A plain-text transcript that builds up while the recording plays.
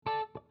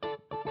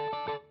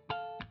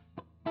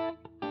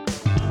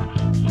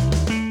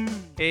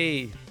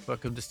Hey,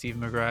 welcome to Steve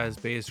McGrath's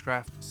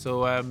Basecraft. So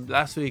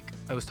last week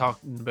I was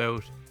talking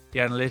about the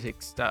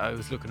analytics that I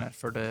was looking at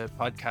for the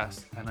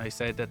podcast, and I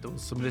said that there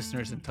was some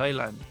listeners in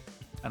Thailand,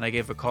 and I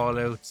gave a call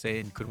out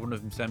saying, could one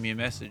of them send me a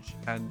message?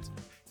 And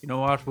you know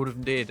what? One of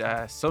them did.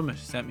 Summit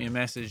sent me a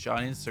message on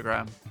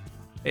Instagram.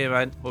 Hey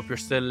man, hope you're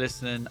still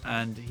listening.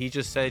 And he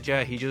just said,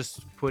 yeah, he just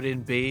put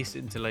in bass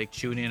into like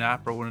TuneIn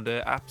app or one of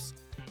the apps,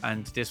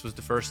 and this was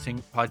the first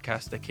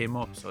podcast that came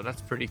up. So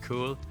that's pretty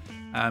cool.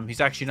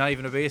 He's actually not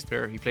even a bass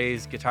player. He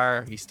plays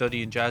guitar. He's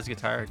studying jazz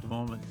guitar at the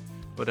moment.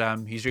 But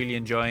he's really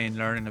enjoying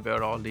learning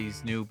about all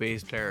these new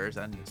bass players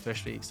and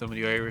especially some of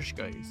the Irish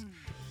guys.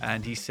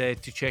 And he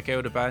said to check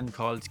out a band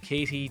called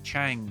Katie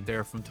Chang.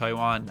 They're from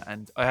Taiwan.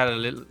 And I had a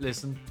little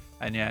listen.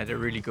 And yeah, they're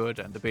really good.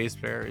 And the bass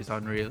player is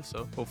unreal.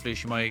 So hopefully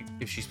she might,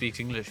 if she speaks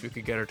English, we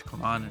could get her to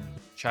come on and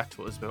chat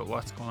to us about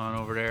what's going on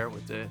over there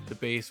with the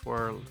bass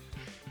world.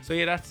 So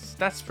yeah,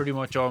 that's pretty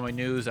much all my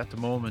news at the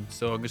moment.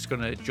 So I'm just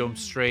going to jump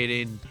straight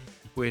in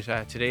with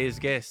today's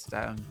guest,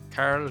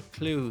 Carl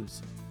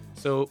Clues.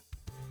 So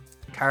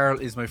Carl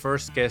is my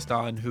first guest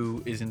on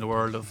who is in the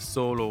world of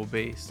solo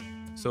bass.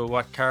 So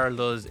what Carl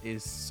does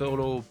is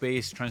solo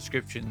bass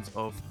transcriptions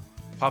of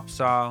pop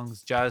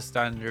songs, jazz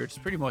standards,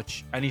 pretty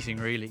much anything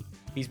really.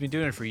 He's been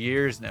doing it for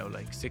years now,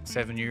 like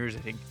 6-7 years I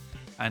think,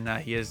 and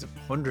he has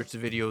hundreds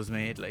of videos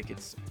made. Like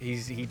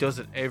he does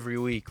it every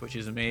week, which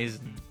is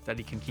amazing that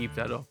he can keep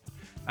that up.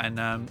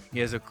 And he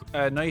has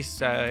a nice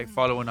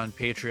following on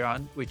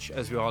Patreon, which,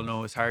 as we all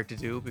know, is hard to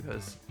do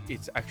because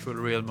it's actual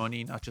real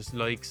money, not just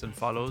likes and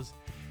follows.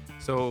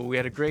 So we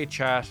had a great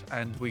chat,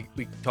 and we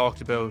talked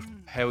about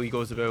how he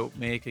goes about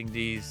making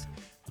these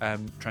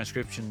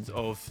transcriptions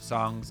of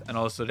songs, and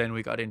also then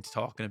we got into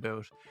talking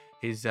about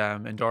his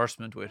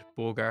endorsement with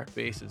Bogart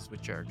basses,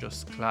 which are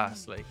just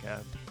class, like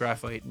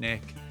graphite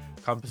neck,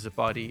 composite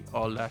body,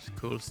 all that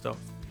cool stuff.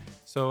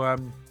 So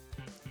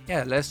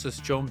yeah, let's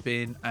just jump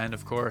in. And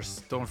of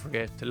course, don't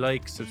forget to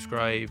like,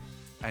 subscribe,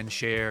 and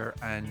share.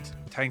 And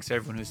thanks to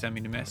everyone who sent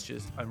me the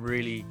messages. I'm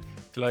really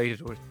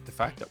delighted with the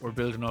fact that we're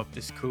building up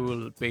this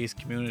cool bass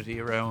community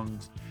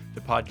around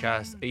the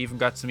podcast. I even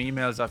got some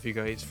emails off you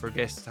guys for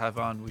guests to have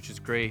on, which is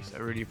great. I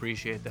really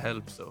appreciate the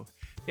help. So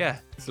yeah,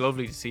 it's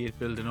lovely to see it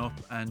building up.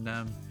 And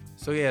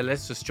so yeah,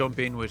 let's just jump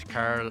in with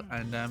Carl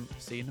and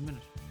see you in a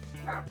minute.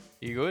 Are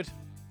you good?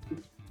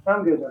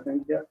 I'm good, I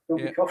think. Yeah.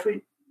 Don't be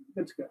coffee.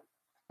 Good to go.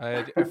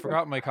 I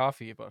forgot my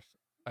coffee, but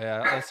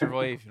I'll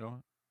survive. You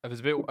know, I'm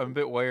a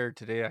bit wired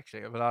today. Actually,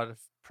 I have a lot of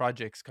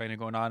projects kind of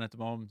going on at the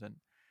moment, and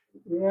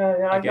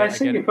I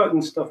see you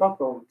putting stuff up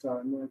all the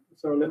time.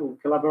 So a little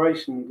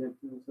collaboration you did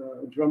with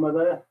a drummer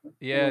there.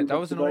 Yeah, that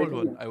was an old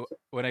one.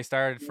 When I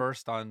started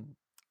first on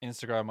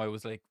Instagram, I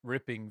was like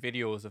ripping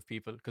videos of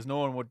people because no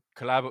one would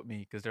collab with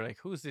me because they're like,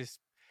 "Who's this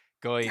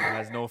guy that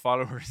has no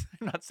followers?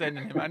 I'm not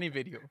sending him any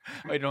video.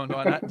 I don't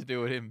want nothing to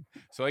do with him."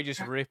 So I just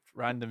ripped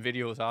random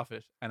videos off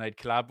it, and I'd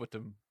collab with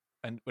them,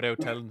 and without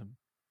telling them.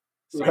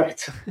 So,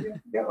 right.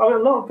 Yeah. A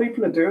lot of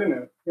people are doing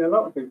it. Yeah, a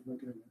lot of people are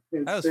doing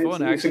it. That was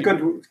fun. It's a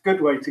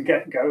good way to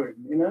get going.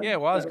 You know. Yeah, it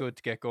was good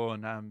to get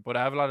going. But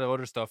I have a lot of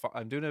other stuff.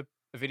 I'm doing a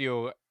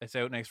video. It's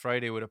out next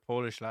Friday with a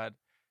Polish lad.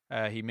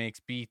 He makes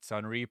beats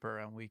on Reaper,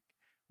 and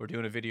we're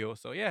doing a video.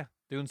 So yeah,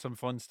 doing some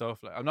fun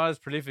stuff. Like, I'm not as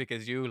prolific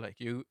as you. Like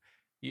you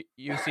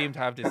seem to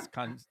have this.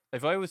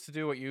 If I was to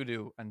do what you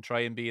do and try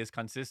and be as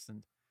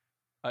consistent,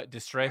 the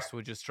stress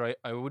would just try.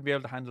 I wouldn't be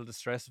able to handle the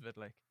stress of it.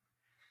 Like,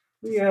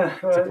 yeah,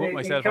 to put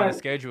myself on a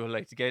schedule,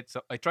 like to get.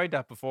 So I tried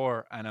that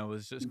before, and I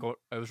was just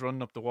I was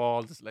running up the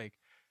walls. Like,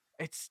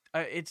 it's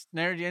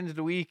near the end of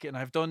the week, and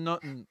I've done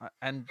nothing.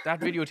 And that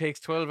video takes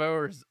 12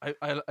 hours.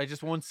 I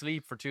just won't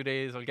sleep for 2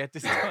 days. I'll get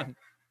this done.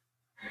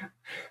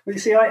 Well, you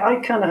see, I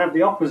kind of have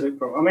the opposite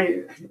problem. I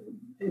mean,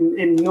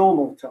 in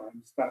normal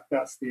times,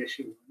 that's the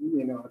issue.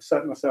 You know, I've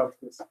set myself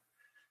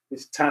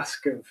this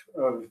task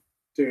of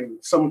doing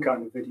some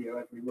kind of video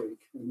every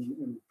week,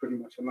 and pretty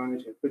much I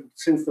manage it. But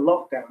since the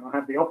lockdown, I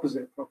have the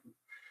opposite problem.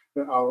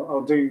 That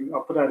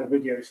I'll put out a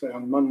video, say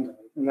on Monday,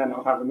 and then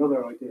I'll have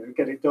another idea,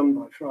 get it done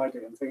by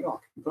Friday, and think, I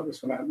can put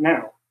this one out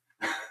now.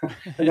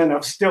 And then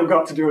I've still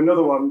got to do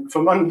another one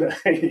for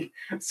Monday.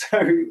 So,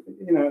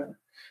 you know,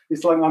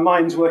 it's like my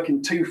mind's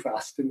working too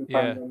fast in the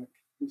pandemic.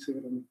 You see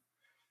what I mean?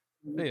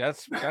 Hey,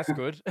 that's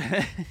good.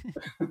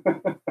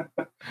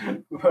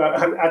 But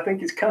I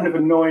think it's kind of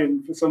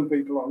annoying for some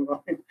people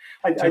online.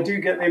 I do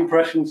get the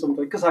impression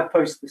sometimes, because I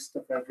post this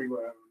stuff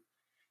everywhere,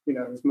 you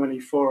know, as many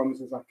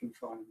forums as I can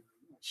find.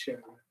 I share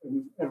it,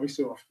 and every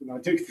so often I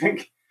do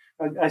think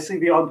I see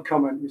the odd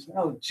comment. You say,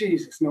 "Oh,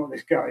 geez, it's not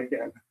this guy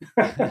again."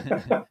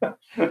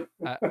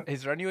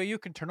 Is there any way you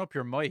can turn up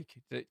your mic?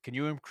 Can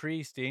you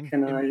increase the?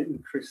 Can I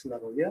increase the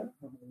level? Yeah.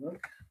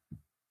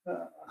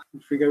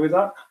 Should we go with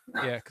that?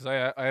 Yeah, because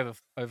I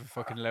have a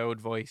fucking loud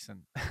voice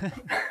and.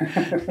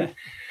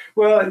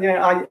 Well,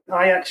 yeah,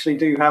 I actually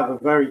do have a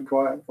very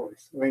quiet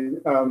voice. I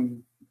mean,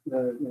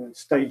 the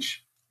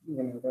stage,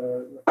 you know,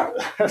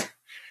 the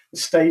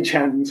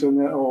stagehands or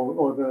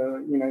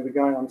the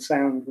guy on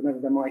sound whenever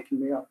they're micing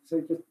me up. So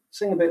just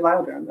sing a bit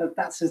louder, and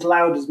that's as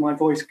loud as my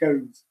voice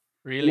goes.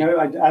 Really?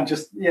 I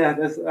just, I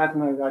don't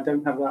know, I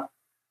don't have that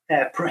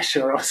air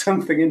pressure or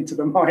something into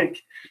the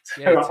mic.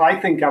 So I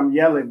think I'm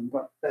yelling,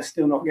 but they're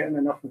still not getting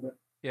enough of it.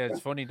 Yeah,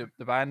 it's funny.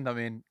 The band I'm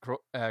in,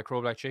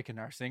 Crow Black Chicken,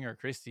 our singer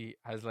Christy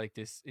has like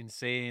this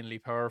insanely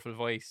powerful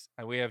voice,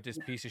 and we have this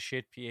piece of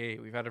shit PA.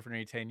 We've had it for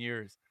nearly 10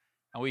 years,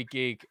 and we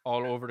gig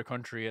all over the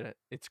country at it.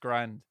 It's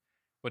grand,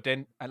 but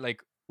then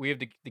like we have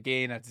the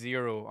gain at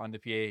 0 on the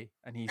PA,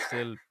 and he's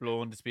still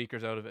blowing the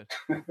speakers out of it.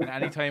 And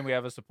anytime we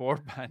have a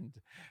support band,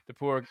 the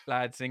poor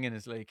lad singing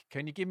is like,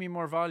 "Can you give me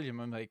more volume?"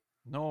 I'm like,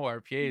 "No,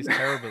 our PA is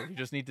terrible. You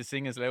just need to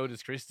sing as loud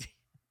as Christy."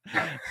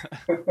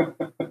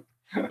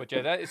 But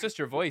yeah, it's just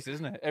your voice,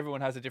 isn't it?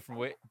 Everyone has a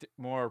different way,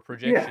 more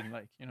projection,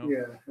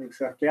 Yeah,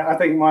 exactly. I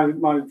think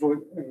my voice.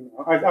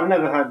 I've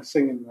never had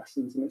singing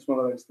lessons, and it's one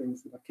of those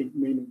things that I keep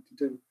meaning to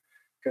do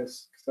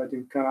because I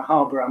do kind of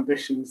harbour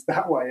ambitions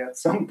that way at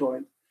some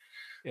point.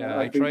 Yeah,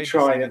 I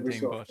tried the singing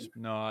thing, but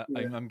no,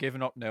 I'm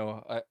giving up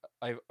now.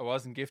 I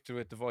wasn't gifted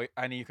with the voice,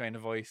 any kind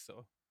of voice,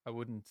 so I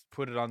wouldn't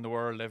put it on the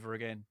world ever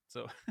again.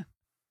 So,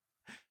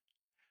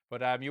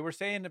 but you were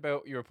saying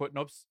about you were putting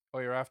up,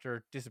 or you're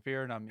after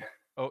disappearing on me.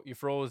 Oh, you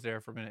froze there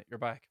for a minute. You're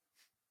back.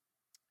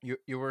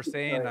 You were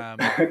saying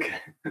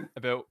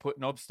about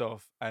putting up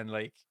stuff and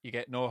like you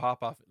get no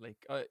hop off it. Like,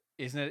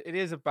 isn't it? It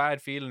is a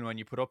bad feeling when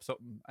you put up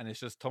something and it's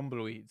just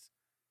tumbleweeds,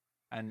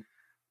 and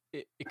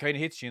it kind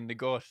of hits you in the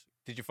gut.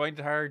 Did you find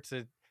it hard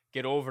to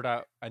get over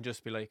that and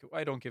just be like,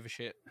 I don't give a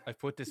shit, I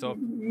put this up?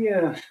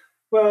 Yeah,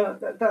 well,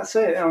 that's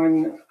it. I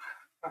mean,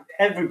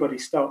 everybody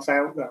starts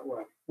out that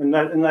way, and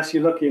unless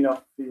you're lucky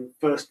enough for your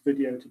first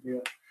video to be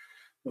a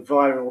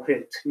viral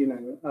hit,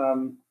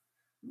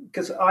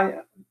 because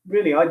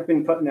I'd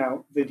been putting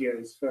out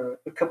videos for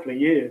a couple of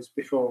years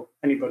before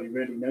anybody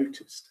really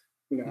noticed.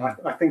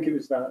 I think it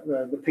was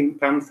the Pink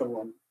Panther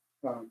one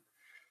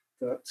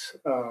that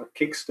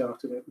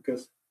kickstarted it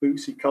because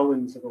Bootsy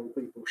Collins, of all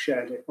people,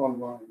 shared it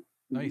online.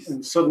 Nice.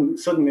 And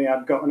suddenly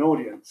I'd got an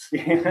audience.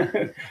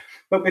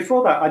 But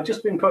before that, I'd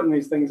just been putting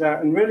these things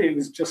out, and really it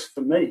was just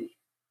for me,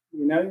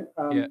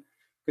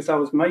 because I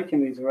was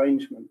making these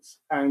arrangements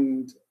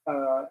and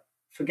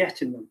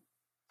forgetting them.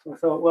 So I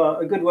thought, well,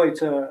 a good way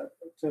to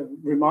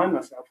remind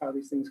myself how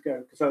these things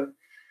go, because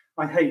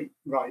I hate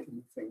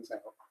writing things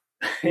out.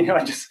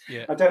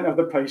 I don't have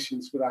the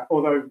patience for that.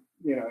 Although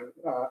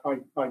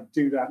I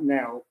do that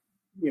now,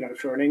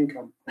 for an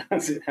income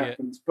as it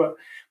happens. But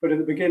at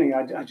the beginning,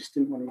 I just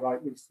didn't want to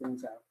write these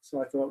things out.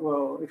 So I thought,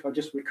 well, if I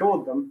just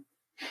record them,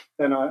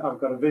 then I've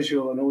got a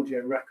visual and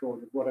audio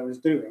record of what I was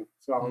doing.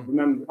 So I'll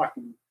remember. I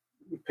can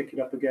pick it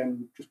up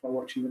again just by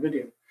watching the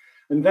video.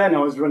 And then I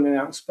was running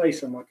out of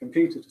space on my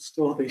computer to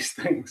store these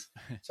things.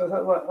 So I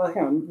thought, well,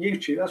 hang on,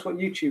 YouTube. That's what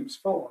YouTube's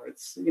for.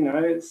 It's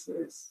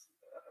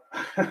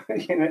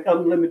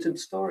unlimited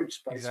storage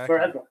space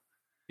forever.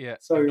 Yeah.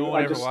 So if no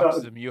one ever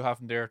watches them, you have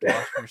them there to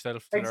watch them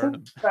yourself to learn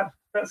them.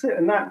 That's it.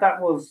 And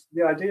that was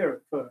the idea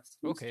at first.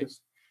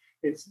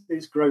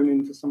 It's grown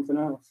into something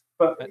else.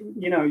 But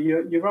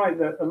you're right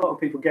that a lot of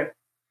people get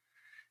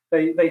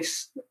the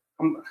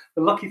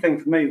lucky thing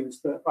for me was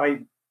that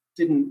I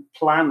didn't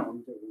plan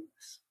on doing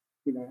this.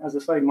 As I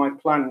say, my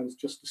plan was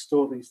just to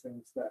store these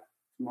things there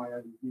for my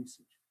own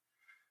usage.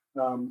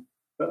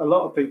 But a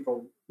lot of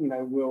people,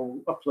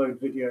 will upload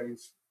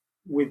videos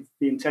with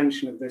the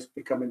intention of this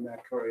becoming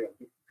their career,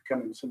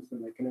 becoming something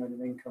they can earn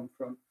an income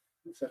from,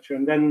 etc.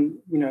 And then,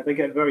 they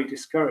get very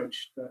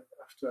discouraged that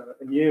after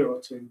a year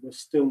or two, there's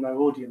still no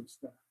audience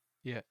there.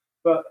 Yeah.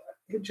 But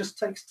it just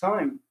takes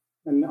time.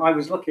 And I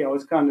was lucky. I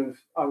was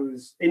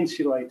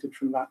insulated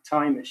from that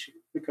time issue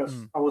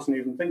because I wasn't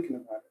even thinking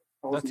about it.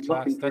 That's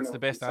class. That's the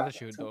best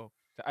attitude, though,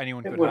 that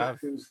anyone could have.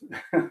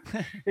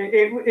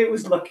 It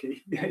was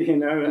lucky,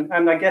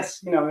 and I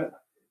guess,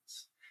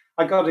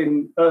 I got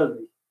in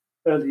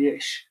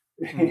early-ish,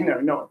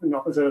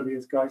 not as early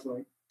as guys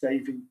like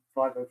Davey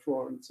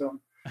 504 and so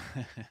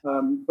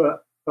on.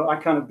 But I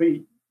kind of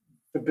beat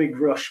the big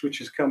rush which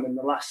has come in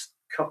the last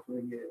couple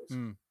of years.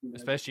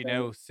 Especially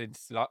now,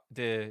 since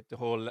the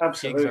whole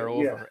gigs are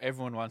over,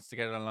 everyone wants to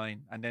get it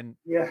online, and then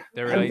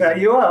they're realizing, and there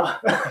you are.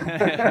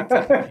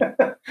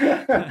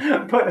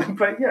 but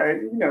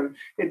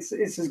it's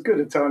as good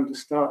a time to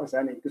start as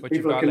any. But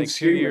you've got like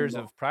 2 years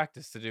of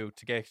practice to do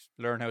to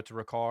learn how to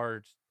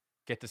record,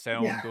 get the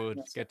sound good,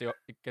 get the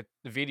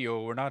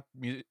video.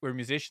 We're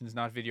musicians,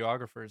 not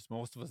videographers,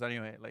 most of us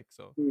anyway.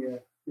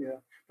 Yeah.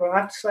 But I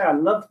have to say, I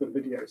love the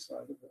video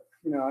side of it.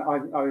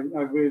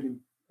 I really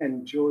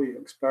enjoy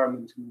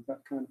experimenting with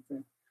that kind of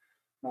thing.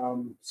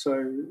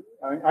 So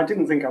I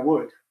didn't think I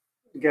would.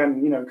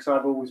 Again, because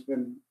I've always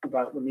been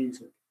about the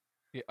music.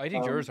 Yeah, I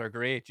think yours are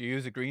great. You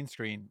use a green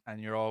screen,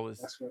 and you're always.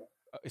 That's right.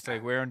 It's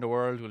like, where in the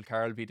world will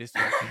Carl be this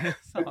week?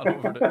 All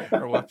over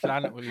or what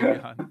planet will you be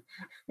on?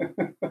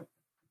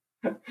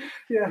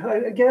 Yeah,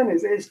 again,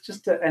 it's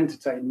just to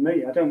entertain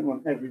me. I don't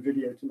want every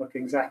video to look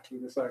exactly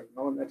the same.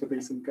 I want there to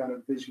be some kind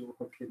of visual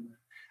hook in there.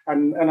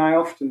 And I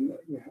often,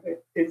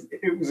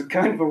 it was a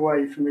kind of a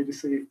way for me to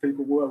see if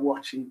people were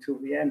watching till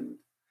the end.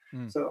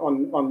 So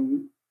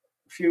on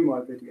few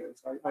of my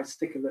videos, I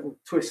stick a little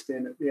twist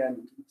in at the end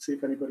and see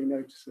if anybody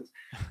notices.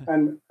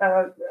 And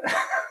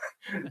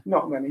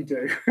not many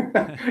do.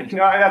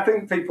 I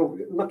think people,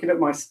 looking at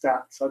my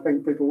stats, I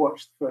think people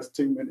watch the first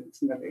 2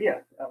 minutes and then,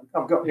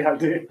 I've got the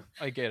idea.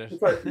 I get it.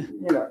 But,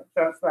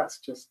 that's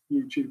just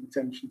YouTube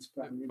attention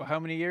span. But how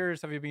many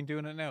years have you been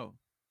doing it now?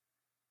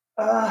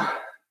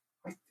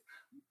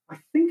 I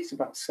think it's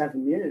about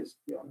 7 years, to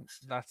be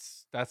honest.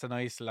 That's a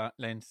nice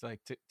length, like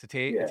to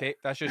take.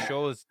 That just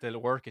shows the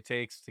work it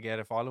takes to get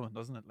a following,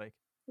 doesn't it? Like,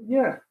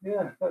 yeah,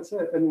 that's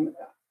it. And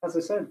as I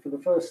said, for the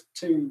first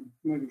 2,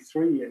 maybe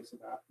 3 years of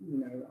that,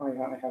 I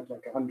had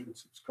like 100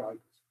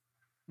 subscribers.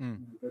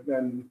 But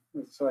then,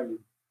 as I say,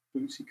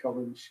 Bootsy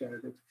Collins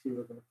shared it. A few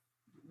of the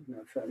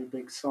fairly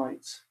big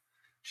sites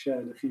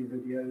shared a few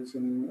videos,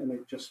 and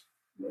it just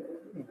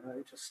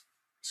it just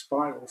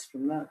spirals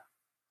from there.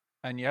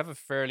 And you have a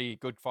fairly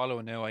good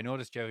following now. I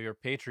noticed you have your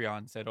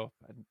Patreon set up,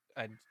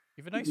 and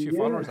you have a nice few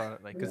followers on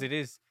it. Like, because it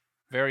is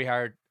very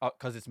hard,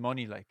 because it's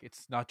money. Like,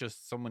 it's not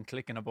just someone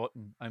clicking a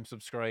button. I'm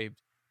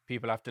subscribed.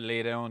 People have to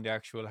lay down the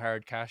actual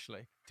hard cash,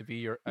 like, to be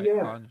your on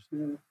it.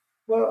 Yeah.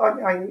 Well,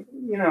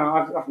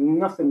 I've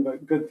nothing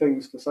but good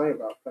things to say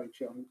about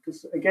Patreon,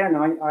 because again,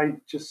 I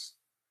just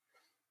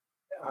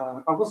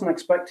I wasn't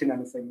expecting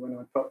anything when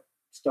I put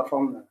stuff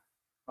on there.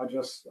 I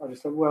just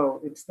thought, well,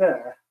 it's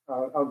there.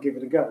 I'll give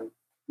it a go.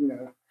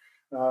 The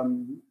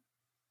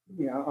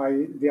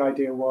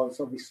idea was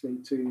obviously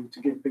to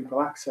give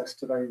people access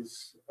to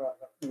those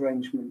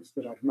arrangements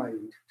that I've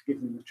made, to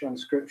give them the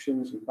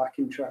transcriptions and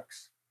backing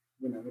tracks.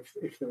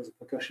 If there was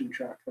a percussion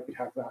track, they could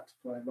have that to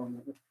play along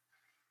with it,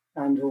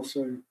 and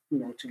also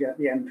to get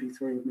the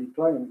MP3 of me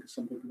playing, because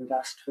some people had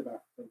asked for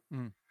that. They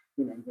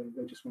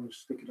just wanted to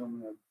stick it on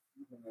their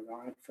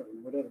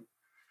iPhone, whatever.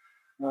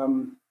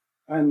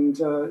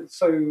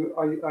 So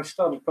I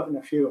started putting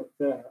a few up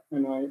there,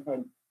 and I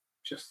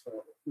just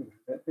thought,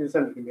 there's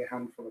only going to be a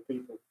handful of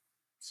people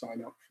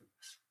sign up for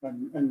this,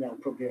 and they'll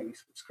probably only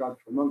subscribe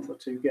for a month or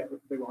two, get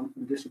what they want,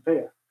 and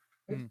disappear.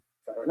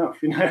 Fair enough.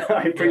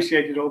 I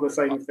appreciate it all the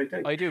same if they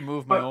do. I do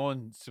move my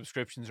own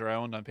subscriptions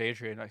around on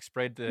Patreon. I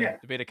spread the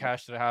bit of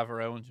cash that I have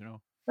around.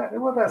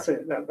 Well, that's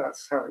it.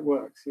 That's how it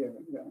works. Yeah.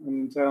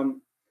 And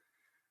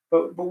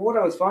but what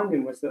I was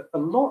finding was that a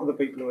lot of the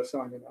people who are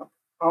signing up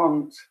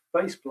aren't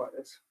bass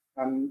players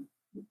and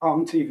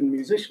aren't even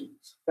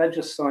musicians. They're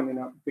just signing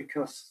up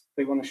because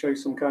they want to show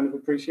some kind of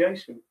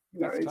appreciation.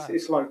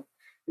 It's like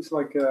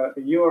a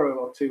euro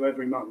or two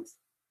every month,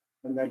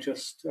 and they're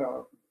just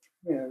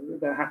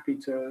they're happy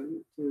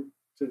to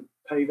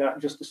pay that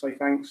just to say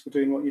thanks for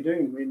doing what you're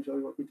doing. We enjoy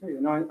what you do,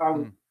 and I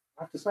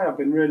have to say I've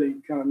been really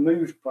kind of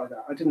moved by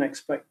that. I didn't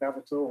expect that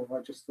at all.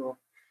 I just thought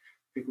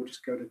people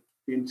just go to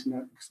the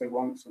internet because they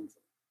want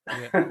something.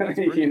 Yeah, that's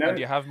brilliant. And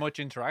do you have much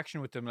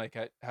interaction with them, like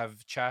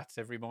have chats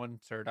every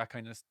month or that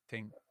kind of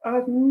thing?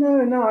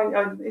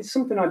 No. It's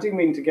something I do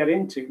mean to get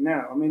into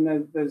now. I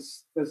mean,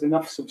 there's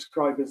enough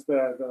subscribers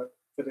there that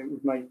it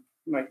would make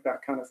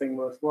that kind of thing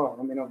worthwhile.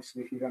 I mean,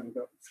 obviously, if you've only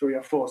got 3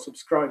 or 4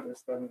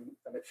 subscribers, then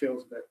it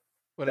feels a bit.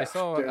 Well, I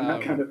saw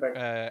that kind of thing.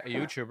 A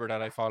YouTuber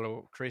that I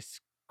follow, Chris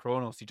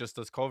Kronos. He just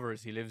does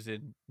covers. He lives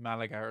in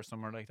Malaga or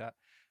somewhere like that.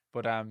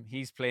 But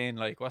he's playing,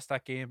 like, what's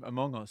that game?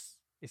 Among Us.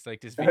 It's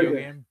like this video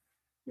game.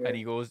 Yeah. And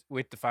he goes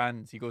with the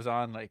fans. He goes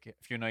on like a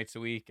few nights a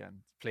week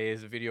and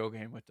plays a video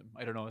game with them.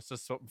 I don't know. It's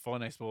just something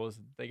fun, I suppose.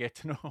 And they get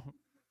to know him.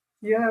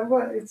 Yeah,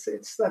 well,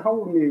 it's the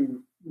whole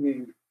new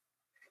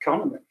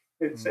economy.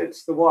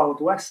 It's the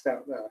Wild West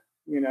out there.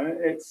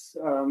 It's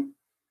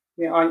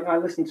I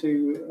listen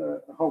to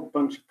a whole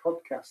bunch of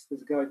podcasts.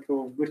 There's a guy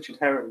called Richard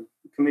Herring,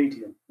 a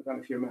comedian. I don't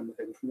know if you remember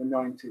him from the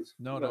 90s.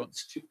 No, no.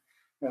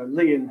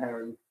 Lee and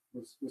Herring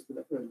was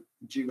the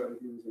duo.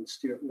 He was in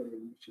Stuart Lee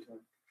and Richard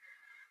Herring.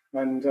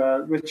 And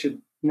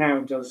Richard now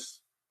does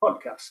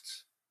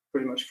podcasts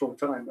pretty much full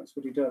time. That's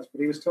what he does.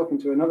 But he was talking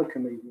to another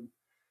comedian,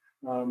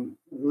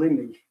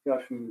 Limmy,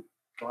 guy from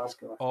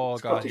Glasgow. Oh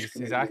God,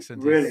 his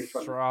accent really is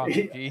strong.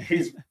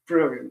 He's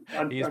brilliant.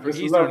 He's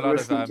doing a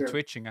lot of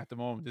twitching at the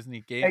moment, isn't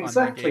he?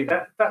 Exactly.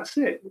 That's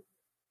it.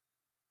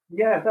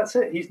 Yeah, that's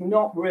it. He's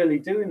not really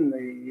doing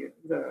the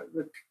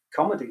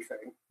comedy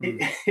thing.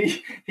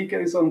 He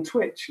goes on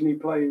Twitch and he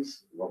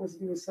plays. What was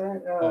he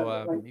saying?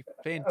 He's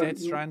playing Death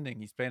Stranding.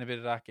 He's playing a bit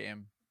of that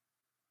game.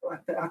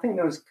 I think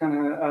there was kind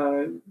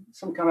of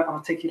some kind of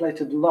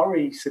articulated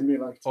lorry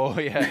simulator. Oh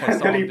yeah,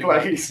 that he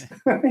plays.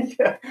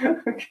 Yeah,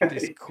 okay.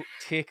 This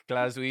thick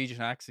Glaswegian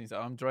accent.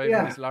 I'm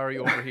driving this lorry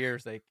over here.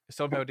 It's like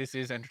somehow this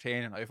is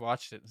entertaining. I've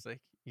watched it. It's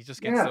like he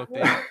just gets sucked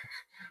in.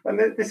 And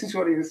this is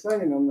what he was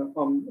saying on the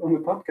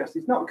podcast.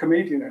 He's not a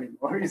comedian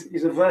anymore.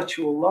 He's a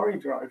virtual lorry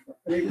driver,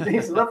 and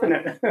he's loving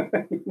it.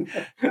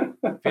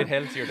 A bit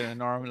healthier than a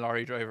normal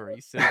lorry driver.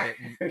 He's still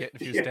getting a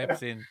few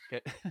steps in.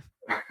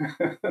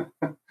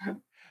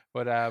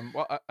 But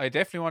I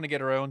definitely want to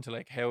get around to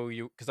like how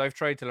because I've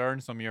tried to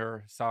learn some of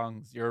your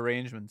songs, your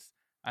arrangements,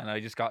 and I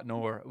just got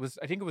nowhere.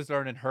 I think it was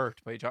learning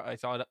Hurt by I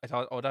thought,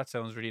 oh, that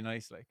sounds really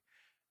nice, like.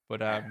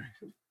 But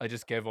I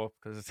just gave up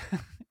because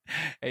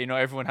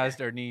everyone has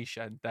their niche,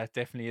 and that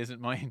definitely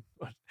isn't mine.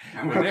 But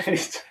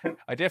Right.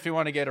 I definitely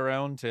want to get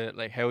around to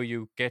like how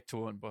you get to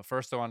one. But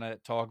first, I want to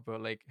talk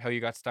about like how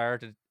you got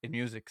started in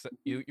music. 'Cause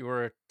you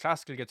were a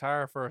classical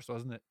guitar first,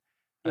 wasn't it?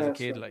 As a That's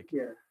kid, right. like.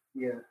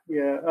 Yeah.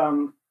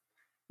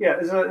 Yeah.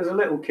 As a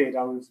little kid,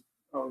 I was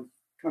kind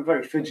of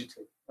very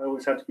fidgety. I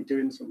always had to be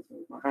doing something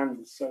with my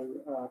hands.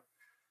 So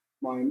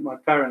my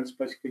parents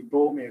basically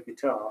bought me a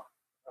guitar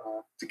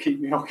to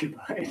keep me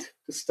occupied,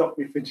 to stop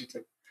me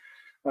fidgeting.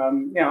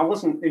 Yeah, I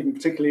wasn't even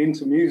particularly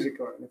into music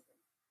or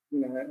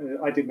anything.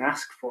 I didn't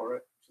ask for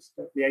it. Just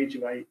at the age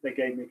of 8, they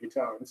gave me a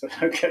guitar and said,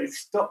 "Okay,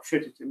 stop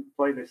fidgeting,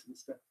 play this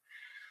instead."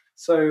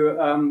 So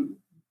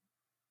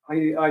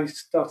I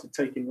started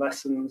taking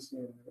lessons,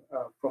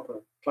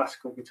 proper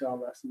classical guitar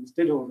lessons.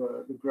 Did all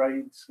the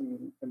grades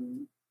and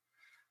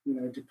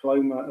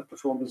diploma, a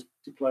performer's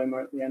diploma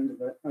at the end of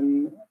it,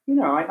 and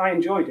I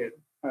enjoyed it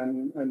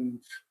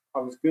and I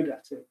was good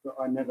at it, but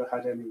I never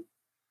had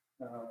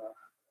uh,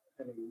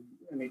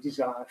 any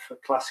desire for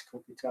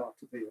classical guitar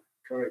to be a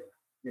career.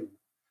 You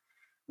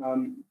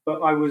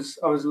but I was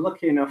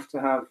lucky enough to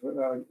have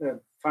a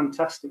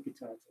fantastic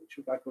guitar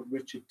teacher, a guy called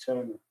Richard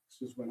Turner.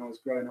 This was when I was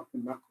growing up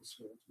in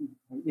Macclesfield.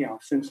 And,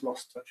 I've since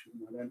lost touch with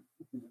him. I don't,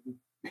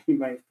 he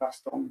may have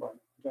passed on by now.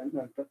 I don't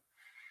know, but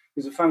he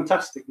was a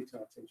fantastic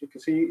guitar teacher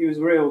because he was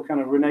a real kind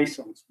of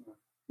Renaissance man.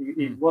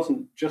 He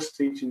wasn't just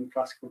teaching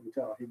classical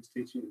guitar; he was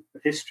teaching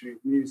the history of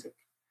music.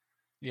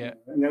 Yeah,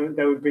 and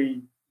there would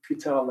be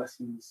guitar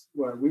lessons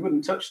where we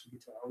wouldn't touch the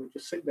guitar; we'd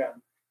just sit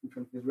down in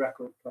front of his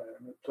record player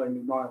and play me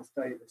Miles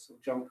Davis or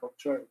John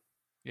Coltrane.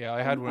 yeah,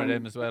 I had one of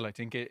them as well. I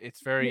think it's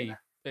Yeah, very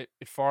it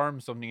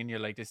forms something in you,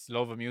 like this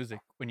love of music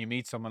when you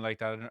meet someone like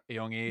that at a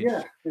young yeah,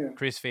 age. yeah.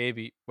 Chris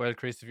Faby, well,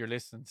 Chris, if you're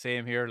listening,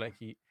 same here. Like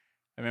I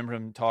remember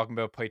him talking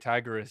about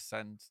Pythagoras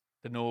and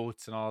the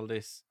notes and all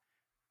this,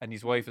 and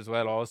his wife as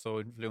well also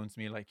influenced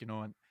me. Like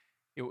and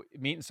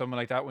meeting someone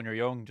like that when you're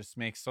young just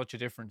makes such a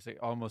difference. It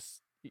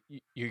almost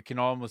you can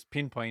almost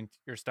pinpoint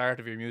your start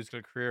of your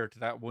musical career to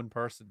that one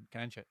person,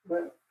 can't you?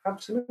 Well,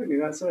 absolutely,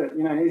 that's it.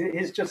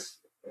 His just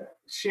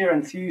sheer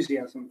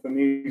enthusiasm for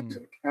Mm.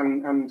 music,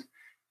 and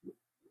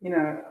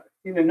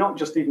not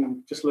just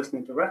even just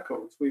listening to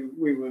records.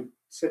 We would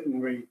sit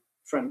and read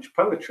French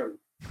poetry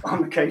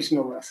on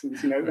occasional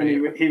lessons. And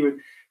Right.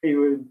 he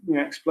would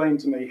explain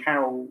to me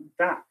how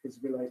that is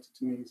related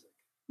to music,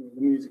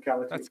 the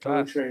musicality That's of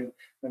class. poetry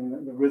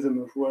and the rhythm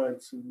of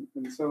words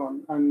and so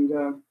on. And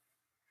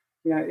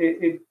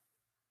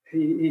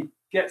he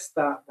gets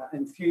that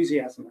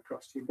enthusiasm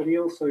across to you, but he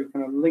also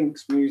kind of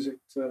links music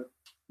to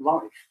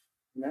life.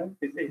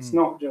 It's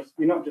not just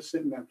you're not just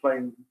sitting there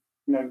playing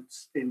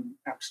notes in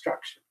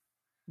abstraction.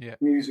 Yeah.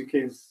 Music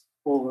is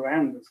all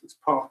around us. It's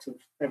part of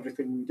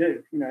everything we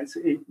do.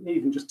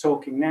 Even just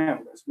talking now.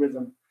 There's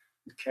rhythm,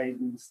 there's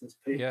cadence, there's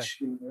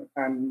pitch,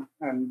 and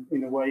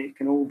in a way, it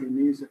can all be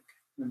music.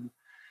 And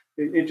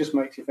it just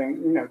makes you think.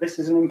 This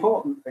is an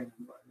important thing,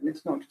 and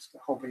it's not just a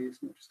hobby.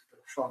 It's not just a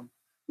bit of fun.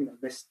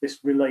 This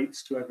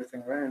relates to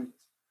everything around us.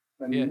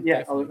 And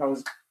I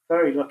was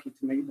very lucky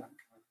to meet that guy.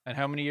 And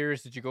how many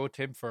years did you go,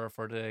 Tim, for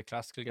the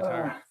classical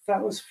guitar?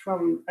 That was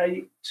from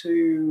 8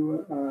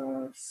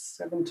 to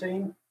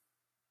 17.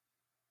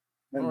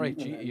 All right,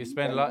 you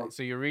spent a lot,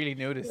 so you really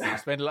knew this. You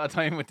spent a lot of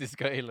time with this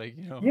guy, like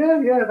Yeah,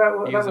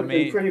 that he was would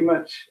be pretty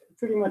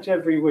much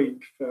every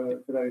week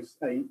for those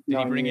 8. Did he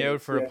 9 bring you out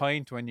years, for a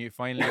pint when you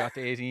finally got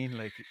to 18?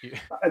 Like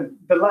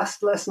the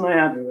last lesson I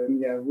had with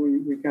him,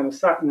 we kind of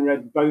sat and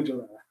read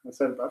Baudelaire. I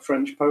said about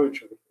French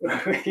poetry.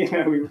 we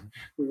were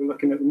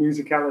looking at the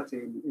musicality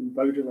in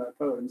Baudelaire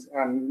poems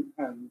and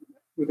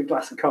with a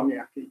glass of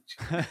cognac each.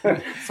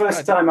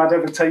 First time I'd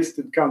ever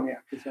tasted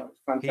cognac. So it was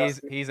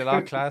fantastic. He's a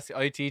lot classy.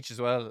 I teach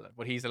as well,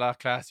 but he's a lot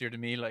classier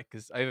than me. Like,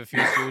 because I have a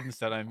few students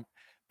that I'm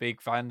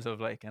big fans of.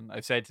 Like, and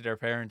I've said to their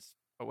parents,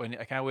 "When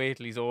I can't wait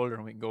till he's older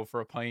and we can go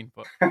for a pint."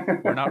 But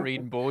we're not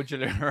reading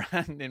Baudelaire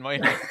in my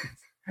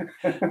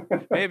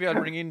lessons. Maybe I'll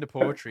bring in the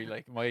poetry.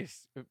 Like,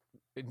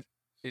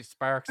 it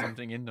sparks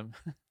something in them.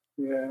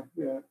 Yeah.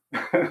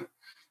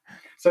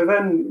 So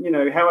then,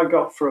 how I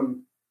got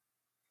from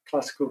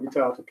classical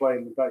guitar to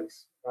playing the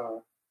bass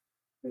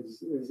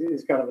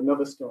is kind of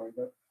another story.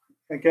 But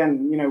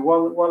again,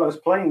 while I was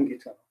playing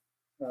guitar,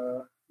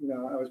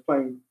 I was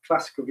playing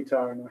classical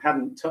guitar and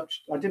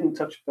I didn't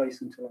touch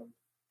bass until I was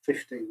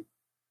 15.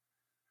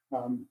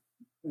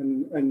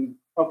 And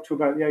up to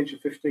about the age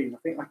of 15, I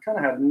think I kind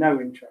of had no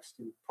interest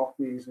in pop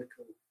music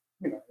or,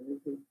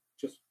 it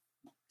just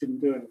didn't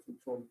do anything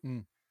for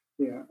me.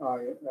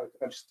 I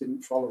just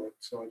didn't follow it,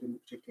 so I didn't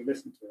particularly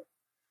listen to it.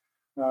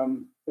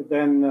 But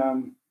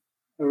then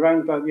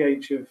around about the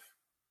age of,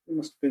 it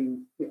must have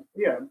been,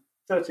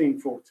 13,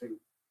 14,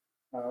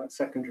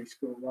 secondary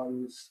school,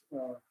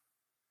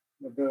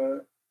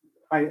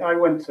 I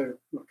went to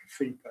like a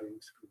fee-paying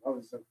school. I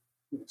was a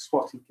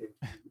swatty kid.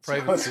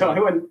 So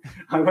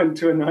I went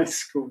to a nice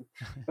school,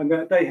 and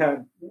they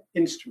had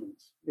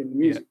instruments in the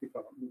music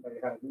department. They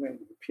had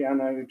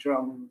piano,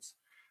 drums,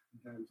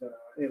 and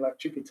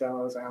electric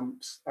guitars,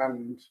 amps,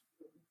 and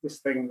this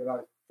thing that I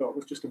thought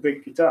was just a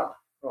big guitar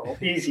or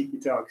easy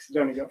guitar because it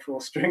only got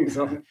 4 strings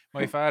on it.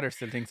 My father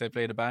still thinks I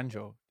played a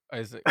banjo. I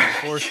was like,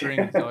 4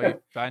 strings,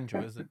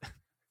 banjo, is it?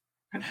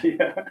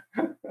 Yeah.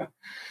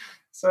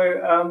 So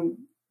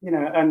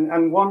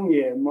and one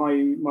year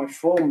my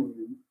form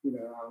room,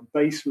 our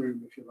base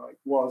room, if you like,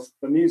 was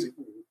the music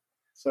room.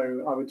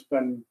 So I would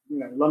spend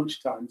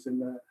lunch times in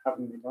there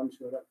having my lunch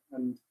with it,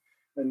 and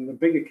the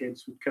bigger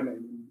kids would come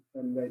in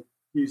and they'd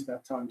use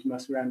that time to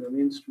mess around on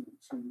the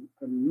instruments. And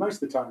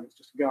most of the time it's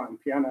just a guy on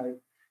piano,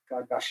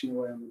 guy bashing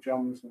away on the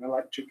drums, and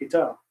electric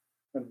guitar.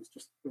 And it's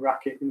just the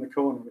racket in the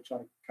corner, which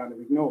I kind of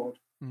ignored.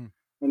 Mm.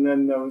 And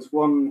then there was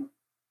one,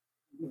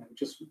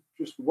 just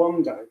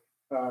one day,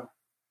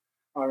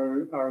 I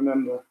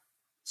remember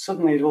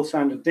suddenly it all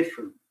sounded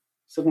different.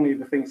 Suddenly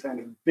the thing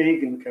sounded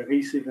big and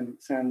cohesive, and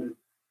it sounded,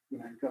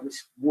 got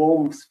this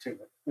warmth to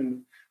it.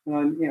 And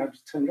I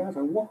just turned around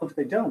and what have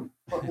they done?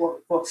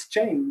 What's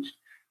changed?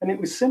 And it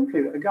was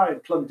simply that a guy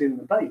had plugged in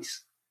the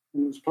bass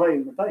and was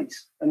playing the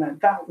bass. And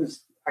that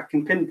was, I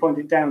can pinpoint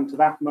it down to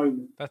that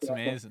moment. That's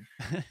amazing.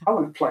 I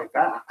want to play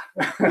that.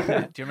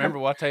 Do you remember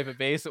what type of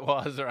bass it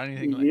was or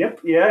anything like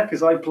Yep, yeah,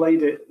 because I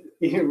played it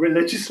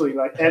religiously,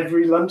 like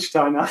every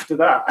lunchtime after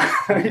that.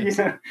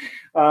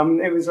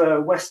 It was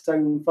a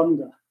Westone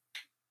Thunder.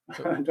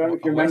 I don't know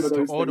if you remember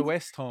those things. The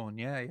Westone,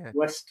 yeah.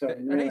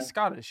 Westone, Are they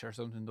Scottish or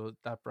something,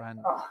 that brand?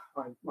 I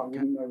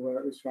wouldn't know where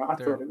it was from. I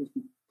thought it was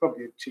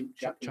probably a cheap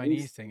Japanese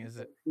Chinese thing, is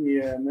it?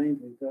 Yeah,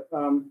 maybe. But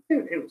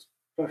it was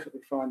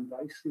perfectly fine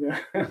bass,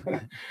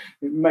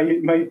 It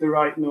made the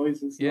right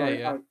noises.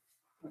 Yeah.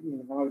 I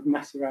would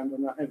mess around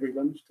on that every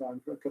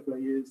lunchtime for a couple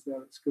of years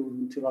there at school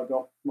until I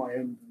got my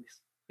own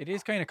bass. It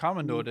is kind of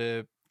common though,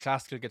 the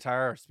classical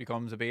guitarist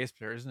becomes a bass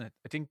player, isn't it?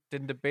 I think,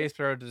 didn't the bass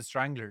player of the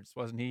Stranglers,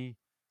 wasn't he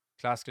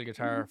classical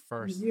guitar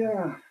first?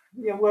 Yeah.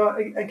 Well,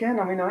 again,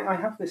 I mean, I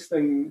have this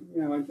thing,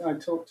 I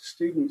talk to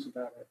students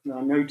about it, and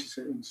I notice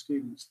it in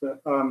students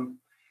that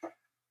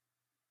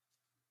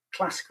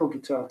classical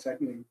guitar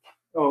technique,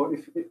 or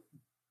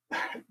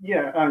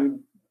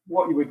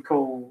what you would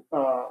call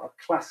a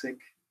classic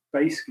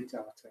bass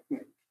guitar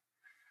technique,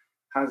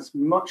 has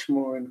much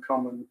more in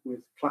common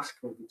with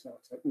classical guitar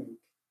technique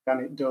than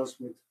it does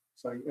with,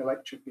 say,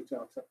 electric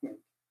guitar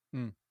technique.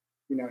 Mm.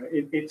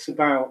 It's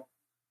about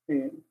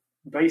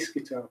bass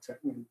guitar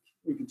technique.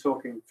 We can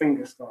talk in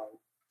finger style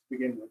to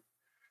begin with.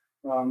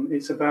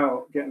 It's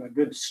about getting a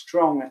good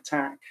strong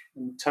attack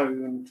and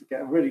tone to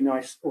get a really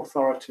nice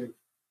authoritative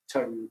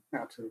tone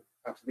out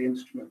of the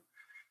instrument.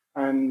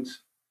 And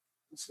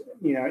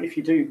if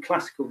you do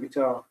classical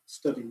guitar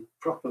study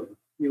properly,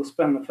 you'll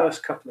spend the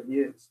first couple of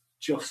years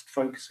just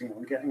focusing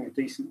on getting a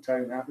decent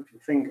tone out of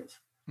your fingers.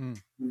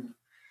 Mm.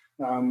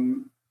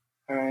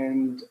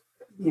 And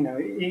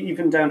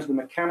even down to the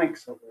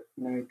mechanics of it.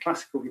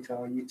 Classical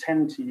guitar, you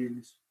tend to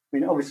use,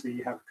 obviously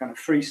you have kind of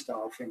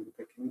freestyle finger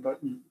picking, but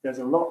there's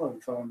a lot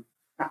of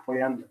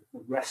appuyando,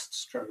 or rest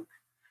stroke,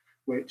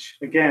 which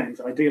again is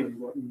ideally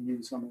what you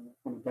use on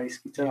a bass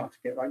guitar to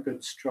get that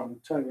good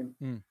strong tone.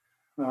 Mm.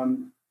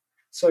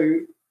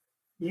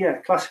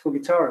 Classical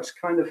guitarists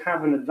kind of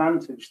have an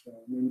advantage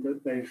there.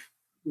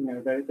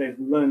 That they've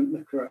learned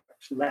the correct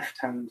left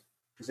hand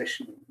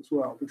positioning as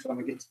well, because on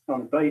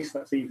a bass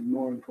that's even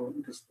more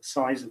important because of the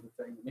size of the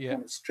thing and the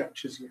kind of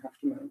stretches you have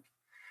to make.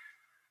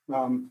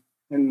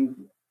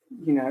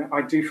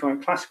 I do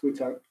find classical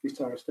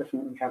guitarists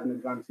definitely have an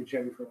advantage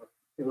over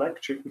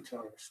electric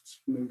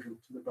guitarists moving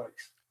to the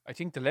bass. I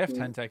think the left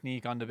hand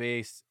technique on the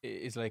bass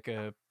is like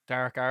a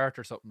dark art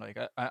or something like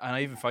that. And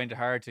I even find it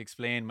hard to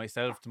explain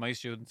myself to my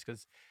students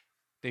because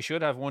they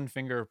should have one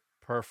finger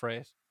per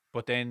fret,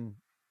 but then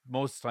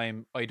most of the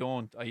time I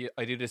don't.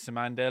 I do this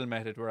Mandel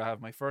method where I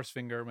have my first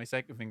finger, my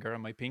second finger,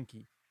 and my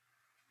pinky,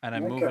 and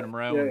I'm moving them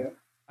around,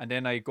 and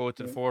then I go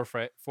to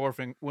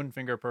the one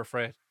finger per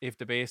fret if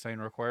the bass line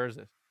requires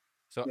it.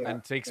 So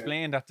and to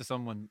explain that to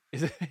someone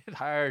is it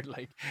hard,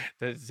 like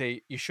to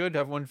say you should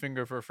have one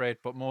finger per fret,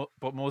 but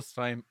most of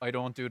the time I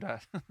don't do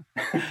that.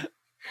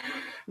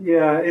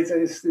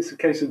 It's a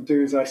case of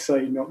do as I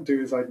say, not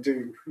do as I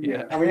do.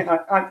 I mean,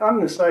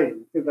 I'm the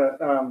same. That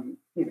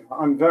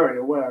I'm very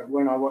aware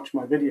when I watch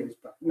my videos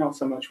back. Not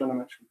so much when I'm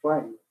actually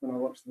playing. When I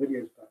watch the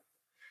videos back,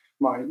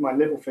 my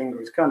little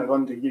finger is kind of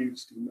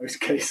underused in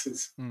most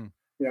cases. Mm.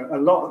 A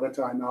lot of the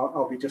time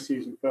I'll be just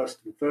using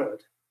first and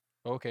third.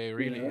 Okay,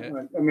 really?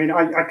 I mean,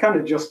 I kind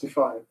of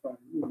justify it.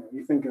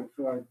 You think of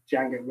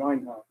Django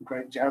Reinhardt, a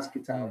great jazz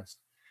guitarist.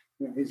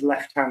 His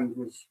left hand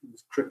was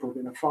crippled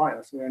in a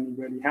fire, so he only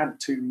really had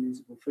 2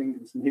 usable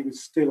fingers, and he was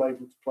still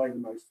able to play the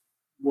most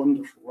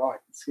wonderful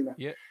rights.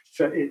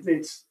 So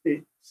it's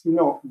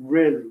not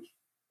really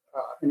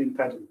an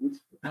impediment.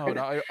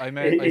 No,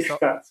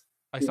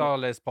 I saw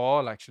Les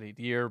Paul actually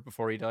the year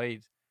before he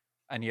died,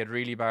 and he had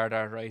really bad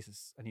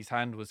arthritis, and his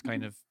hand was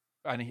kind of.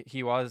 And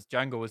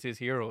Django was his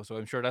hero, so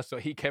I'm sure that's why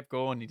he kept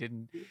going. He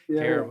didn't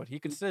care, but he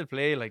could still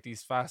play like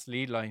these fast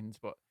lead lines.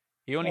 But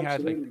He only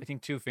had like, Absolutely. I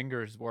think, two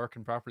fingers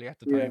working properly at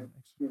the Yeah. time.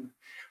 Yeah.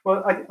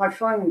 Well, I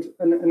find,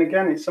 and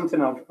again, it's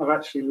something I've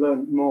actually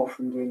learned more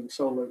from doing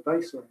solo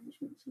bass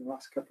arrangements in the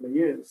last couple of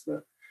years,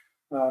 that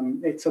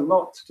it's a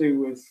lot to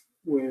do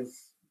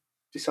with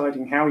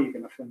deciding how you're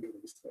going to finger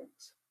these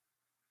things.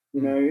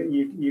 You know,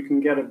 you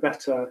can get a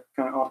better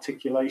kind of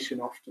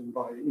articulation often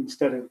by,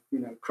 instead of, you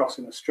know,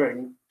 crossing a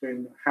string,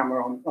 doing the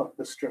hammer on up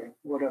the string,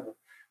 whatever.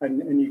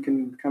 And you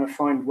can kind of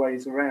find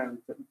ways around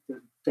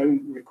that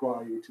don't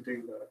require you to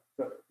do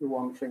the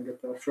one finger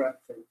per fret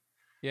thing.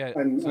 Yeah.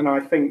 And I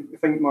think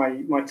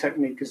my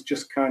technique has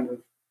just kind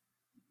of,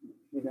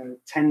 you know,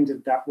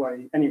 tended that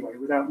way anyway,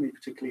 without me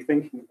particularly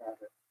thinking about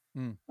it.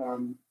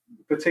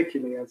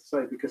 Particularly, as I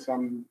say, because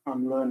I'm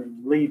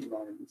learning lead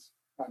lines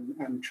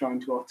and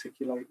trying to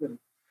articulate them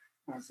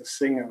as a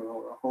singer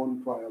or a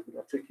horn player would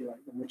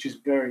articulate them, which is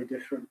very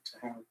different to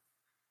how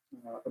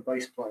a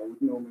bass player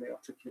would normally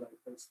articulate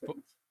those things. But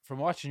from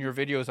watching your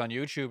videos on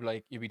YouTube,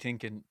 like, you'd be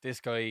thinking,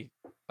 this guy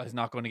is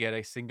not going to get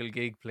a single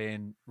gig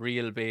playing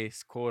real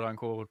bass, quote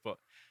unquote. But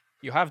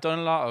you have done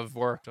a lot of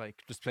work,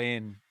 like just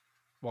playing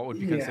what would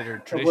be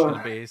considered traditional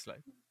bass,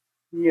 like.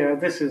 Yeah,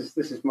 this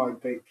is my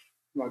big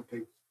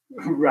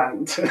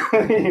rant.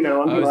 You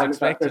know, I was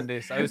expecting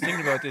this. I was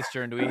thinking about this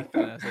during the week,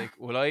 and I was like,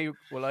 will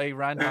I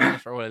rant on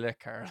it, or will I let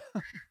Carl?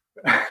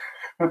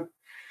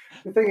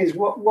 The thing is,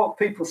 what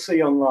people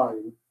see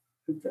online,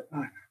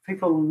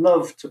 people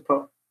love to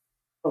put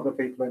other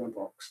people in a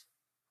box.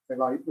 They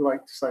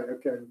like to say,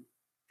 okay,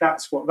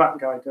 that's what that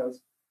guy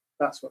does,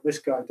 that's what this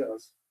guy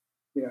does,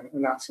 you know,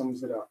 and that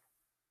sums it up.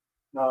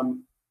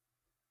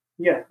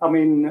 Yeah, I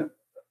mean,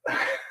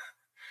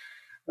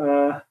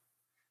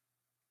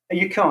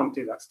 you can't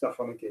do that stuff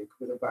on a gig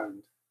with a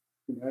band.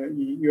 You know,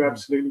 you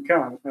absolutely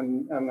can't,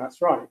 and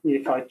that's right.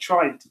 If I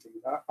tried to do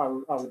that, I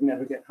would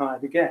never get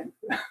hired again.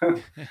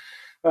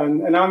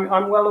 And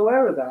I'm well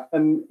aware of that.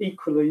 And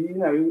equally, you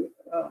know,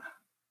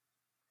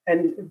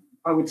 and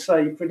I would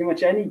say pretty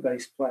much any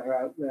bass player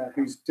out there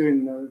who's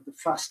doing the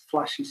fast,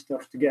 flashy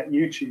stuff to get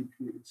YouTube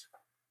views,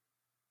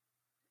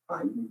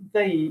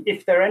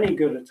 if they're any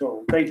good at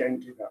all, they don't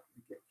do that on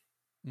a gig.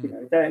 You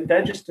know,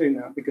 they're just doing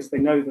that because they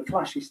know the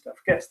flashy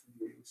stuff gets the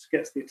views,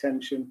 gets the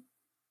attention,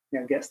 you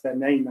know, gets their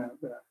name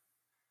out there.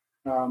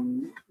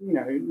 You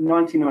know,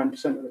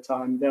 99% of the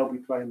time they'll be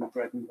playing the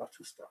bread and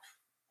butter stuff.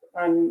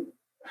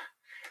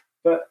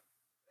 But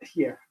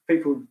yeah,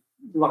 people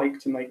like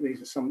to make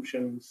these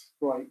assumptions,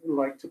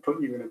 like to put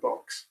you in a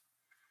box,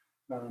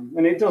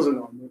 and it does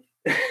annoy me.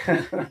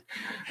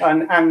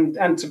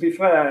 and to be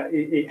fair,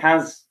 it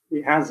has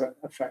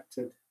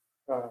affected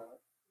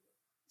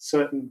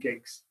certain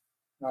gigs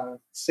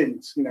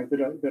since, you know,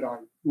 that I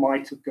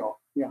might have got.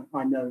 Yeah,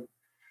 I know,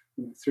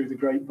 you know, through the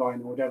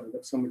grapevine or whatever,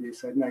 that somebody has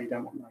said, no, you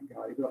don't want that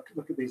guy.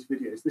 Look at these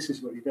videos. This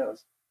is what he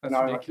does. That's and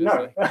I'm like,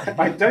 no, like...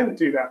 I don't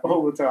do that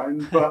all the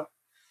time.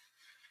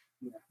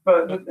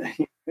 But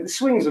it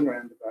swings and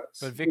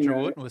roundabouts. But Victor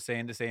Wooten was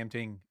saying the same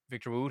thing.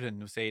 Victor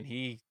Wooten was saying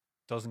he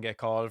doesn't get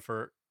called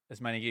for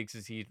as many gigs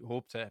as he'd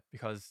hoped to,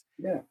 because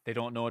they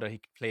don't know that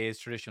he plays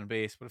traditional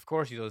bass. But of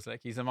course he does.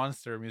 Like, he's a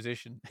monster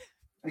musician.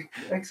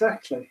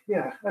 Exactly,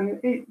 yeah. And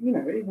you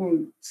know,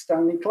 even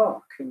Stanley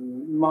Clarke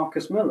and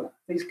Marcus Miller,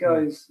 these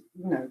guys,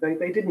 you know,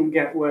 they didn't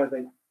get where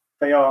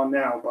they are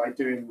now by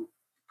doing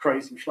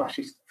crazy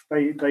flashy stuff.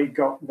 They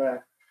got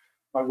there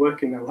by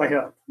working their way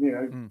up, you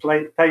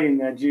know, paying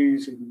their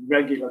dues in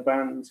regular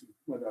bands,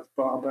 whether that's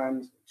bar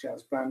bands,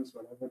 jazz bands,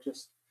 whatever,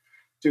 just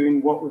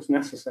doing what was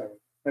necessary.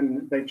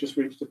 And they've just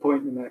reached a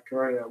point in their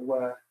career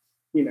where,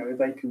 you know,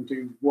 they can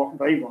do what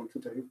they want to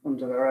do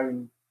under their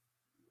own,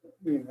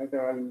 you know,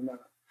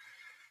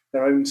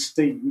 their own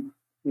steam.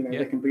 You know,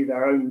 they can be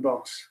their own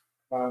boss.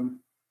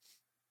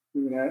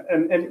 You know,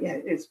 and yeah,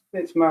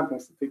 it's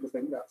madness that people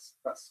think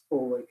that's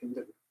all they can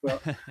do.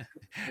 But,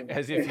 you know,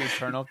 as if you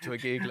turn up to a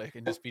gig like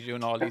and just be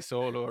doing all these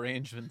solo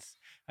arrangements,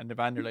 and the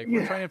band are like,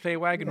 we're trying to play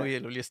Wagon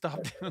Wheel, will you stop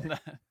doing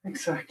that?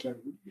 Exactly.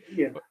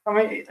 Yeah. I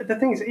mean, the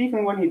thing is,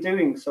 even when you're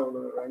doing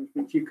solo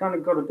arrangements, you kind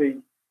of got to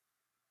be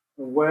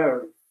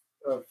aware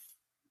of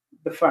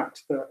the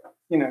fact that,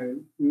 you know,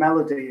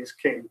 melody is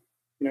king.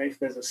 You know, if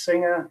there's a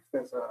singer, if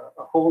there's a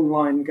horn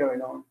line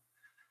going on,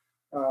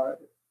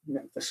 you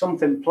know, if there's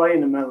something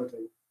playing a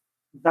melody,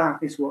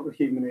 that is what the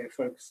human ear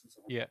focuses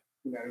on. Yeah.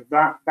 You know,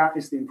 that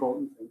is the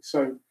important thing.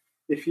 So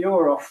if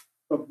you're off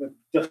of the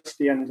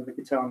dusty end of the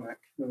guitar neck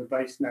or the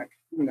bass neck,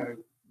 you know,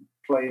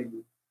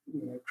 playing,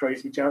 you know,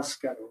 crazy jazz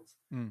scales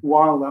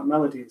while that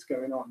melody is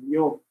going on,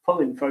 you're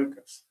pulling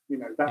focus. You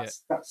know,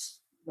 that's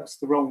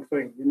the wrong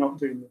thing. You're not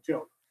doing the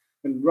job.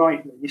 And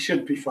rightly, you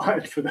should be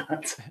fired for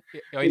that.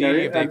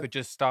 Ideally, if they could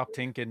just stop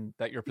thinking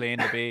that you're playing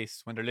the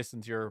bass when they're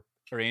listening to your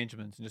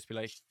arrangements and just be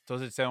like,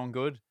 does it sound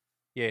good?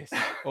 Yes.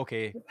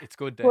 Okay, it's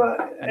good then. Well,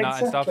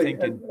 and stop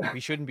thinking we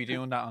shouldn't be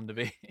doing that on the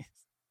bass.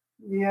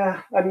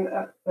 Yeah, and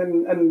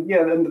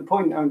the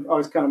point I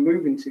was kind of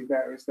moving to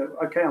there is that,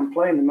 okay, I'm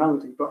playing the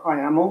melody, but I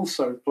am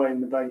also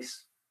playing the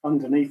bass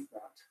underneath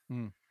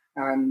that.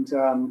 And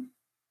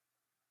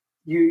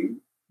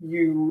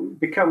you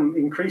become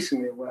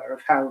increasingly aware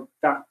of how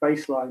that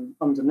bass line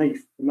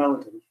underneath the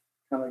melody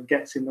kind of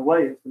gets in the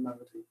way of the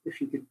melody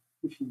if you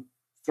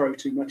throw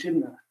too much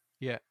in there.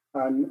 Yeah.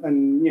 And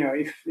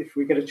if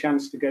we get a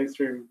chance to go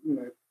through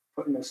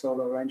putting a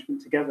solo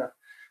arrangement together,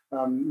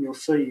 you'll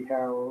see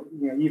how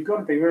you've got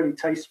to be really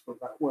tasteful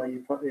about where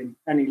you put in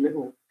any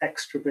little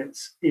extra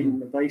bits in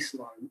the bass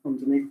line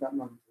underneath that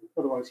melody.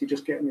 Otherwise, you're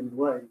just getting in the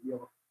way.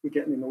 You're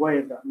getting in the way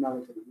of that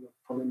melody. You're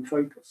pulling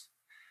focus.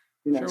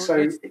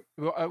 Sure,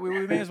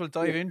 we may as well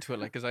dive into it,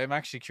 because I'm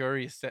actually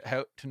curious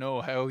to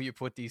know how you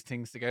put these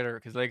things together.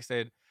 Because, like I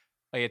said,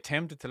 I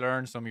attempted to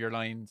learn some of your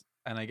lines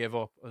and I gave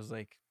up. I was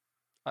like,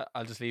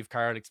 I'll just leave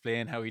Carl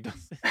explain how he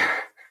does it.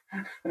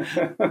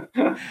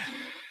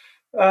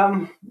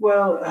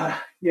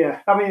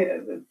 Yeah. I mean,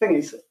 the thing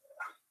is,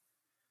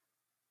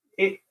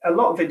 a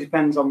lot of it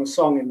depends on the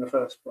song in the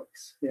first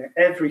place. Yeah,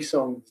 every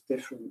song is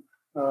different.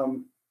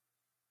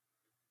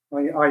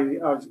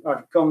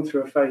 I've gone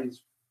through a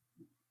phase,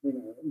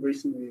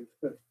 recently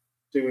of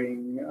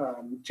doing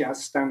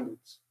jazz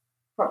standards,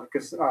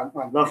 because I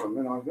love them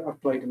and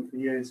I've played them for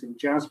years in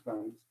jazz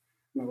bands,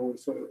 and I've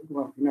always thought,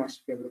 well, it'd be nice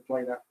to be able to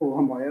play that all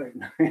on my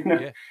own,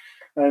 Yeah.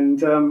 And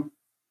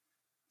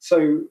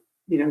so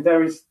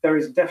there is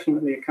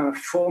definitely a kind of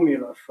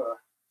formula for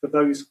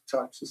those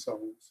types of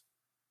songs,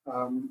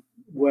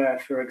 where,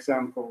 for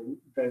example,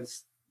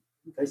 there's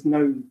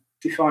no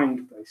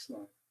defined bass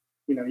line.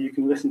 You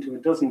can listen to a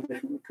dozen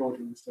different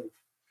recordings of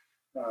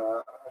I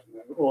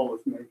don't know, all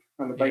of me,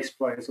 and the bass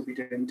players will be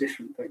doing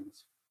different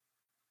things.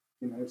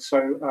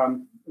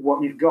 So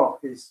what you've got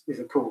is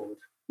a chord,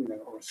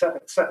 or a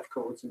set of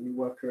chords, and you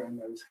work around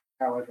those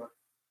however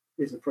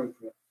is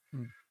appropriate.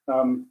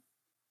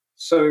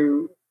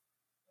 So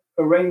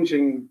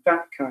arranging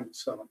that kind of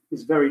song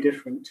is very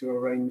different to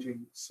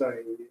arranging,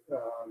 say,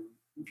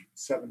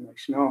 Seven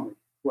Nation Army,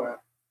 where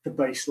the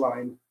bass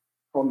line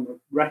on the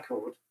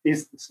record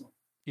is the song.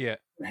 Yeah.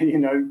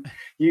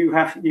 You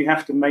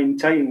have to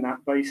maintain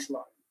that bass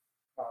line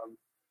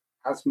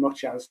as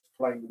much as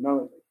playing the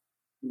melody.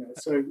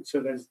 So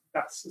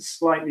that's a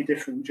slightly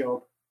different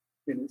job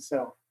in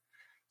itself.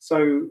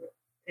 So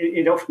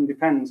it often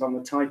depends on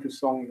the type of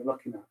song you're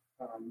looking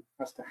at,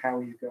 as to how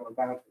you go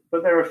about it.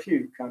 But there are a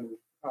few kind of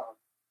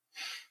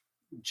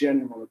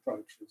general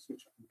approaches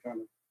which I can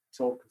kind of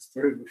talk us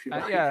through if you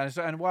like. Yeah.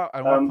 So,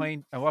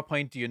 what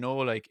point do you know,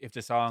 like, if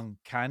the song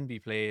can be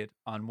played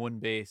on one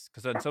bass?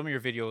 Because on some of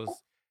your videos,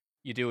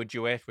 you do a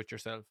duet with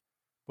yourself,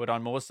 but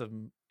on most of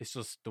them, it's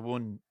just the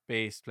one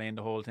bass playing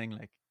the whole thing.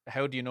 Like,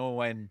 how do you know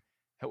when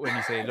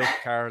you say, "Look,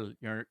 Carl,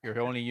 you're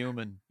only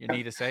human. You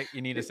need a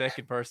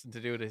second person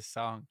to do this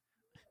song"?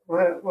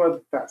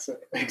 Well, that's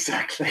it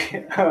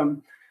exactly.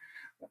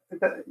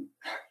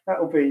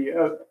 That'll be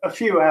a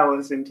few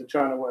hours into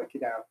trying to work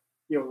it out.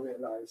 You'll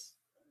realise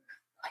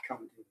I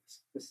can't do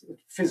this. This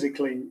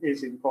physically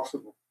is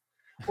impossible.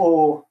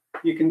 Or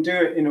you can do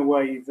it in a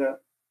way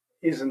that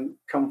isn't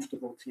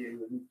comfortable to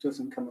you and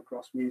doesn't come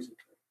across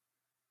musically.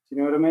 Do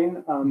you know what I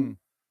mean?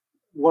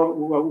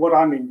 What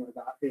I mean by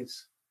that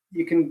is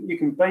you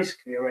can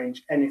basically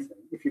arrange anything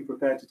if you're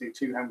prepared to do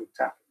two-handed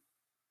tapping.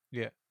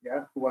 Yeah.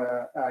 Yeah.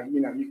 Where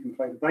you can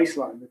play the bass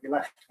line with your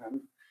left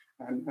hand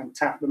and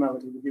tap the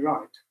melody with your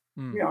right.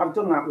 I've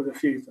done that with a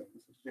few things.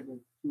 It was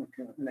like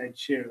an Ed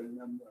Sheeran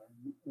number,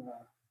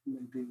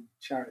 maybe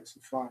Chariots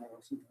of Fire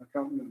or something. I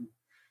can't remember.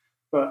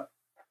 But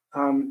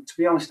to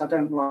be honest, I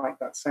don't like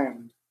that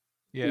sound.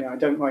 Yeah. I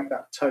don't like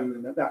that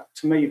tone. That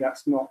to me,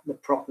 that's not the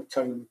proper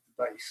tone of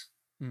the bass.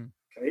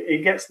 Okay,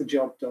 it gets the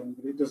job done,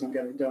 but it doesn't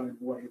get it done in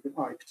a way that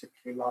I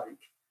particularly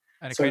like.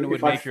 And it kind of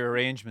would make your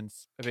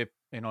arrangements a bit,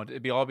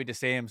 it'd all be the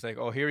same. It's like,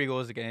 oh, here he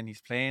goes again.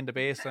 He's playing the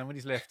bass line with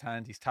his left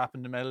hand. He's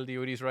tapping the melody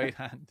with his right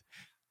hand.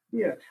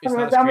 Yeah,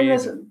 I mean,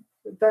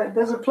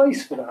 there's a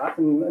place for that,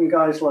 and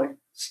guys like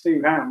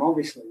Stu Ham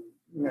obviously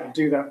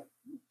do that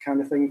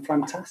kind of thing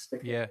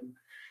fantastically. Yeah.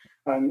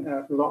 And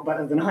a lot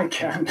better than I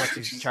can.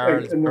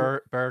 Charles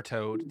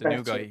Berthoud, the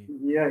new guy.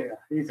 Yeah,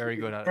 he's very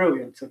good at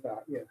brilliant at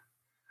that.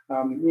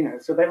 Yeah,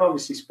 so they've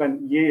obviously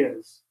spent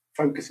years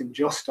focusing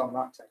just on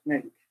that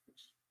technique.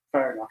 Which,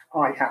 fair enough.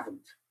 I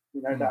haven't.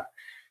 That.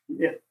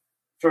 Yeah,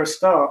 for a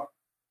start,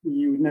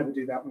 you would never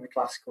do that on a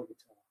classical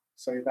guitar.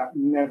 So that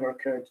never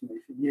occurred to me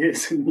for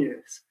years and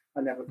years.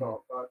 I never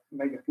thought,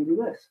 maybe I can do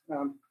this.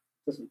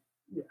 Doesn't.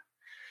 Yeah.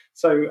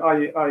 So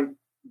I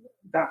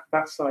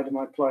that side of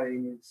my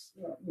playing is,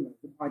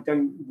 I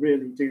don't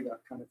really do that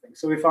kind of thing.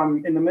 So if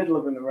I'm in the middle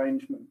of an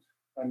arrangement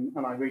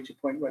and I reach a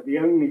point where the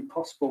only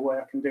possible way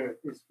I can do it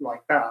is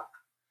like that,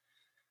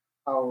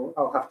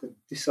 I'll have to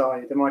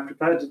decide, am I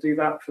prepared to do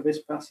that for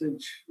this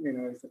passage?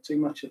 Is there too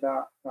much of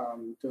that?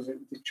 Does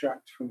it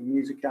detract from the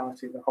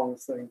musicality of the whole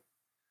thing?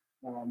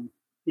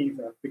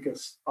 Either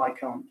because I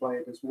can't play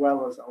it as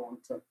well as I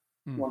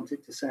want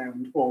it to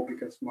sound, or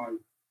because my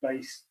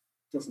bass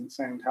doesn't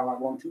sound how I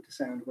want it to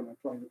sound when I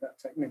play with that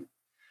technique.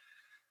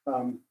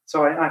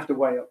 So I have to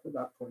weigh up at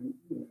that point,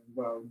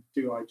 well,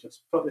 do I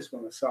just put this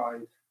one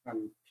aside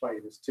and play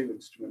it as two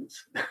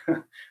instruments,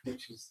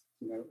 which is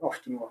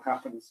often what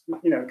happens,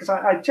 because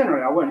I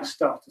generally I won't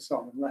start a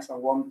song unless I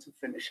want to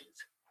finish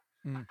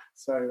it.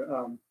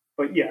 So,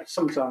 but yeah,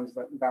 sometimes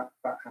that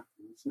happens.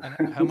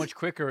 And how much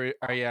quicker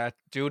are you at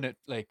doing it?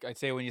 Like I'd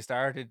say when you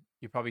started,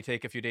 you probably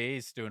take a few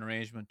days to do an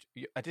arrangement.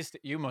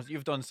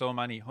 You've done so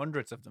many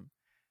hundreds of them.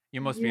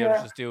 You must be able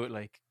to just do it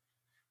like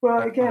Well,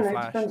 on a again, it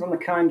flash. depends on the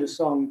kind of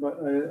song, but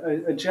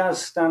a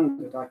jazz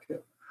standard, I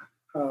could,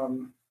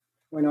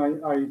 when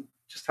I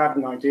just had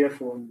an idea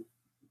for one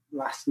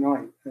last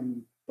night,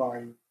 and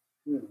by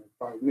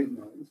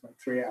midnight, it's like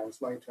 3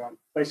 hours later, I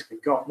basically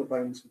got the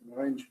bones of an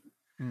arrangement.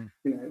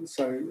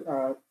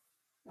 So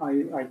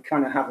I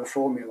kind of have a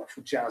formula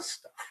for jazz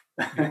stuff.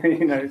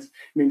 It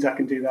means I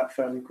can do that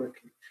fairly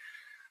quickly.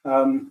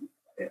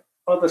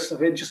 Other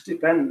stuff, it just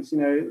depends.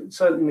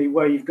 Certainly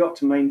where you've got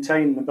to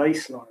maintain the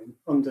bass line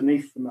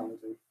underneath the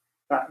melody,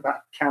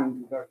 that can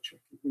be very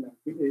tricky.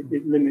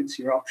 It limits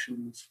your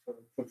options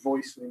for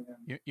voicing.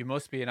 You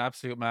must be an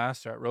absolute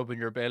master at rubbing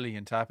your belly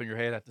and tapping your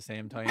head at the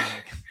same time.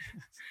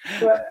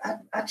 Well,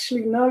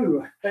 actually,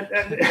 no. I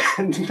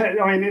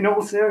mean, in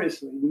all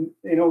seriousness,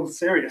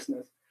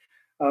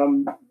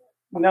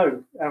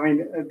 no. I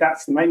mean,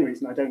 that's the main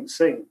reason I don't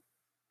sing,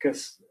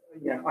 because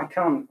I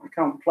can't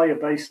play a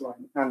bass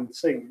line and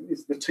sing.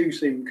 The two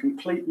seem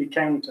completely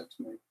counter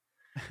to me.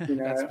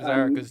 That's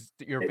bizarre, because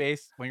your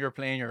bass, when you're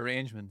playing your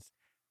arrangements,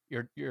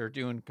 you're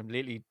doing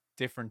completely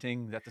different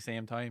things at the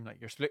same time. Like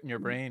you're splitting your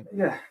brain.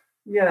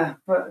 Yeah.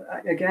 But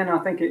again, I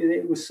think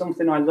it was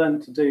something I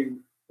learned to do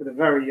at a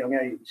very young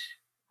age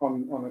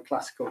on a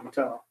classical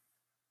guitar,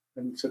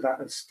 and so that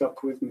has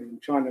stuck with me.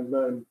 And trying to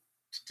learn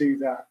to do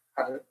that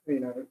at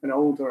an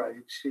older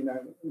age,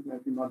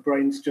 maybe my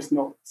brain's just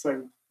not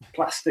so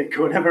plastic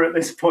or whatever at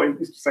this point.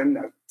 It's just saying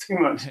no, too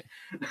much.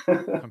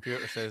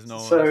 Computer says no.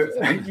 So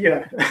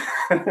yeah,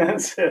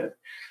 that's it.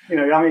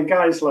 I mean,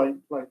 guys like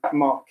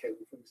Mark King,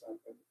 for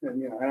example,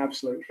 and an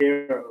absolute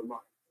hero of mine.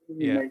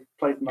 He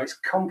played the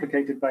most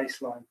complicated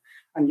bass line,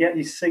 and yet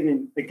he's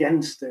singing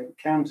against it,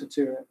 counter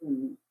to it.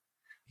 And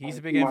he's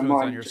a big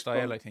influence on your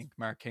style, I think,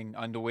 Mark King,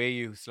 on the way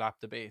you slap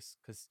the bass,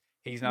 because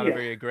he's not a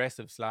very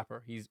aggressive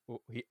slapper.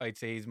 I'd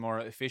say he's more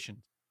efficient.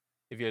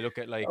 If you look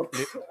at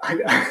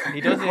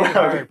he does it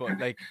hard, but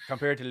like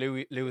compared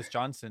to Lewis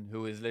Johnson,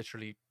 who is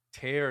literally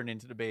tearing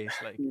into the bass,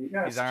 like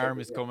his arm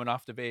is coming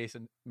off the bass,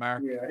 and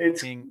Mark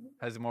King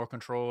has more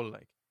control.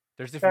 Like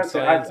there's different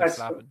styles of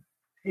slapping.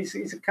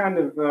 He's a kind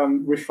of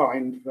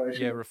refined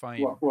version. Yeah,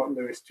 refined. What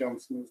Lewis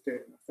Johnson was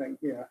doing, I think.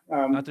 Yeah.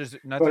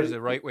 There's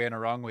a right way and a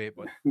wrong way,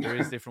 but there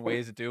is different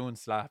ways of doing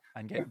slap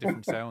and getting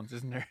different sounds,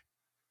 isn't there?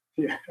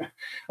 Yeah.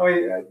 I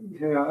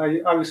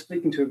mean, I was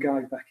speaking to a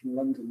guy back in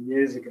London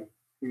years ago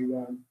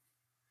who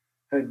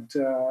he'd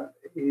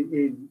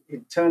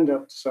turned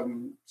up to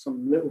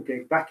some little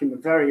gig back in the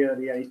very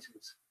early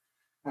 80s,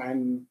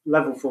 and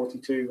Level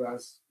 42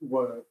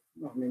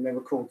 they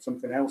were called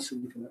something else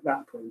even at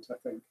that point, I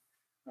think.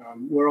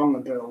 Were on the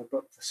bill,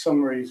 but for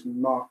some reason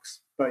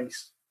Mark's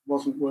bass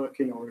wasn't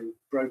working, or he'd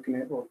broken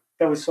it, or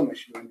there was some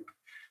issue anyway.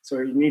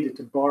 So he needed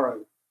to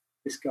borrow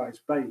this guy's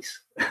bass.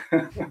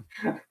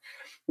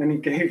 And he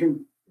gave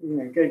him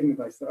the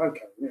bass. Thought,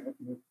 okay,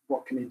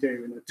 what can he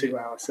do in a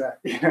 2-hour set?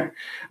 And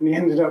he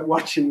ended up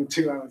watching the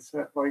 2-hour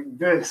set like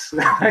this,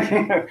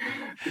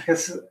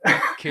 because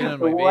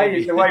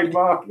the way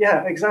Mark,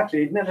 exactly,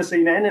 he'd never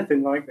seen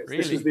anything like this.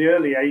 Really? This was the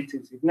early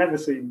 80s. He'd never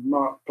seen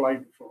Mark play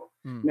before.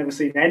 Never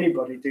seen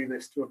anybody do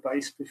this to a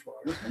bass before.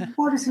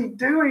 What is he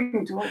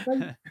doing to a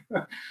bass?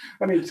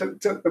 And he took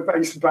the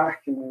bass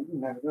back, and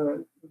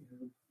the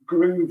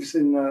grooves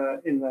in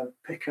the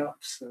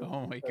pickups.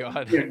 Oh my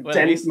God! Well,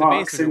 at least the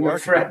bass would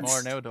work a bit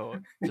more now, though.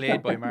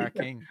 Played by Mark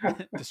King,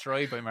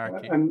 destroyed by Mark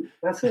King. And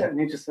that's it. And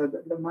he just said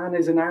that the man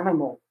is an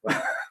animal.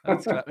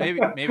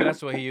 Maybe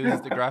that's why he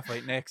uses the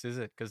graphite necks, is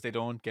it? Because they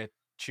don't get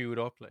chewed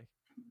up, like.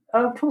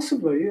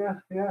 Possibly,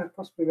 yeah.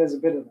 Possibly, there's a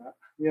bit of that.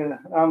 Yeah.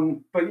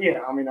 But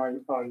yeah, I mean, I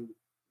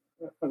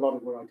a lot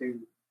of what I do,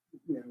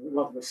 a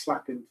lot of the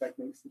slapping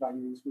techniques that I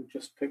use were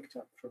just picked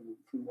up from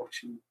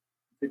watching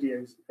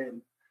videos of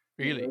him.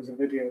 Really? There was a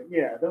video.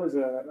 Yeah, there was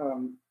a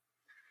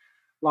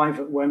live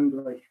at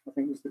Wembley. I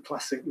think it was the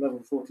classic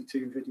Level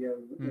 42 video,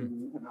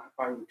 and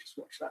I would just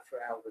watch that for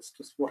hours,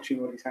 just watching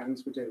what his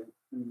hands were doing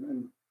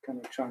and kind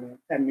of trying to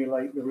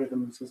emulate the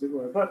rhythms, as it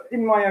were. But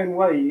in my own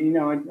way,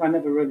 I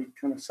never really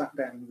kind of sat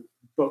down with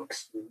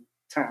books and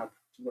tab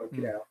to work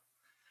it out.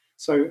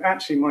 So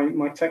actually,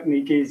 my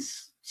technique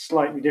is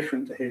slightly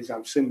different to his.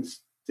 I've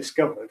since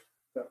discovered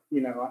that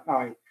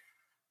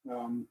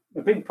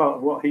a big part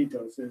of what he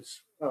does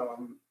is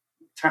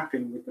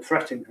tapping with the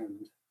fretting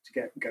hand to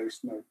get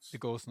ghost notes. The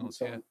ghost notes,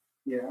 so,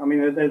 yeah. I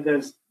mean,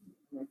 there's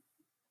like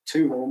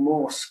 2 or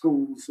more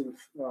schools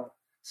of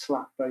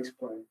slap bass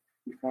playing.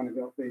 You've kind of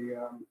got the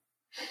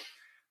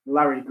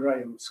Larry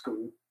Graham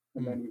school,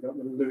 and then you've got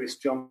the Lewis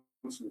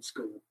Johnson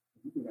school.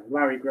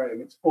 Larry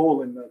Graham, it's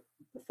all in the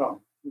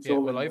thumb.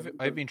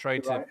 I've been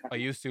trying to. I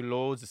used to do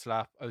loads of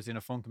slap. I was in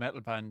a funk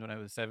metal band when I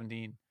was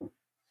 17,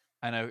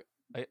 and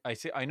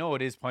I know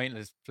it is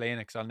pointless playing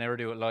it because I'll never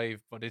do it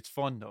live, but it's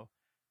fun though.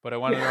 but I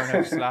want to learn how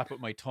to slap with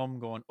my thumb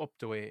going up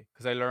the way,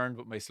 because I learned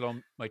with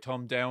my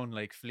thumb down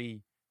like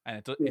Flea, and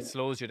it Yeah, it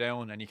slows you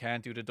down, and you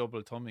can't do the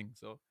double thumbing.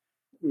 So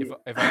yeah.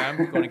 if I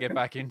am going to get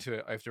back into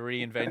it, I have to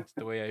reinvent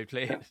the way I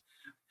play it.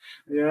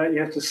 Yeah, you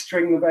have to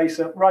string the bass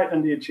up right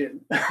under your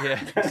chin.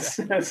 Yeah,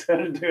 exactly. That's how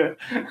to do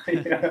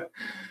it. Yeah,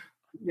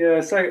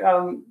 yeah.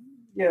 So,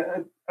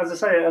 yeah, as I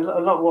say, a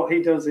lot of what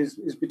he does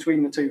is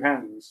between the two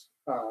hands,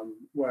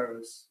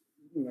 whereas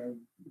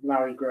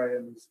Larry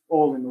Graham's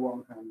all in the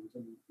one hand,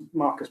 and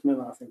Marcus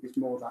Miller, I think, is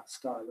more that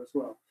style as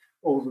well.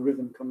 All the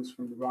rhythm comes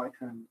from the right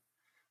hand,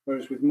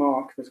 whereas with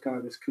Mark, there's kind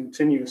of this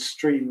continuous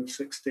stream of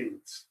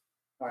sixteenths,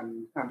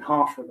 and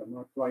half of them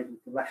are played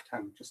with the left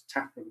hand, just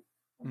tapping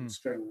on the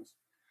strings.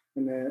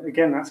 And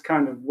again, that's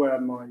kind of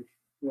where my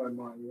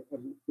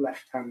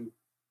left hand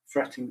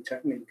fretting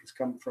technique has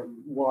come from.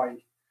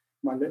 Why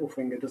my little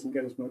finger doesn't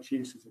get as much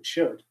use as it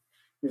should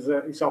is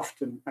that it's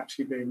often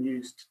actually being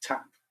used to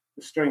tap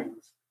the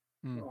strings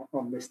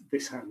on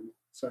this hand.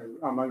 So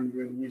I'm only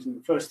really using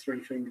the first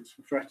three fingers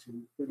for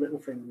fretting. The little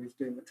finger is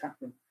doing the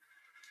tapping.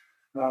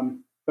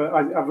 But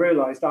I've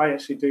realised I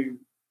actually do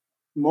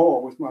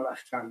more with my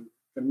left hand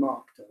than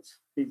Mark does.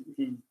 He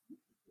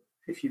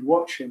if you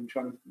watch him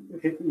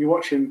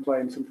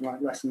playing something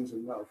like Lessons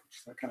in Love, which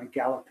is that kind of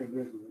galloping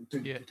rhythm,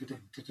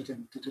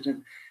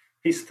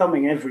 he's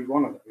thumbing every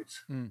one of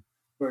those.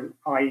 Where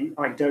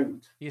I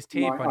don't. He has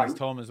tape on his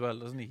thumb as well,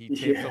 doesn't he? He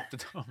tapes up the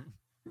thumb.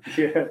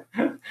 Yeah.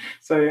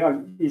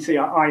 So you see,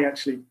 I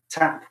actually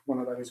tap one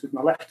of those with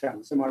my left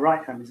hand. So my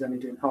right hand is only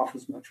doing half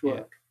as much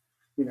work.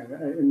 Yeah.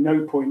 At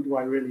no point do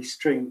I really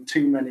string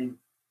too many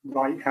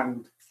right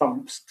hand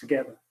thumps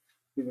together.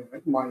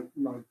 My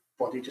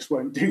body just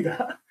won't do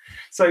that.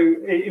 So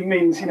it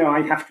means,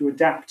 I have to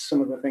adapt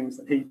some of the things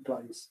that he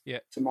plays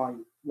to my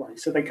way.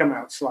 So they come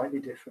out slightly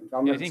different.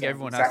 I think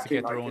everyone has to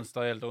get their own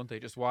style, don't they?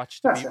 Just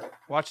watch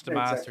the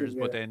masters,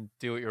 but then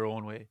do it your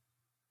own way.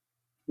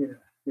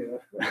 Yeah.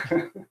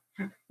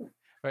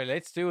 Right,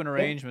 let's do an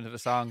arrangement of the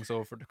song,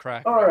 so for the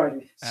crack. All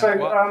right. So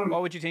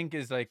what would you think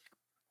is like,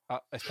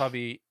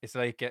 it's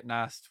like getting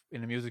asked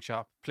in a music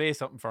shop, play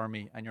something for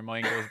me, and your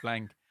mind goes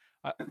blank.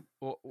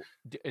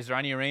 Is there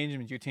any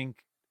arrangement you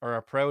think or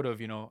are proud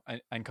of,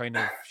 and kind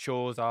of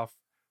shows off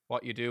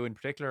what you do in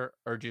particular,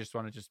 or do you just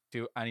want to just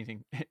do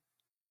anything?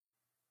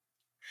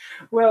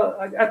 Well,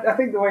 I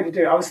think the way to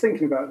do it, I was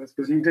thinking about this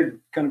because you did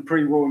kind of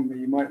pre-warn me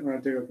you might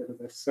want to do a bit of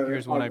this. So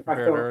here's one I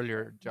prepared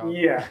earlier, John.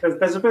 Yeah,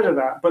 there's a bit of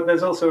that, but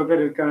there's also a bit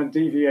of kind of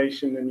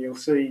deviation, and you'll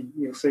see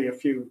a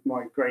few of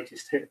my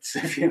greatest hits,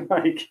 if you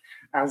like,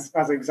 as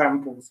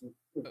examples of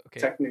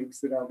techniques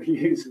that I'll be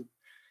using.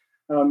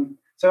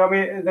 So, I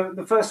mean,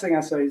 the first thing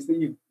I say is that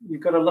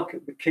you've got to look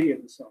at the key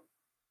of the song.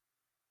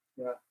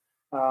 Yeah.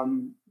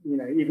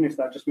 Even if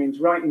that just means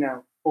writing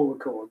out all the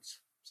chords,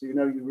 so you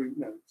know your root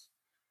notes.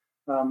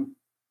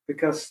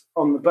 Because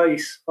on the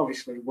bass,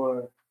 obviously,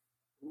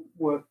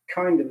 we're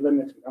kind of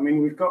limited. I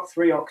mean, we've got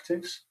 3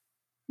 octaves.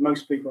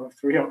 Most people have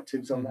 3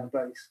 octaves on their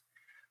bass.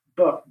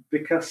 But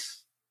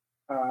because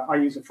I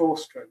use a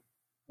 4-string,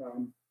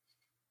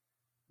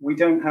 we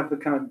don't have the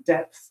kind of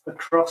depth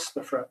across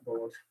the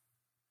fretboard,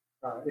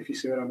 if you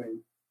see what I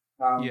mean.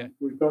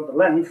 We've got the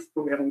length,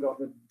 but we haven't got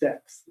the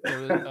depth.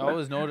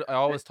 I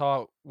always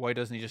thought, why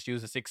doesn't he just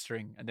use a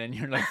 6-string, and then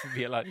your life would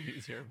be a lot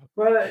easier?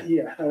 Well,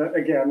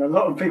 again, a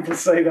lot of people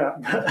say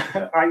that,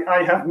 but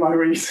I have my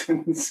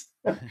reasons.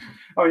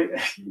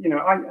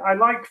 I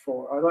like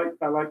 4.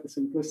 I like the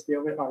simplicity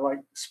of it. I like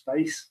the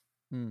space.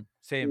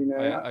 Same.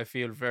 I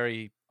feel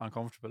very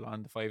uncomfortable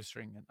on the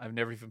 5-string, and I've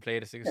never even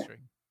played a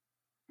 6-string.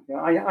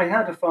 Yeah, I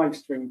had a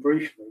 5-string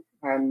briefly,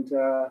 and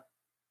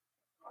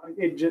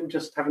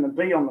just having a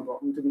B on the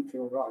bottom didn't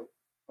feel right.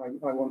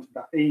 I wanted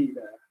that E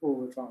there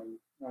all the time,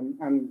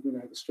 and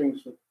the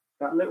strings were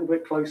that little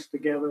bit close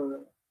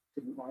together.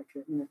 Didn't like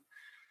it.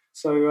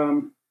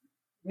 So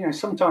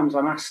sometimes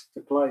I'm asked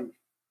to play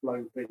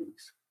low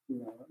Bs,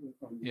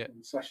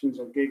 in sessions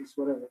or gigs,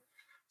 whatever.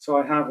 So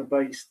I have a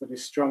bass that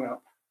is strung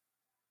up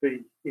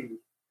B, E,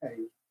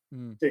 A,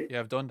 D.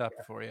 Yeah, I've done that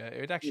before. Yeah,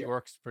 it actually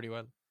works pretty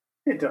well.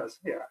 It does.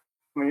 Yeah,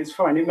 I mean it's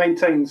fine. It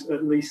maintains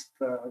at least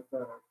the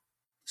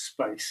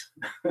space,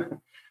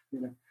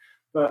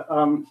 But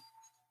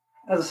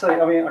as I say,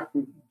 I mean,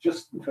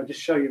 if I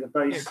just show you the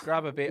bass. Yeah,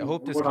 grab a bit. I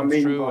hope this comes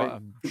through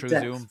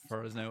Zoom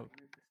for us now.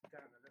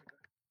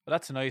 But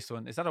that's a nice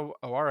one. Is that a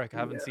Warwick? I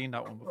haven't seen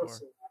that one before.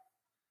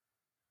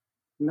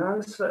 No,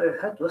 it's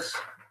headless.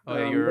 Oh,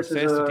 yeah, you're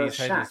obsessed with these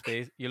headless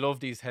bass. You love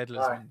these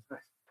headless ones.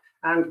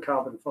 And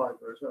carbon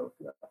fibre as well.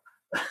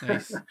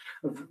 Nice. A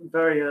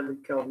very early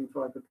carbon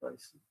fibre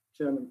bass,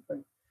 German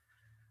thing.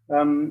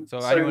 So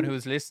anyone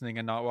who's listening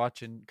and not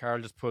watching, Carl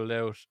just pulled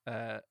out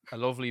a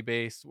lovely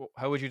bass.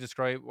 How would you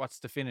describe what's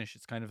the finish?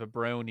 It's kind of a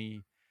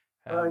brownie.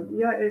 I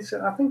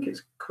think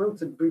it's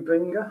quilted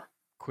bubinga.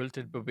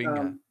 Quilted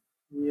bubinga.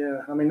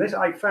 I mean,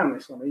 I found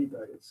this on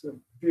eBay. It's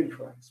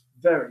beautiful. It's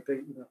very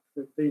big.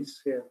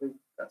 These here,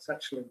 that's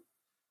actually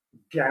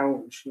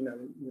gouge.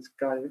 This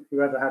guy,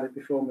 whoever had it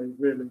before me,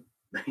 really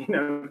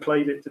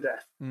played it to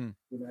death. Mm.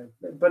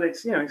 But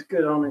it's it's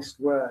good, honest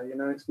wear.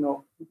 It's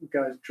not the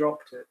guys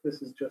dropped it.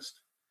 This is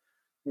just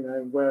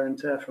wear and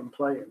tear from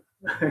playing.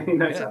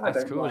 Yeah, so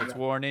that's cool. It's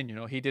worn in.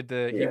 He did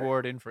he wore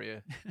it in for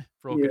you,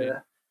 broke it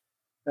in.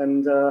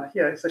 And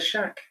it's a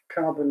Shack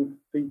Carbon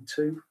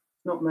V2.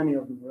 Not many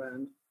of them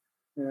around,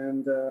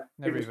 and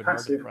never even heard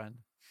of the brand.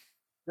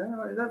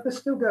 They're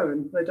still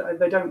going.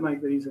 They don't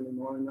make these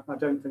anymore, and I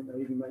don't think they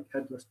even make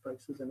headless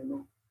basses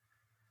anymore.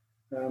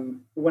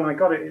 When I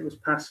got it, it was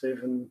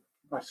passive, and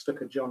I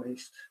stuck a John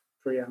East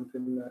preamp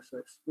in there,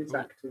 so it's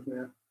active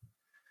now.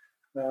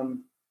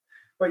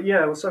 But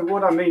yeah, so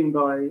what I mean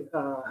by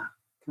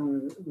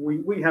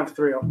we have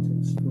 3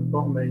 octaves from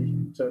bottom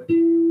E to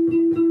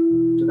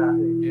that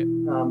E. Yeah.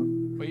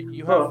 But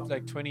you have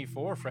like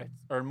 24 frets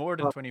or more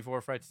than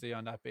 24 frets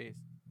on that bass.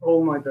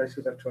 All my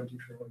basses have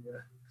 24,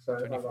 yeah. So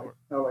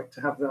I like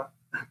to have that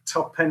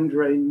top end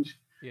range.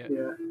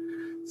 Yeah.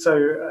 So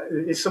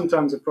it's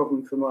sometimes a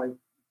problem for my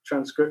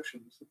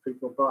transcriptions if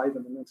people buy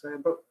them and then say,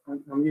 but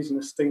I'm using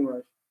a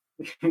Stingray.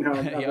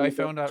 I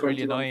found that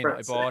really annoying.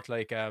 Frets. I bought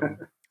like a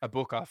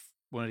book off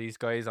one of these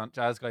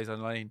jazz guys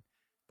online,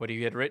 but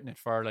he had written it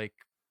for like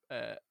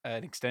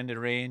an extended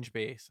range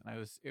bass,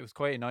 and it was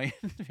quite annoying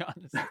to be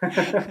honest.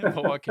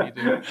 But what can you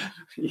do?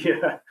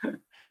 Yeah.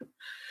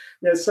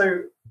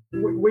 So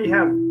we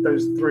have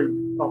those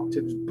 3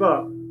 octaves,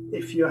 but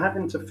if you're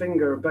having to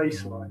finger a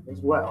bass line as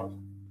well,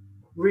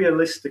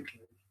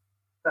 realistically,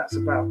 that's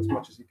about as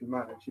much as you can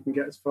manage. You can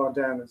get as far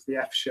down as the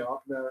F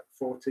sharp there at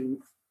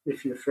 14th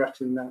if you're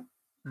fretting that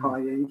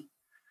high E.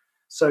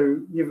 So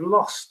you've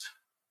lost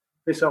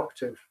this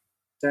octave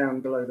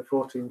down below the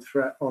 14th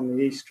fret on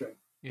the E string.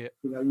 Yeah.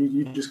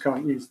 You just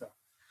can't use that.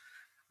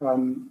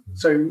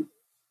 So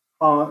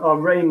our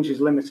range is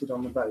limited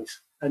on the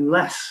bass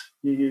unless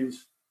you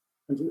use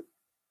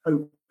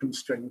open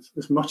strings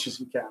as much as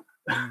you can.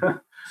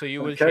 So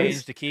you will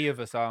change the key of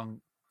a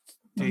song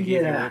to give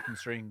you open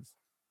strings.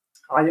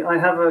 I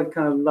have a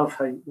kind of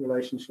love-hate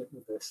relationship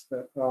with this.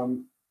 That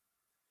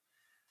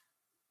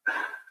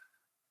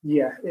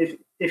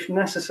if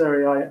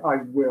necessary, I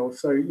will.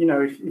 So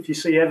if you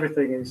see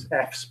everything is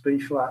Fs, B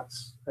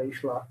flats, A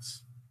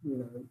flats,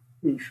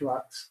 E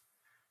flats,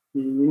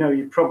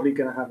 you're probably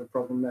going to have a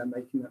problem there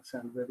making that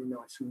sound really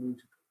nice and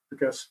musical,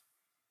 because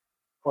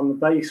on the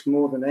bass,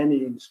 more than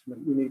any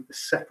instrument, you need the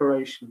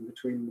separation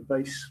between the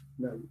bass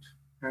note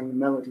and the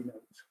melody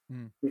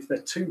note. If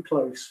they're too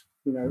close,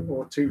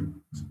 or too,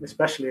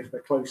 especially if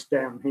they're close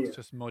down here, it's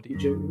just muddy.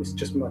 It's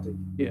just muddy.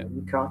 Yeah,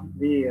 you can't.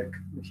 The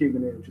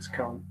human ear just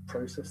can't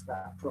process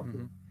that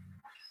properly.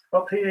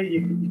 Up here,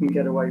 you can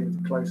get away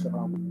with closer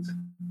harmonies.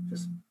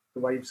 Just the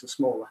waves are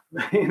smaller.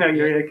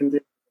 Your ear can do.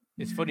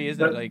 It's funny,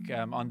 isn't it? Like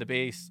on the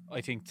bass, I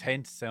think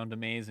tenths sound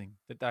amazing.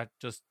 That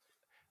just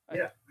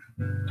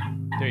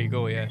there you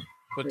go, yeah.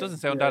 But it doesn't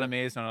sound that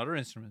amazing on other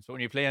instruments. But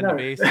when you play on the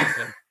bass, it's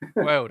like,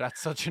 wow,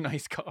 that's such a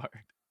nice chord.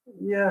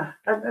 Yeah,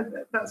 and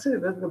that's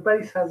it. The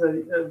bass has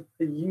a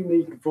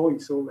unique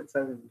voice all its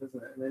own,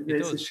 doesn't it? And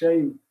it's a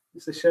shame.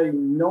 It's a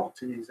shame not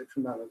to use it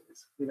for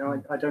melodies.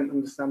 I don't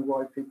understand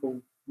why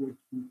people would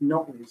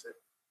not use it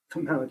for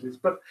melodies.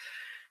 But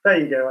there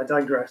you go. I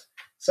digress.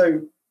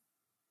 So,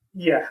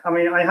 yeah, I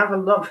mean, I have a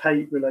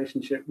love-hate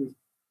relationship with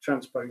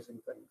transposing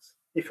things.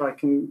 If I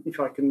can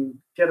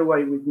get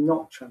away with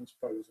not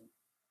transposing,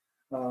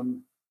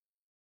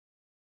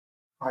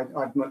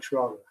 I'd much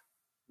rather.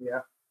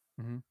 Yeah.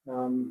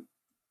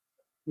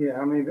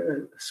 I mean,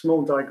 a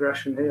small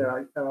digression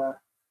here.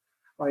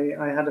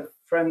 I had a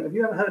friend. Have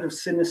you ever heard of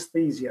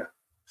synesthesia?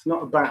 It's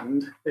not a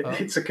band.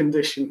 It's a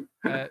condition.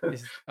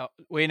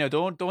 Wait, no,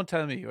 don't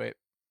tell me. Wait,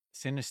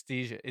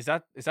 synesthesia. Is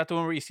that the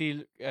one where you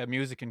see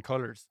music in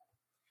colors?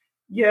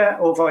 Yeah,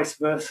 or vice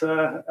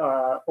versa,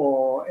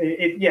 or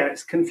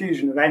it's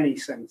confusion of any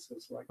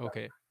senses like that.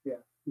 Okay.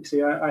 Yeah, you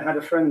see, I had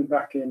a friend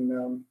back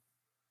in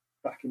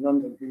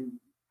London who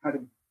had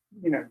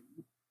a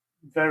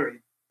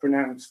very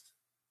pronounced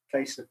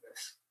case of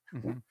this,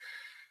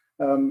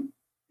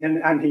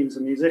 and he was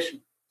a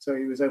musician, so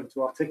he was able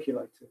to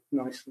articulate it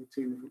nicely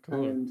too.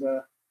 Cool. And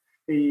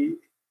he,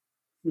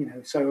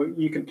 so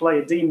you can play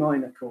a D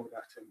minor chord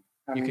at him.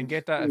 You can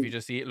get that if you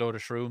just eat a load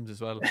of shrooms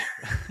as well.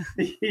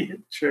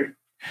 True.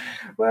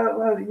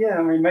 Well, yeah.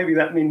 I mean, maybe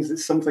that means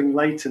it's something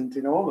latent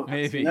in all of us.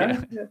 Maybe,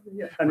 yeah.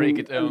 Break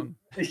it down.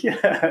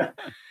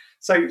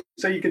 So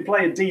you could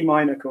play a D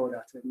minor chord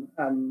at him,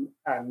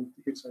 and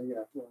you could say,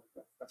 yeah, well,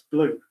 that's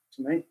blue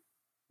to me,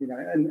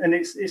 And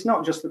it's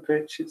not just the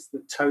pitch; it's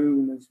the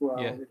tone as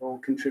well. Yeah. It all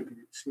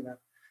contributes,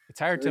 It's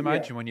hard to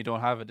imagine when you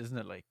don't have it, isn't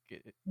it? Like,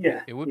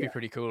 it would be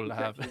pretty cool to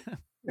have.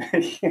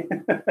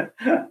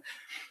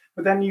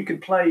 But then you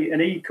could play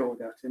an E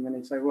chord at him, and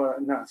he'd say, "Well,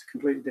 no, it's a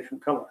completely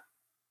different color."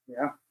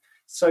 Yeah.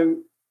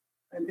 So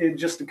it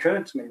just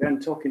occurred to me then,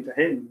 talking to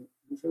him,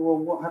 and said, "Well,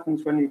 what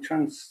happens when you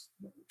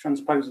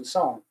transpose a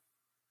song?"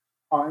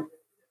 And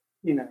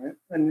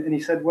he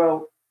said,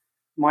 "Well,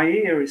 my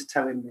ear is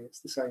telling me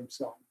it's the same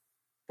song,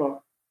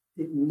 but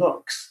it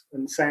looks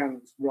and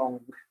sounds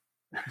wrong."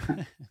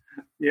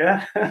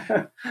 Yeah.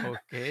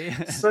 Okay.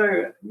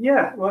 So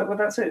yeah, well,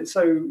 that's it.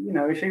 So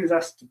if he was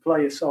asked to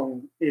play a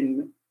song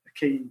in a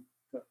key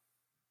that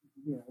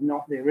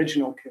not the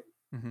original key,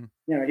 Mm-hmm.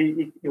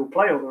 he'll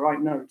play all the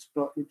right notes,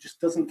 but it just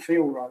doesn't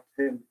feel right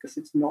to him because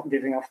it's not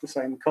giving off the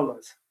same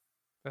colours.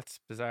 That's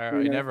bizarre.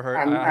 I never heard.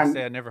 I have to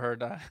say, I never heard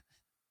that.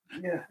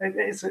 Yeah,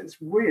 it's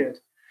weird.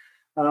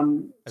 I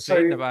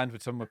played in a band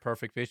with someone with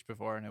perfect pitch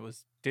before, and it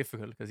was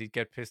difficult because he'd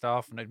get pissed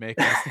off and I'd make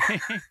a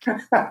mistake.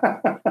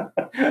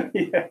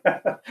 Yeah.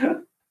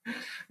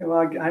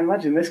 Well, I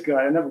imagine this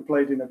guy. I never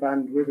played in a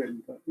band with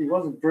him, but he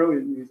was a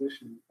brilliant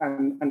musician,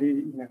 and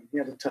he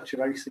had a touch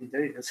of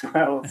OCD as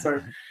well.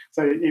 So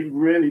it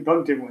really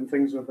bugged him when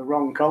things were the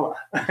wrong color.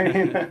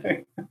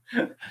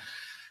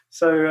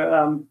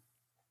 So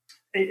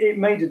it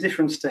made a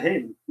difference to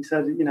him. He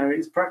said,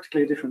 it's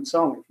practically a different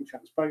song if you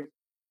transpose it.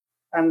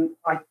 And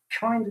I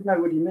kind of know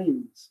what he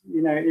means.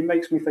 It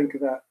makes me think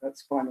of that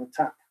Spinal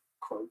Tap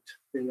quote.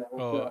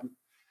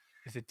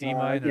 Is it D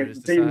minor?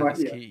 Is the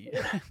saddest key?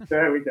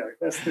 There we go.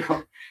 That's the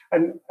one.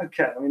 And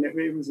okay, I mean,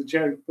 it was a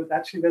joke, but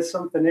actually, there's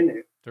something in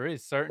it. There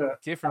is certain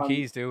different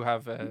keys do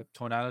have a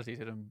tonality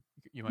to them.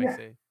 You might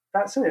say.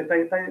 That's it.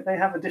 They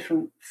have a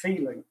different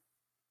feeling,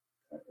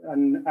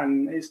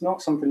 and it's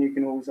not something you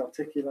can always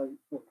articulate.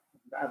 Or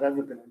I've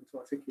ever been able to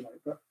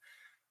articulate, but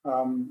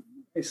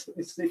it's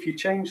if you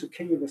change the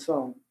key of the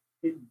song,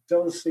 it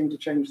does seem to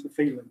change the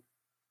feeling,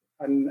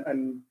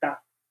 and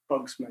that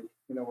bugs me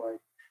in a way.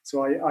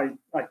 So I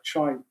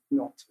try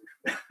not to.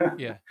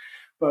 Yeah.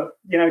 But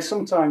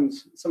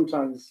sometimes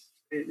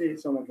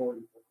it's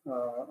unavoidable.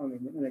 I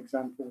mean, an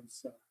example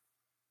is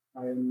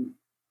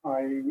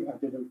I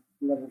did a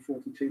level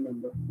 42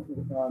 number.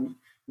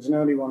 There's an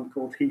early one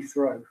called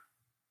Heathrow,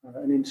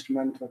 an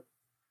instrumental.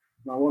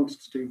 And I wanted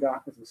to do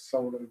that as a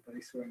solo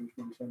bass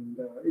arrangement, and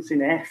it's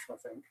in F, I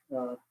think,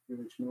 the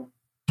original.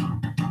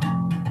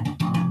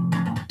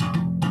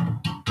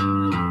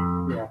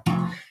 Yeah.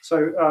 So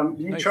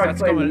you nice. tried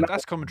playing.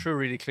 That's coming through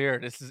really clear.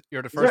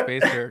 You're the first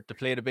bass player to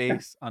play the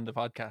bass on the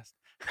podcast.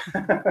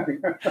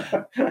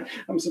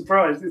 I'm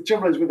surprised. The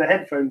trouble is with the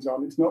headphones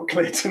on, it's not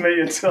clear to me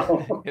at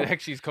all. It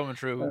actually is coming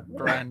through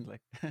grand,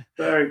 like.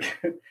 Very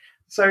good.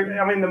 So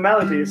I mean, the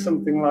melody is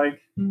something like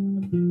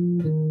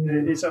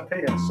it's up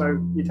here. So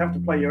you'd have to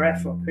play your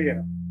F up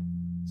here.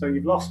 So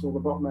you've lost all the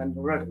bottom end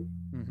already.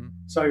 Mm-hmm.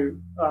 So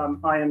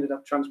I ended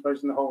up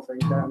transposing the whole thing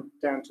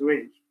down to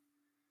E.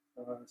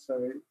 So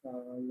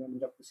you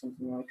ended up with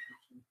something like.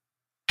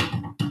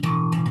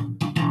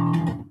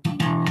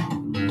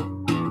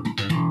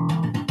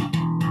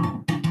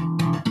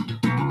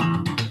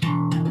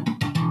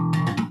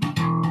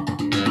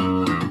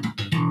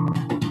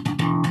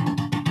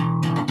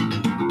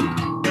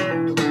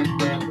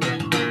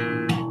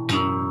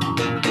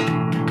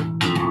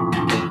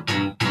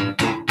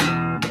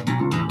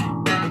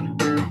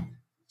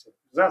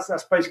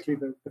 That's basically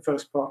the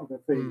first part of the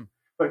theme.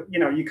 But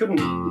you couldn't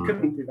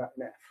do that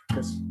in F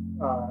because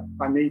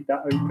I need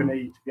that open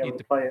E to be able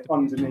to play it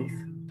underneath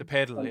the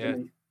pedal.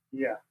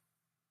 Yeah.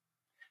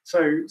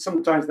 So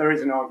sometimes there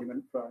is an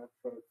argument for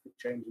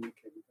changing the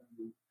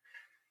key.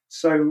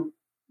 So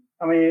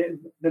I mean,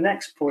 the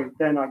next point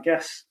then I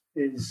guess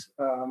is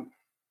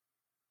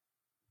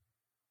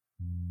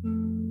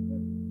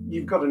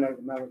you've got to know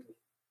the melody.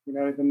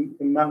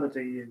 The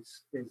melody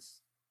is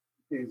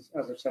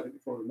as I've said it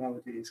before, the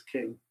melody is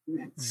king.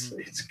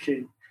 It's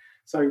key.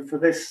 So for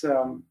this,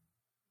 for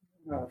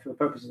the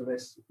purposes of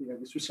this,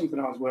 this was something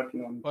I was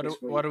working on.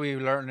 What are we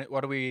learning?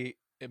 What are we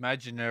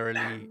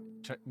imaginarily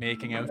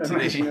making out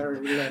today?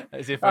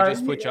 As if I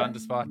just put you on the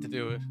spot to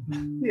do it.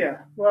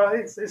 Yeah, well,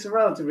 it's a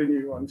relatively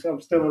new one, so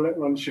I'm still a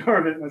little unsure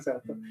of it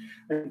myself. But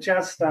a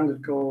jazz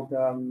standard called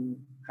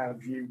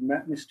 "Have You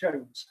Met Miss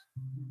Jones?"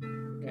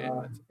 Okay,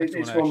 it's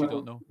one I actually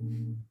don't know.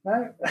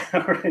 No,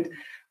 all right.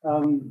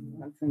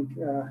 I think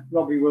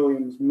Robbie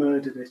Williams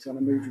murdered it on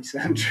a movie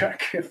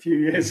soundtrack a few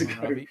years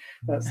ago. Robbie.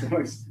 That's the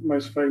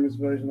most famous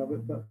version of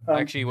it. But,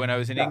 actually, when I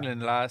was in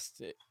England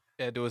last,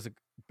 there was a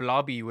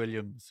Blobby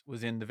Williams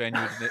was in the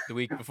venue the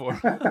week before.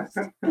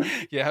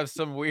 You have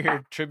some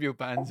weird tribute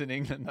bands in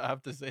England, I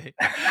have to say.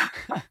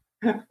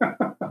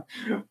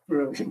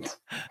 Brilliant.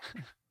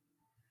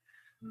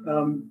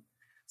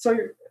 So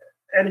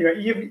anyway,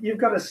 you've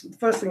got to. The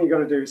first thing you've got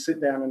to do is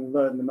sit down and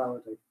learn the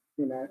melody.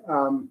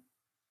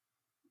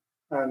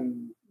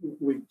 And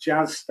with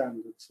jazz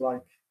standards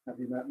like Have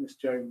You Met Miss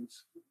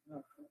Jones,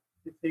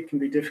 it can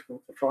be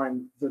difficult to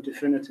find the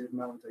definitive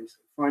melody. So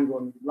find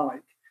one you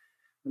like,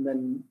 and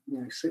then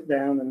sit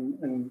down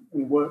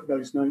and work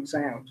those notes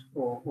out,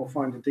 or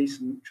find a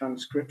decent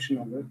transcription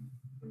of it.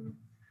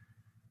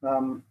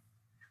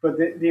 But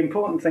the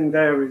important thing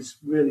there is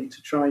really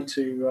to try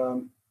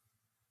to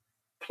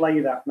play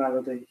that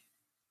melody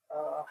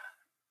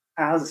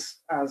as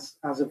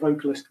a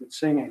vocalist would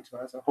sing it,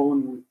 or as a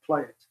horn would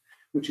play it,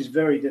 which is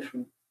very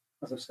different,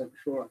 as I've said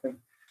before, I think,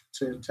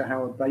 to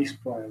how a bass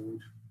player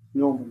would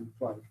normally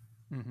play.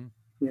 Mm-hmm.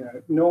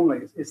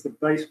 Normally it's the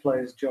bass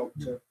player's job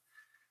to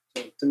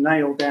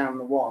nail down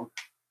the one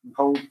and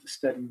hold the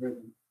steady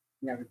rhythm.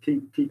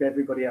 Keep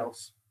everybody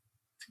else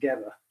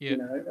together. Yeah. You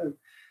know,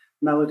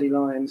 melody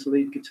lines,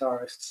 lead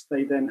guitarists,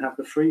 they then have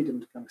the freedom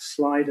to kind of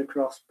slide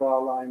across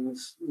bar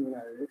lines, you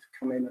know,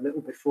 come in a little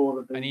before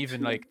the beat. And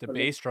even like the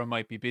bass drum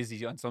might be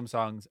busy on some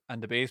songs,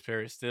 and the bass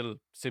player is still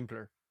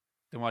simpler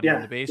than what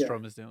even the bass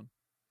drum is doing.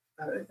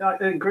 I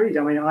agreed.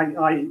 I mean,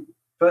 I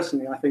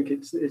personally, I think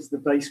it's the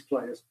bass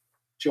player's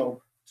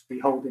job to be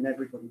holding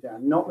everybody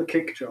down, not the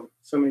kick drum.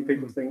 So many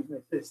people think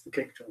that it's the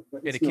kick drum.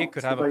 But yeah, the kick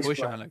could have a push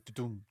on, like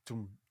doom,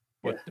 doom,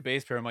 but the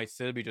bass player might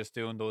still be just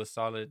doing those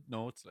solid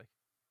notes, like.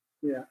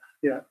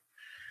 Yeah.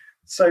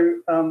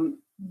 So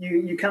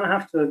you kind of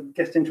have to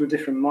get into a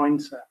different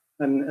mindset,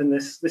 and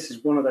this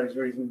is one of those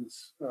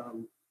reasons.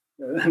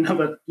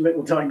 Another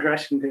little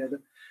digression here,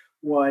 that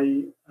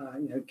why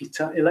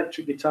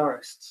electric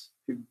guitarists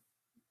who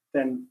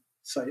then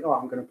say, "Oh,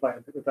 I'm going to play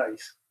a bit of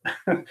bass,"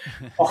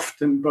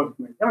 often bug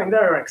me. I mean,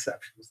 there are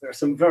exceptions. There are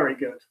some very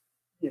good,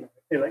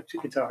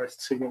 electric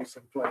guitarists who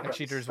also play bass.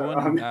 Actually, there's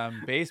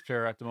one bass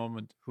player at the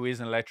moment who is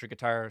an electric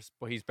guitarist,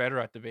 but he's better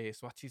at the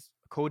bass. What's his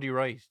Cody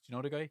Wright? Do you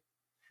know the guy?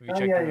 Have you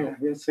checked him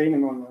out? I've seen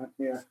him online.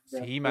 Yeah.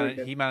 So he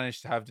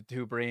managed to have the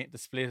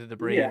split of the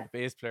brain,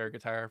 bass player,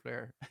 guitar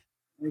player.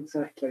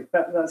 Exactly.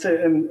 That's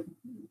it. And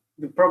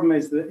the problem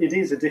is that it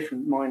is a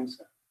different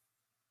mindset.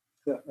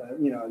 That a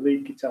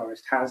lead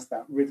guitarist has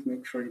that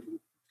rhythmic freedom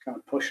to kind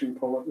of push and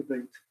pull at the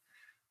beat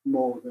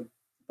more than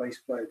the bass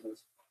player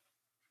does.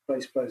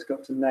 Bass player's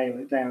got to nail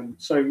it down.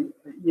 So,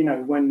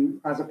 when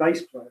as a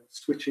bass player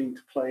switching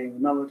to playing a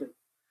melody,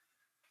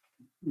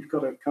 you've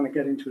got to kind of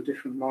get into a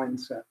different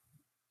mindset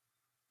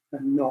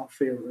and not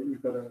feel that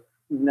you've got to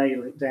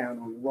nail it down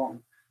on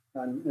one.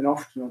 And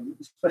often,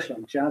 especially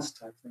on jazz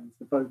type things,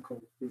 the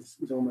vocal is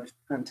almost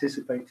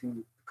anticipating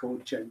the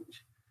chord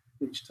change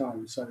each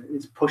time. So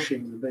it's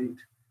pushing the beat,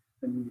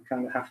 and you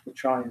kind of have to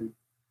try and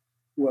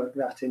work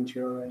that into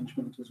your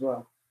arrangement as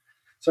well.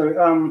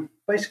 So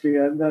basically,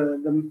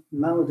 the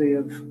melody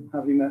of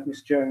Have You Met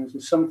Miss Jones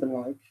is something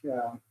like...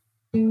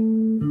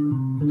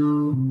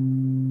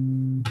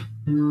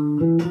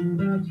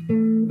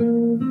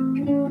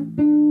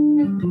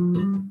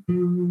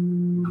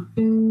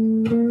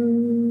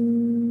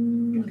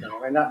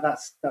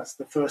 that's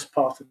the first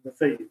part of the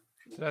theme.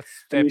 So that's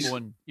step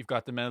one. You've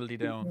got the melody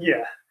down.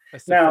 Yeah.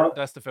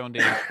 That's the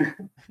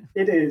foundation.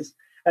 It is,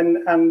 and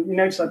you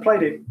notice I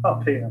played it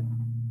up here.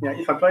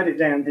 If I played it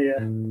down here,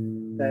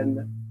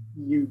 then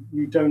you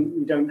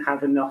don't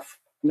have enough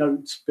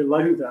notes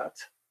below that,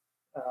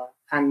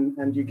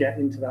 and you get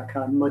into that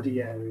kind of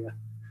muddy area.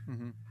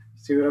 Mm-hmm.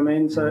 See what I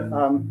mean?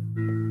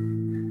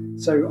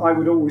 So I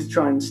would always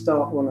try and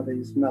start one of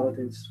these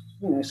melodies,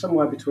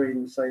 somewhere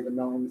between, say, the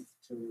 9th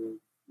to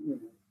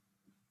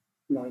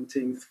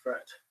 19th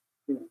fret.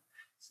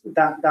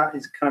 That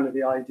is kind of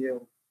the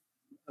ideal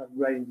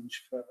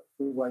range for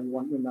where you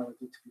want your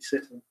melody to be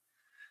sitting.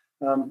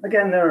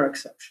 Again, there are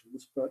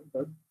exceptions, but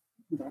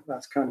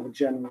that's kind of a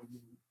general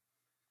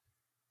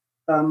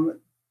rule.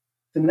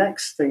 The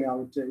next thing I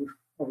would do,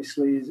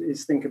 obviously,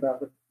 is think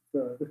about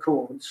the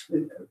chords.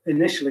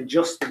 Initially,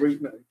 just the root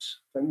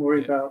notes. Don't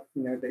worry about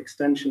the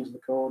extensions of the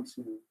chords,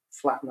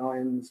 flat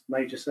nines,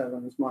 major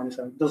sevens, minor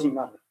sevens. Doesn't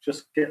matter.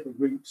 Just get the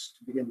roots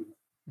to begin with.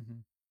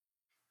 Mm-hmm.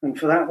 And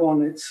for that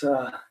one, it's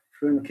if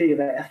we're in the key of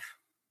F.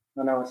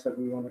 I know I said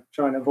we want to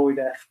try and avoid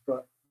F,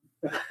 but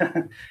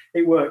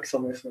it works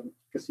on this one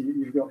because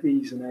you've got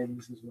E's and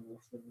A's as well.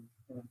 So,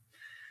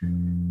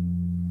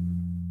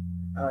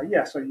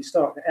 so you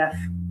start at F,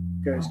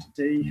 goes to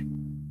D,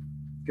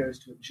 goes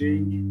to a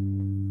G,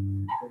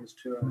 goes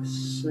to a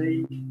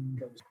C,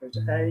 goes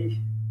to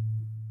A,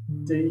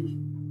 D,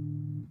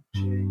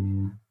 G.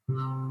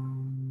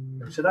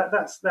 So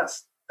that's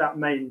that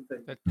main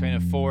thing. That kind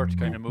of fourth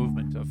kind of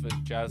movement of a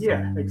jazz.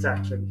 Yeah,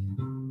 exactly.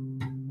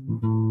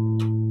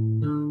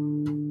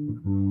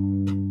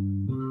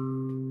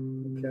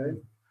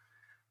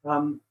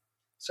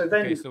 So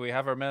we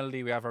have our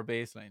melody, we have our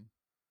bass line.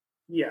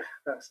 Yeah,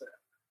 that's it.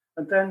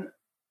 And then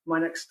my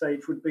next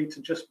stage would be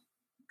to just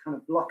kind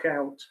of block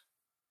out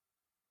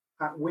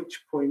at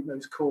which point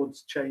those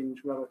chords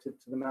change relative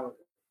to the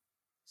melody.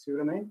 See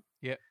what I mean?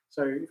 Yeah.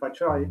 So if I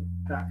try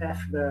that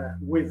F there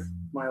with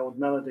my old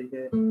melody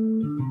here, so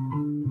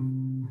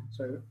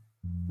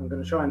I'm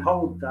going to try and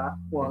hold that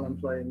while I'm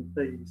playing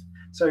these.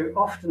 So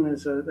often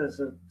there's a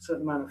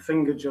certain amount of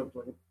finger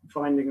juggling,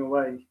 finding a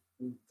way,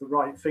 the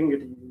right finger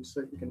to use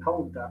so you can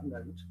hold that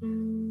note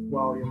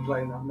while you're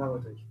playing that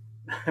melody.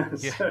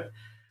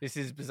 This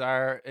is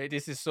bizarre.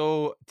 This is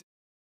so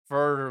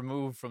further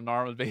removed from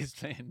normal bass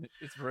playing.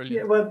 It's brilliant.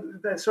 Yeah, well,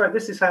 that's right.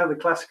 This is how the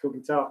classical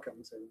guitar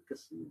comes in,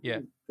 because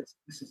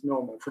this is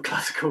normal for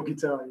classical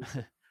guitar.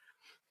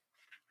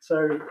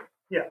 So,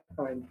 I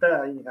mean,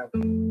 there you have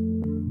it.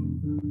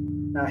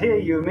 Now here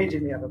you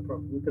immediately have a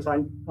problem because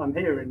I'm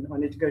hearing I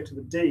need to go to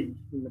the D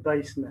in the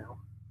bass now,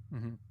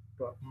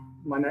 but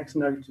my next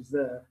note is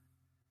there.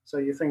 So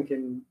you're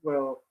thinking,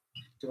 well,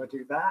 do I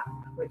do that,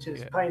 which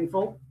is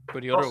painful,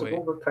 but the other way,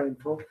 but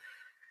painful,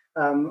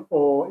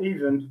 or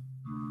even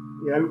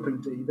the open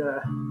D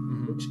there,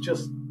 which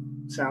just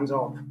sounds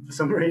odd for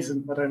some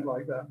reason. I don't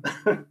like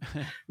that.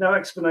 No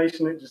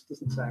explanation, it just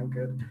doesn't sound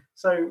good.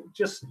 So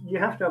just you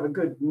have to have a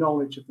good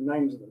knowledge of the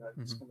names of the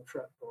notes on the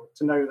fretboard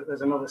to know that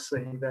there's another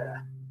C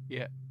there.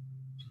 Yeah.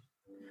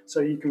 So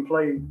you can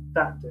play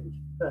that D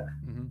there.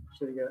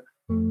 So you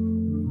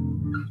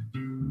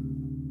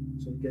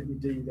get your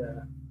D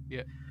there.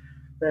 Yeah.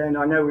 Then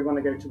I know we want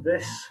to go to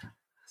this.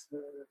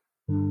 So,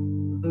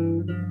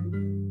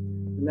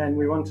 and then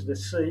we wanted a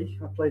C.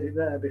 I played it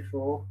there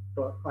before,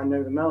 but I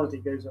know the melody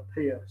goes up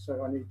here,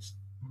 so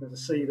there's a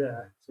C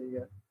there. So you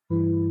get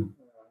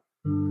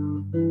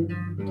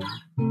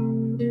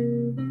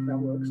that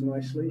works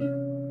nicely.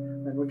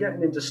 And we're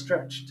getting into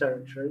stretch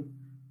territory,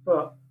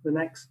 but the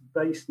next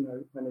bass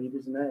note I need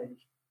is an A.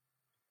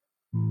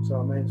 So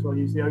I may as well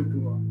use the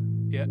open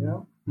one. Yeah.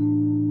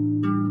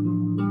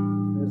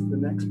 There's the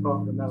next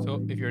part of the melody.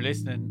 So if you're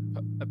listening,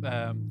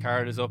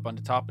 Carl is up on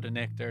the top of the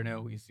neck there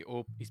now. He's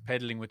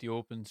pedaling with the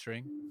open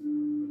string.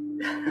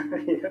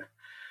 Yeah.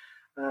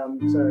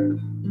 So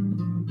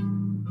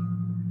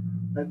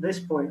at this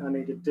point I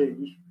need a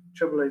D.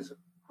 Trouble is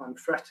I'm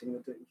fretting the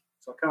D,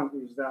 so I can't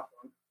use that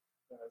one.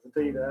 There's a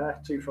D there,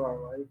 too far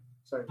away.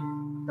 So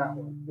that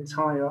one, it's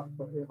high up,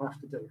 but it'll have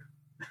to do.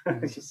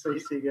 You see, so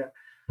you get.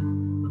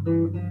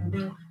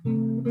 Okay.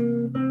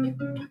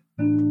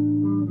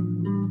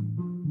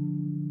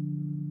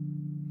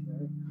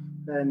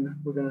 Then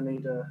we're going to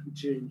need a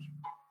G.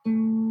 So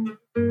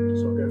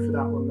I'll go for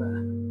that one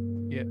there.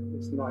 Yeah.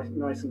 It's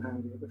nice and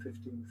handy at the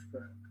 15th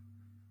fret.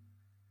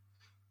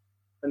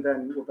 And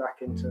then we're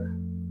back into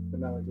the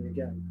melody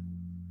again.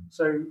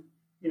 So,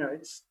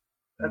 it's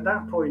at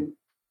that point,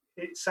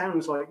 it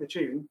sounds like the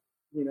tune.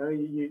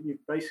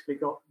 You've basically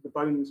got the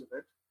bones of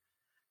it.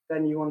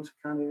 Then you want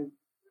to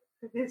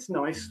it's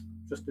nice,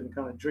 just in a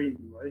kind of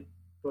dreamy way,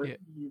 but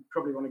you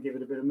probably want to give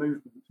it a bit of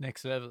movement.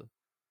 Next level.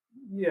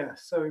 Yeah,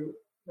 so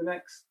the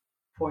next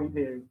point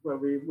here, where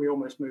we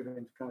almost move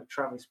into kind of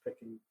Travis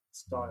picking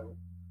style.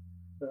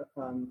 But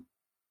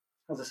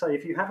as I say,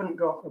 if you haven't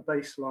got a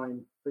bass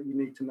line that you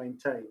need to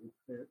maintain,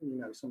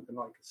 something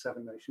like a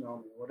Seven Nation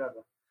Army or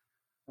whatever,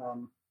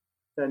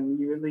 then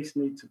you at least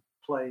need to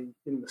play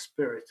in the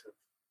spirit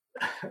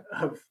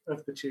of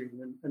the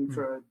tune. And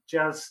for a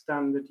jazz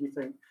standard, you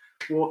think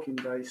walking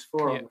bass,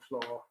 four on the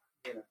floor,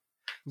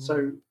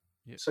 So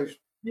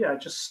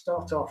just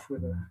start off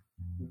with a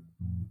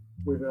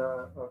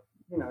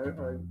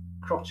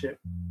crotchet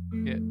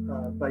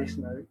bass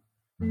note.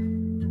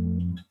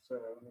 So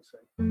let me see.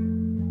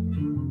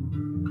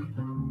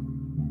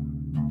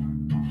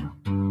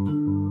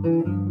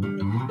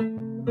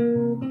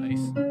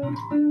 Nice.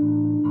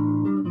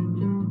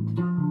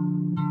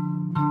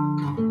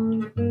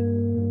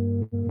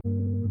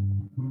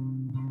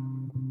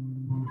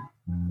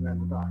 And then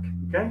the back.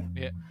 Okay.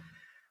 Yeah.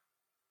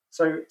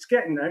 So it's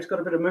getting there. It's got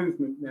a bit of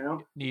movement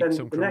now. Need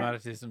some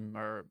chromaticism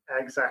or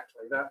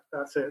exactly.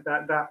 That's it.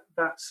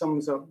 That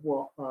sums up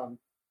what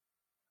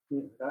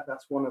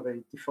that's one of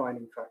the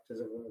defining factors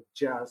of a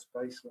jazz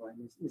bass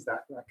line is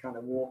that kind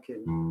of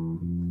walk-in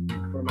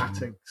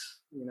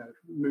chromatics,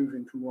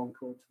 moving from one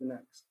chord to the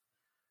next.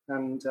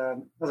 And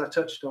as I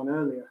touched on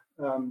earlier,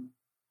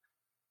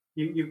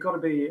 you've got to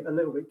be a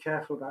little bit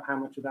careful about how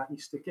much of that you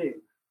stick in,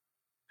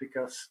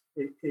 because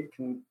it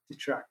can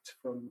detract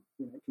from,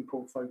 it can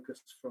pull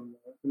focus from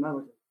the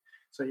melody.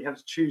 So you have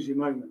to choose your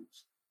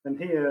moments. And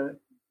here,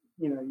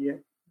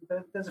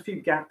 there's a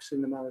few gaps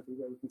in the melody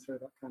where you can throw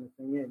that kind of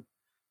thing in.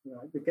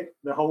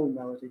 The whole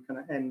melody kind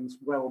of ends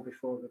well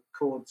before the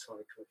chord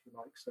cycle, if you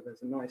like. So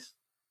there's a nice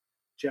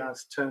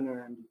jazz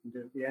turnaround you can do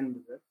at the end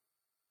of it.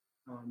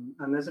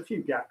 And there's a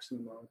few gaps in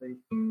the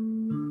melody.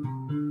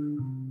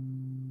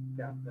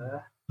 Gap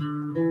there.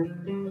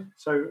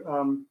 So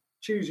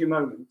choose your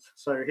moment.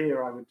 So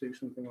here I would do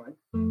something like.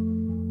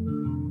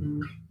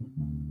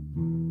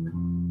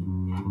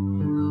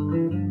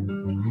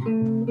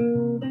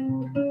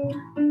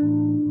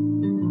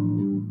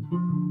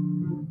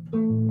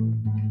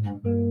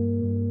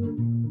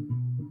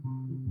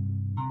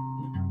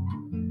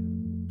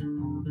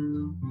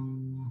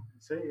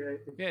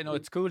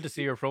 It's cool to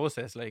see your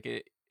process. Like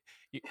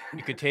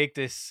you could take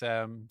this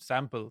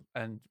sample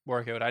and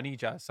work out any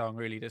jazz song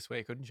really this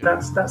way, couldn't you?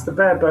 That's the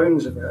bare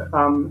bones of it.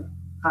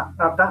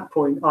 At that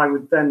point, I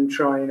would then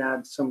try and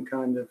add some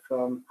kind of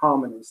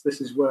harmonies.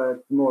 This is where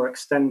the more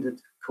extended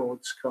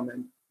chords come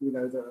in.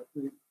 The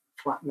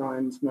flat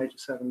nines, major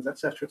sevens,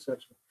 etc.,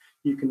 etc.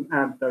 You can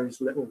add those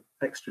little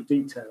extra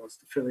details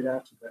to fill it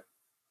out a bit.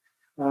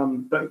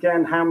 But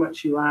again, how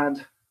much you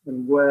add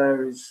and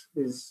where is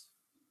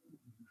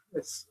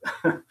it's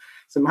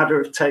a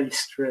matter of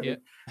taste, really. Yeah.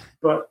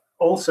 But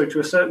also, to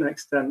a certain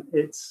extent,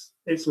 it's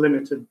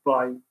limited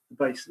by the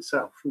bass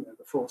itself.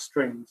 The four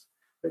strings.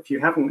 If you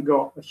haven't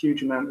got a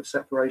huge amount of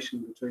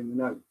separation between the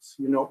notes,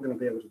 you're not going to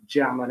be able to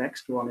jam an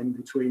extra one in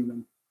between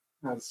them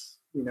as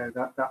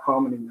that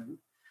harmony note.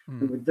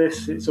 And with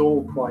this, it's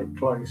all quite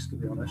close, to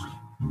be honest.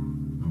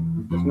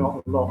 There's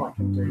not a lot I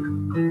can do.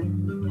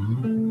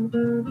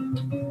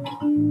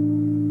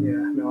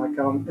 Yeah, no, I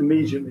can't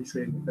immediately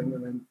see anything,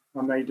 and then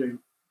I may do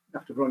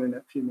after running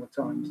it a few more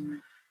times.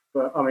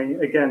 But I mean,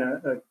 again,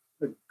 a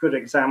good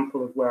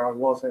example of where I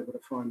was able to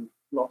find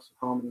lots of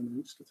harmony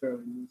notes to throw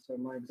in. So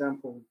my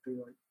example would be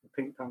like the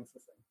Pink Panther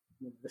thing.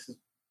 You know, this is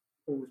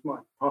always my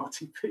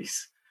party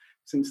piece,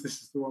 since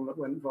this is the one that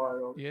went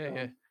viral.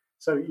 Yeah.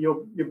 So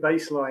your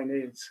bass line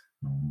is,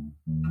 and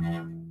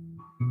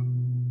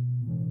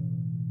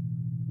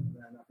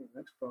then I think the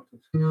next part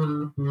is.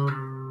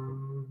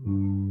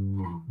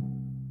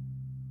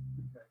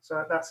 Okay,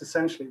 so that's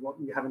essentially what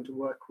you're having to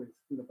work with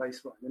in the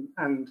bass line,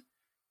 and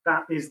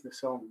that is the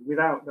song.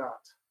 Without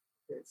that,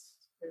 it's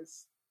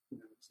you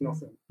know, it's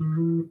nothing.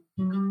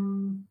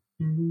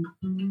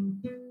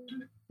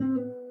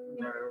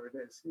 Wherever it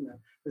is, you know,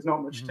 there's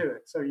not much to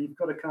it. So you've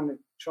got to kind of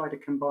try to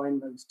combine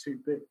those two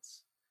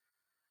bits.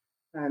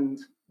 And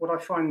what I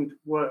find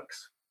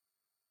works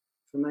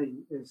for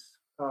me is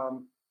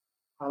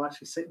I'll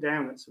actually sit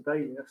down at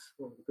Sibelius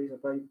or a piece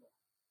of paper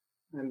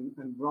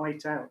and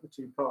write out the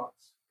two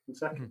parts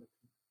consecutively,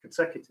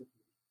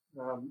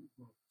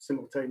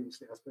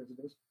 simultaneously, I suppose it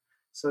is,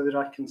 so that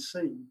I can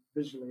see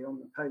visually on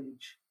the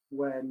page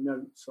where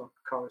notes are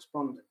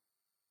corresponding,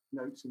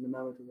 notes in the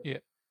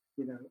melody,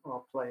 you know,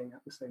 are playing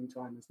at the same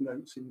time as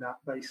notes in that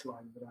bass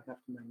line that I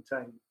have to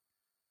maintain.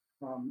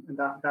 And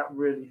that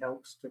really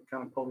helps to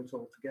kind of pull it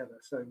all together.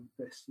 So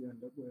this you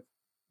end up with,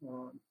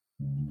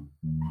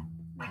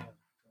 I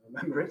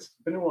remember it's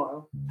been a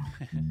while.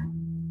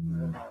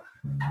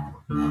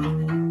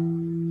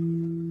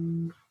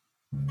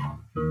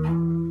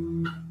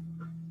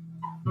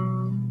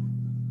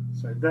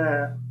 So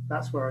there,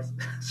 that's where I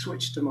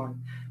switched to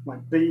my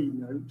B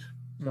note.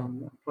 So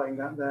I'm playing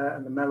that there,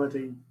 and the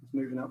melody is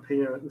moving up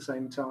here at the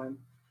same time.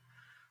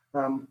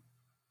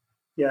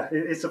 Yeah,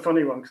 it's a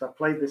funny one because I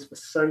played this for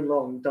so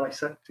long.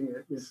 Dissecting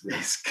it is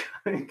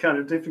kind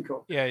of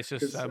difficult. Yeah, it's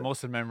just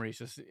muscle memory.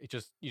 It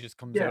just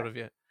comes out of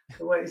you.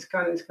 Well, it's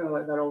kind of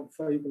like that old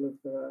fable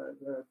of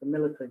the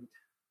millipede.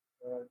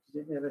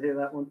 Did you ever hear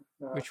that one?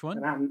 Which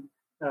one?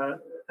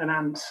 An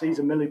ant sees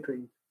a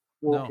millipede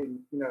walking.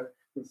 No. You know,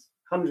 with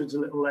hundreds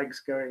of little legs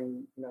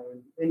going, you know,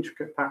 in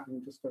intricate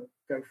pattern just to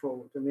go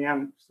forward. And the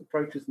ant just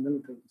approaches the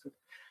millipede and says,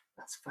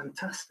 "That's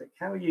fantastic.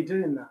 How are you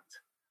doing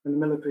that?" And the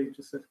millipede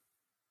just said,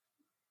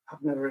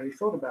 "I've never really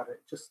thought about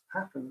it. It just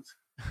happens."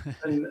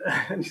 and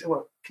he said,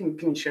 "Well, can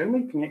you show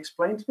me? Can you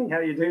explain to me how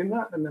you're doing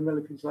that?" And the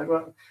millipede's like,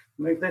 "Well,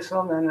 move this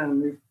one and then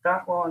move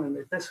that one and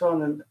move this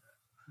one." And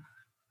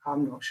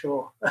I'm not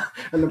sure.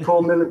 And the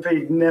poor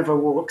millipede never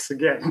walks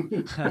again.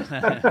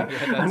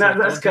 And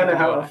that's kind of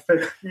how I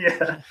feel.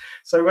 Yeah.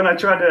 So when I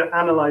try to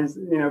analyze,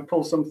 you know,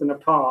 pull something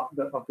apart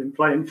that I've been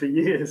playing for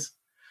years,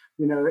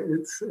 you know,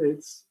 it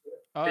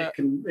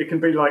can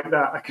be like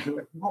that. I can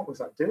like, what was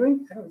I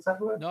doing? How does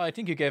that work? No, I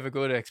think you gave a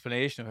good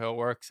explanation of how it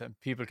works, and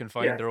people can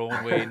find their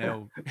own way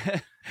now.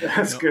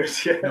 That's good.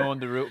 Yeah. Knowing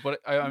the route, but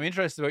I'm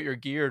interested about your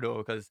gear though,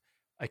 because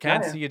I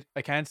can't see it.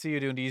 I can't see you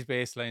doing these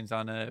bass lines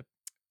on a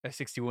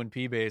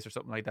 61p bass or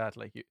something like that.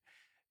 Like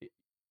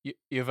you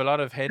have a lot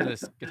of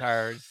headless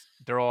guitars.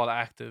 They're all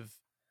active.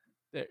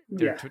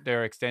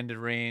 They're extended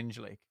range,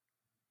 like.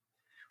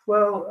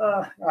 Well,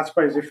 I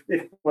suppose if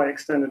by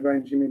extended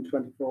range you mean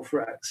 24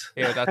 frets.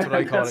 Yeah, that's what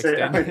I call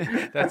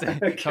extended. That's it.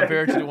 Okay.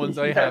 Compared to the ones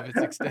I have, it's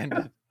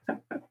extended.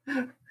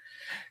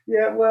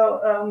 Yeah,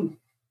 well,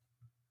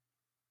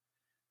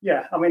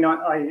 yeah. I mean,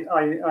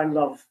 I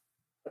love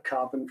a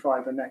carbon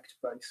fiber necked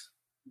bass,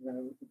 you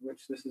know,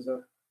 which this is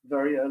a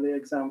very early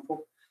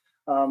example.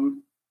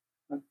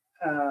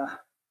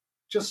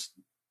 Just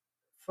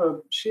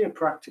for sheer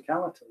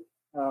practicality,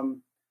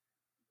 you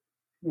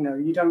know,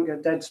 you don't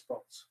get dead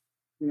spots.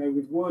 You know,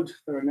 with wood,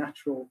 there are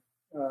natural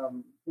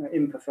you know,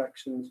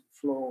 imperfections,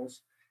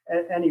 flaws.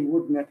 Any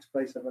wood necked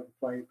bass I've ever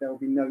played, there'll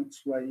be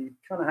notes where you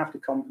kind of have to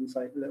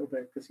compensate a little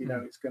bit because you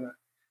know it's gonna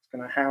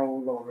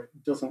howl or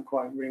it doesn't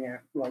quite ring out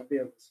like the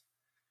others.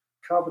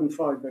 Carbon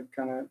fiber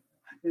kind of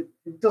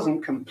it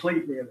doesn't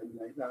completely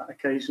eliminate that.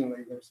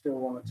 Occasionally, there's still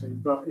one or two,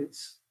 but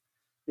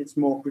it's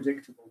more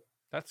predictable.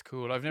 That's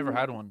cool. I've never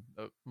had one.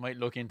 I might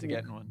look into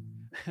getting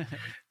one.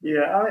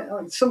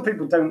 Yeah, some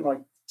people don't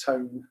like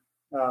tone.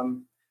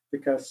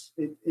 Because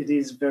it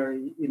is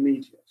very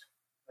immediate.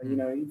 You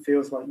know, it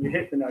feels like you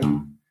hit the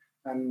note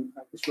and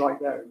it's right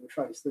there in your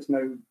face. There's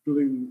no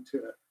bloom to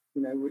it,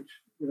 you know, which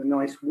with a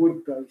nice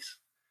wood bass,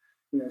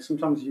 you know,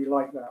 sometimes you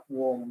like that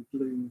warm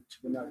bloom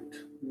to the note,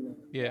 you know.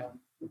 Yeah.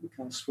 It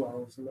kind of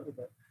swells a little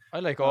bit.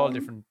 I like all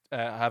different,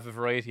 have a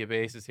variety of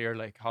basses here,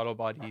 like hollow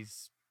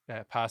bodies,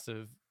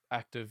 passive,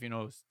 active, you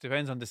know,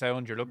 depends on the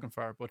sound you're looking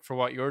for. But for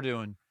what you're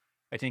doing,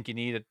 I think you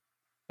need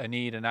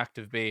an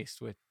active bass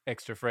with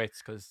extra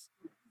frets because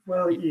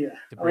yeah,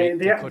 to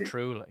cut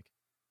through, like.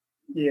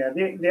 Yeah,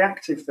 the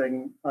active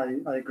thing, I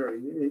agree.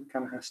 It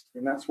kind of has to be,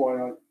 and that's why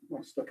I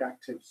stuck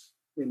actives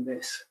in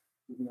this,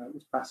 even though it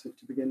was passive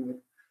to begin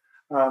with,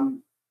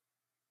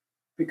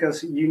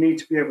 because you need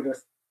to be able to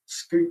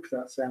scoop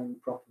that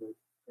sound properly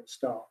at the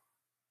start.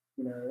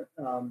 You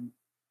know,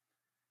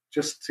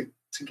 just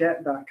to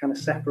get that kind of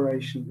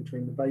separation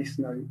between the bass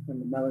note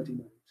and the melody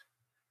note,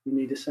 you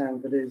need a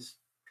sound that is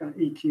kind of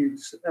EQ'd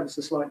ever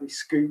so slightly,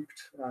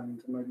 scooped,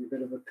 and maybe a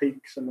bit of a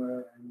peak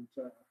somewhere around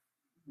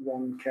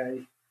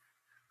 1K,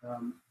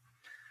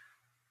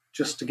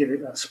 just to give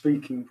it that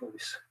speaking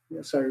voice.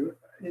 Yeah, so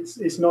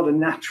it's not a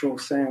natural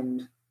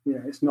sound.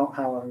 It's not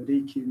how I would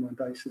EQ my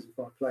basses if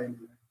I play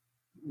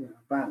in a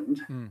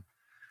band.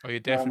 Oh,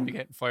 you'd definitely be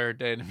getting fired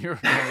then if you're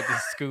playing with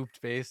this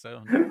scooped bass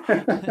sound.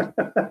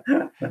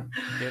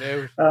 Get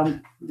out.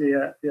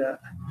 Yeah.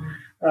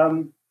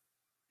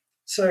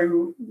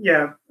 So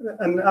yeah,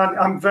 and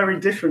I'm very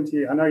different to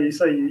you. I know you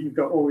say you've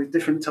got all these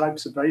different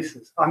types of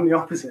basses. I'm the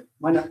opposite.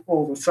 Mine are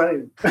all the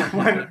same.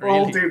 Mine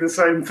all do the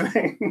same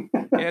thing.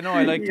 Yeah, no,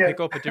 I like to pick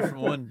up a different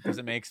one because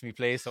it makes me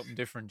play something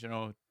different.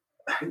 You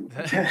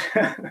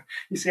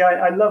see,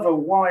 I love a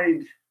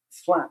wide,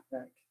 flat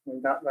neck. I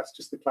mean, that's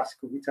just the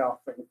classical guitar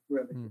thing,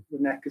 really. The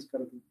neck has got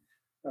to be,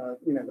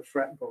 the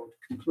fretboard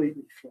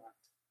completely flat,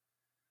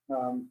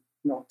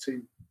 not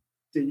too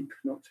deep,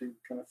 not too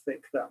kind of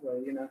thick that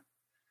way.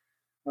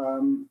 I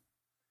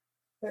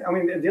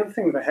mean, the other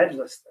thing with a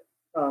headless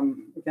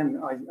thing, again,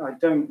 I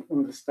don't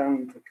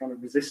understand the kind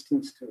of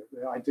resistance to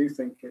it. I do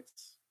think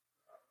it's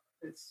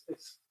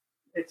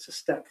a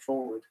step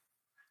forward.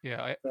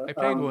 Yeah, I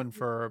played one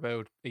for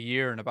about a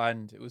year in a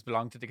band. It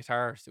belonged to the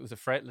guitarist. It was a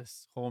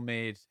fretless,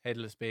 homemade,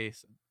 headless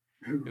bass.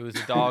 It was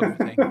a dog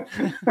thing.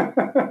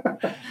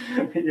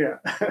 Yeah,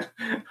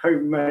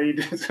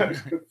 homemade.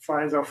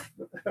 Fires off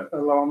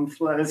alarm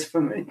flares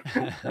for me.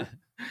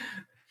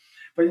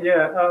 But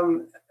yeah,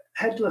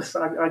 headless,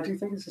 I do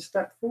think it's a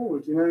step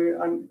forward.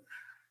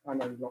 I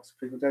know lots of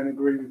people don't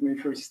agree with me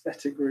for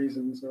aesthetic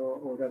reasons or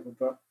whatever,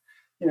 but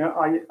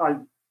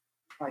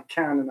I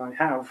can and I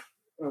have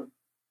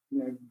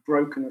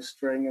broken a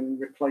string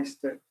and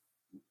replaced it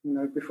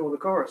before the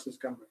chorus has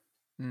come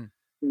in.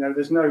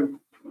 There's no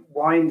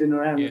winding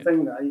around the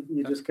thing there.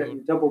 You just get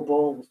your double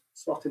ball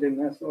slotted in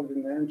there,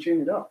 and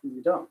tune it up, and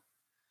you're done.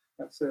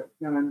 That's it.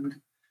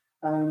 And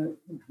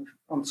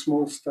on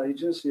small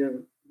stages,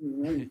 you've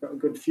got a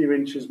good few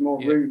inches more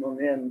room on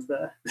the end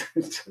there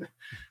to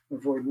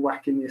avoid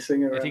whacking your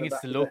singer. I think it's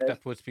the look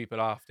that puts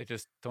people off. They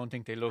just don't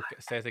think they look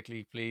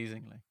aesthetically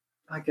pleasing.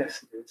 I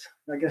guess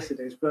it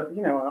is. But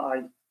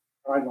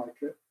I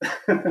like it.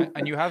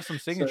 And you have some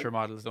signature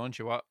models, don't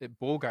you? What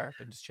Bogart?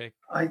 And just check.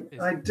 I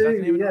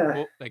do.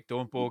 Yeah.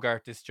 Don't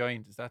Bogart this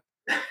joint. Is that?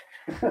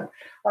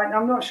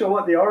 I'm not sure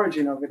what the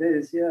origin of it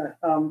is. Yeah.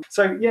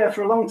 So yeah,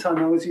 for a long time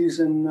I was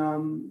using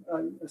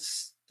a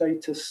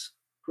Status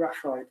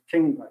Graphite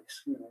King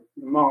bass, the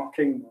Mark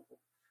King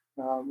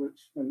model,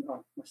 and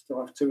I still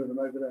have two of them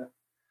over there,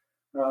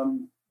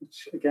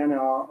 which again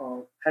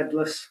are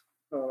headless,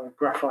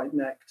 graphite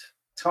necked,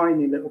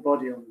 tiny little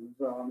body on them as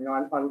well. I mean,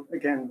 I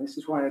again, this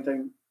is why I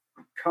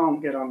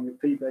can't get on with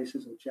P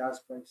basses or jazz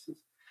basses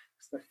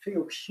because they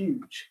feel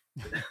huge.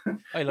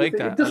 I like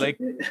that.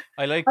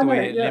 I like the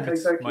way it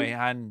limits my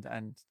hand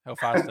and how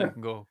fast I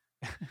can go.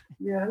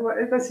 Yeah, well,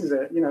 this is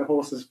it.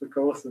 Horses for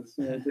courses.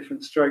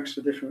 Different strokes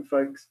for different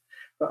folks.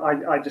 But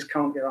I just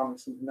can't get on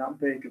with something that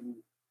big and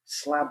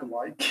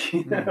slab-like.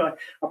 I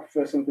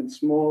prefer something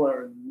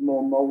smaller and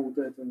more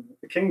molded. And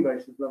the King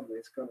bass is lovely.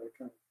 It's got a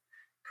kind of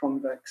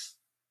convex.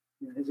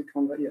 Is it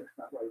convex? Yeah,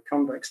 that way.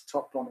 Convex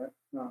top on it.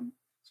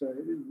 So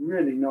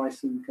really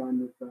nice and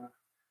kind of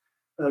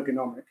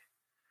ergonomic.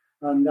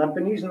 And I've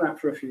been using that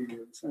for a few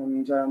years.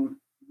 And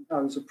I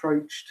was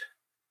approached,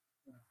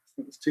 I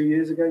think it's 2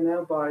 years ago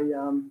now, by a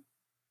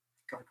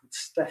guy called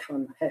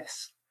Stefan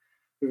Hess,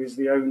 who is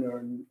the owner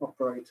and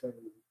operator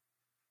and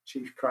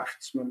chief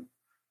craftsman.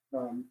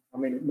 I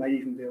mean, it may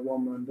even be a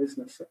one-man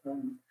business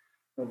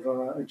of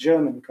a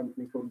German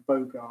company called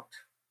Bogart,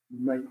 who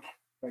make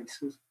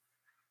basses.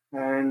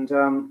 And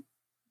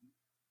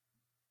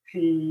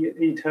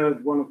he'd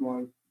heard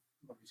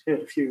he's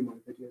heard a few of my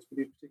videos, but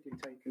he'd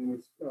particularly taken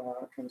with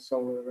a kind of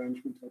solo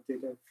arrangement I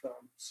did of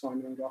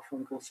Simon and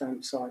Garfunkel called Sound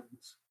of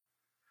Silence.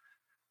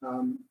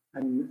 And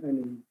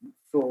he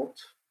thought,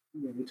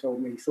 he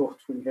told me he thought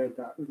when he heard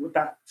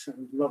that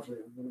sounded lovely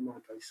on one of my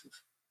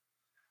basses.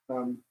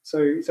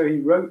 So he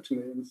wrote to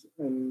me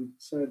and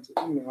said,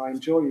 I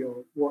enjoy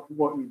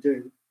what you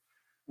do.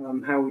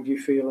 How would you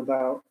feel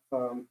about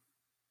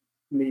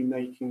me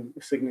making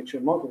a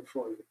signature model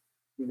for you?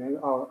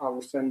 I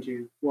will send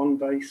you one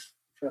bass,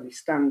 fairly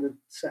standard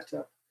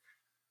setup.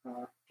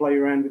 Play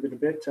around with it a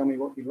bit. Tell me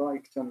what you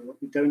like. Tell me what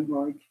you don't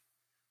like,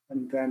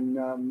 and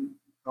then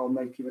I'll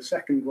make you a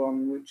second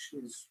one, which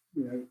is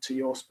to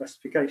your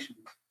specifications.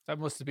 That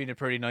must have been a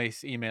pretty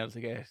nice email to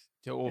get.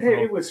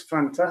 It was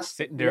fantastic.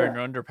 Sitting there in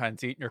your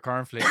underpants eating your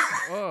cornflakes.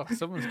 Oh,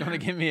 someone's going to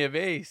give me a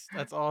bass.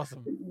 That's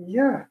awesome.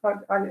 Yeah,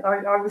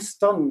 I was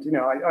stunned.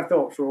 I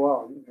thought for a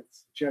while,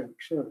 it's a joke,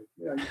 surely.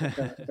 I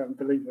don't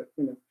believe it.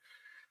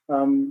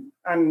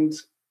 And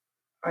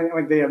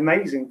the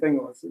amazing thing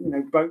was,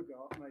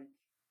 Bogart made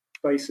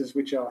basses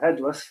which are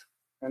headless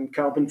and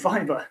carbon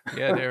fiber.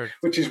 Yeah, they're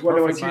which is what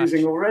I was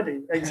using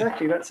already.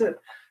 Exactly, that's it.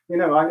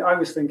 I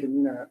was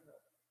thinking,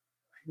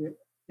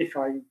 if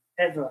I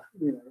ever,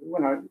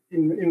 when I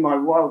in my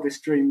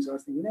wildest dreams, I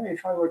was thinking,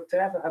 if I were to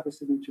ever have a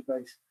signature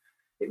bass,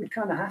 it would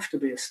kind of have to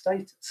be a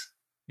Status.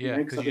 Yeah,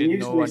 Because because I've you been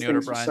didn't using know these any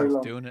other things for so brand was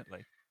long. doing it.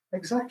 Like,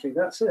 Exactly,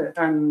 that's it.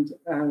 And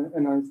I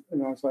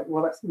was like,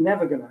 well, that's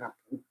never going to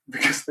happen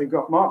because they've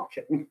got Mark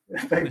King,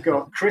 they've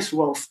got Chris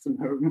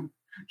Wolstenholme,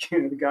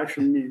 the guy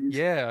from Muse,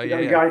 yeah, they've got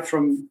a yeah.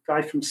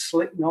 guy from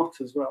Slipknot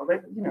as well.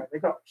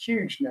 They've got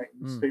huge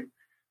names who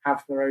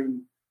have their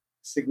own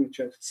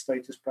signature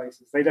status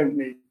places. They don't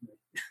need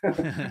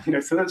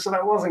me, so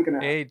that wasn't going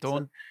to happen. Hey,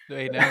 don't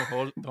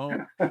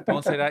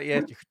say that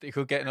yet. You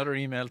could get another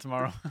email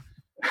tomorrow.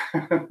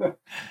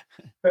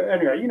 But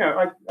anyway,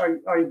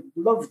 I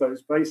love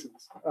those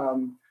bases,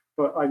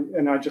 but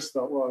I just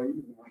thought, well,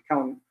 I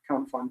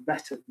can't find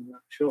better than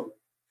that, surely,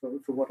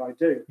 for what I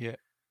do. Yeah.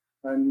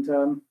 And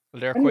well,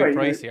 they're anyway,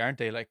 quite pricey, aren't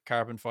they? Like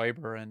carbon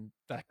fiber and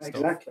that stuff.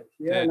 Exactly.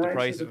 Yeah. The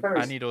price of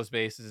any of those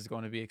bases is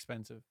going to be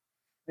expensive.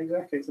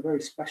 Exactly. It's a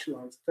very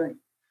specialized thing.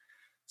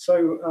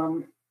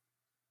 So,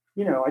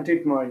 I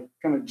did my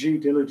kind of due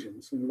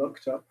diligence and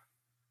looked up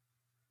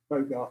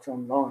Bogart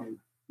online,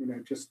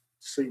 just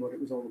to see what it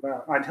was all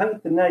about. I'd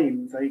heard the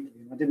name vaguely,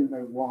 and I didn't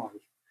know why.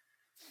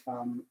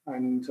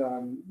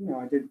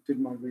 I did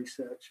my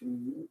research,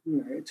 and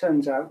it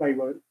turns out they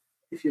were,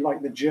 if you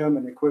like, the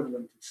German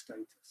equivalent of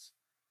Status.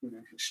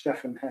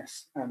 Stefan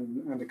Hess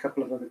and a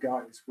couple of other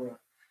guys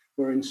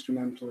were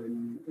instrumental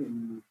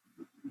in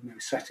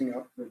setting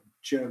up the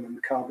German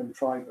carbon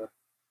fiber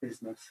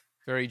business.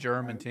 Very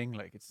German thing,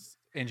 like it's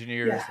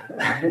engineers.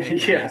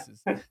 Yeah,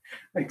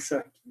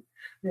 exactly.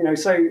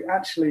 So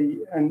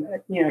actually, and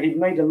he'd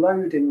made a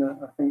load in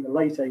I think the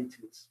late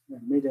 80s,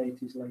 mid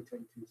 80s, late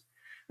 80s,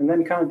 and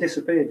then kind of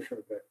disappeared for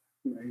a bit.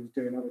 He was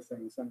doing other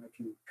things, then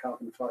making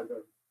carbon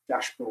fiber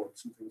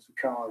dashboards and things for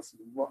cars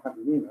and what have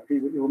you. He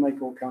will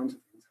make all kinds of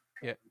things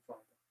with carbon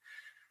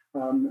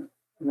fiber.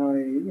 And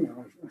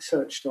I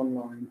searched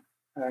online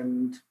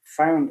and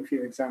found a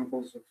few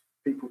examples of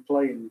people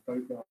playing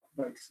Bogart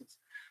basses.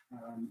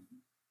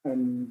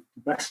 And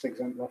the best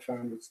example I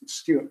found was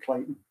Stuart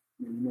Clayton.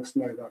 You must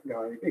know that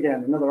guy.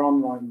 Again, another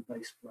online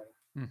bass player,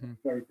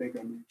 very big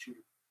on YouTube.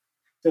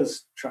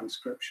 Does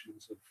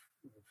transcriptions of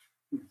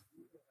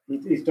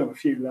he's done a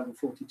few level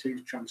 42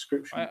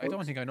 transcriptions. I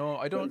don't think I know.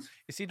 I don't.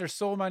 You see, there's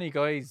so many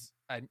guys,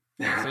 and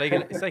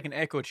it's like an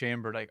echo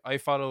chamber. Like I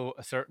follow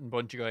a certain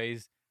bunch of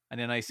guys, and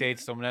then I say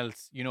to someone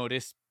else,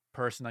 this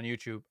person on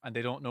YouTube, and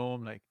they don't know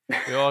him. Like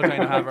we all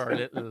kind of have our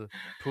little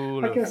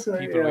pool of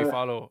people we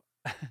follow.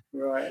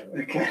 Right.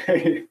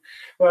 Okay.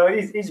 Well,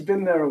 he's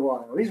been there a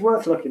while. He's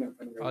worth looking up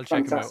anyway. I'll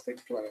check him out.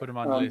 Player. Put him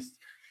on the list.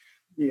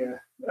 Yeah,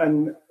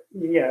 and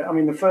I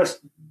mean, the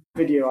first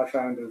video I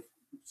found of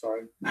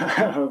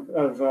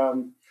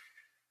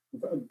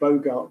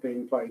Bogart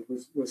being played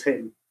was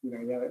him.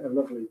 A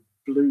lovely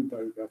blue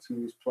Bogart, and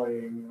he was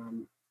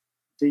playing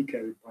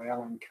Decode by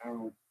Alan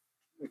Carroll.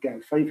 Again,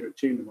 favourite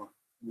tune of mine.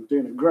 He was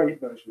doing a great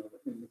version of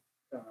it.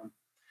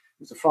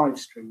 It's a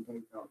 5-string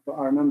Bogart, but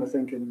I remember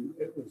thinking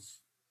it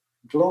was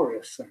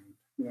glorious sound.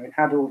 It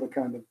had all the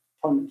kind of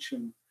punch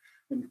and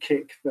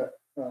kick that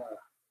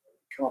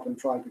carbon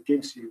fiber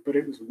gives you, but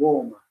it was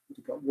warmer.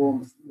 It got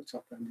warmth at the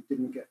top end. It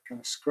didn't get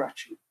kind of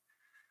scratchy.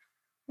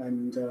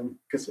 And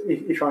because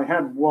if I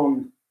had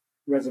one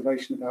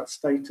reservation about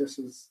Status,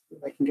 is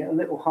that they can get a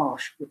little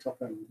harsh at the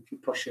top end if you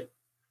push it.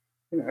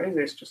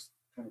 It's just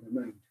kind of a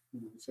mode.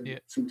 So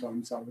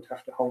sometimes I would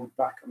have to hold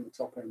back on the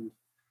top end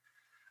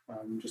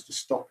just to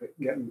stop it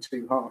getting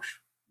too harsh.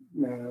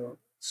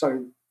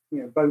 So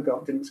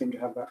Bogart didn't seem to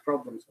have that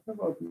problem. So I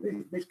thought,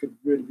 well, this could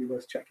really be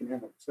worth checking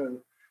out.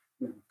 So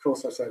of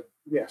course I said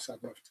yes,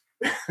 I'd love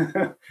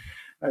to.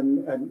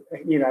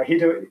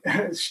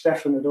 and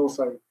Stefan had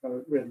also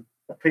really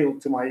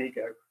appealed to my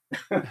ego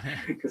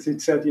because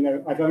he'd said,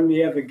 I've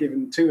only ever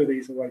given 2 of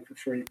these away for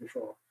free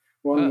before.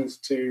 One was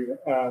to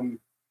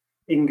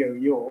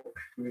Ingo York,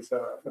 who is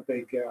a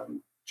big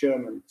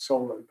German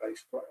solo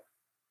bass player.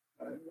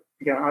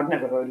 Again, I'd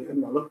never heard of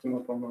him. I looked him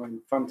up online.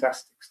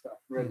 Fantastic stuff,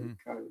 really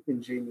kind of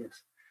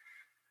ingenious.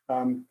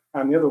 And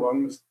the other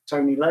one was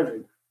Tony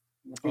Levin.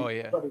 Oh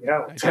yeah, bloody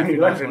hell, Tony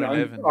Levin.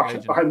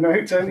 I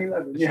know Tony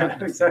Levin. Yeah,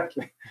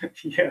 exactly.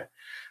 Yeah,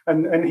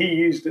 and he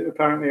used it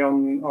apparently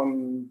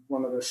on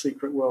one of the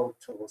Secret World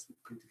tours with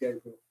Peter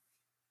Gabriel.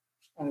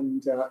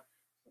 And so I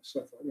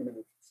thought,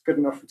 it's good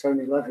enough for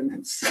Tony Levin.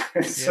 It's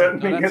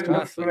certainly good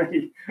enough for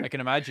me. I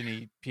can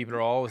imagine people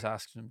are always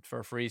asking him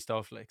for free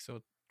stuff, like,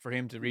 so for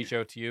him to reach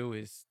out to you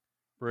is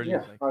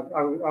brilliant. Yeah,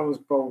 I was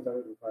bowled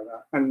over by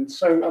that. And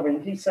so, I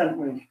mean, he sent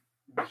me,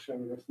 I'll show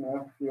you this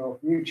now, for your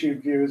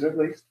YouTube viewers at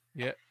least.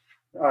 Yeah.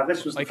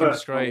 This was the I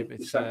first can describe.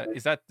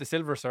 Is that the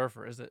Silver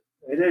Surfer, is it?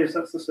 It is.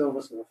 That's the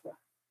Silver Surfer.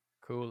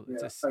 Cool.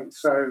 Yeah.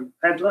 So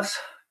headless.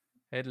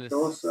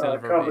 Silver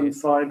carbon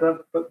base.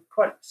 Fiber, but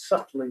quite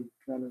subtly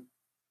kind of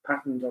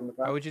patterned on the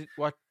back.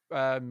 What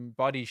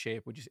body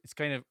shape would you? It's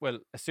kind of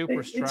a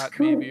super strat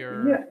cool. maybe,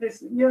 or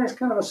it's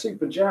kind of a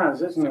super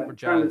jazz, isn't it?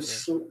 Kind of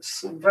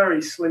very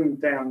slimmed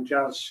down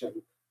jazz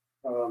shape,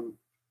 but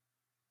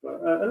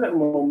a little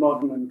more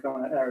modern and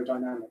kind of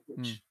aerodynamic,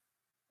 which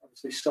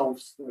obviously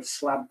solves the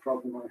slab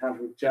problem I have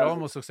with jazz. It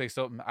almost looks like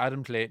something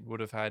Adam Clayton would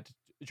have had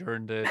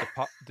during the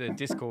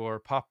disco or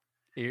pop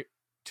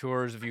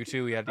tours of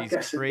U2, he had I these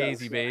guess it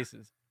crazy does, yeah.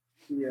 basses.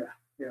 Yeah.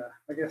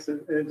 I guess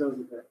it does a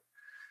bit.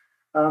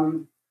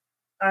 And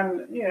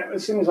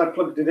as soon as I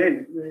plugged it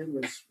in,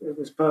 it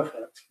was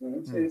perfect.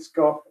 It's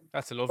got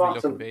That's a lovely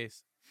looking Bartol-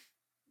 bass.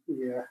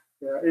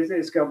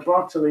 It's got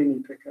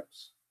Bartolini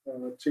pickups,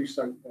 2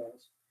 soap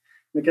bars.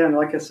 And again,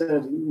 like I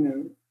said,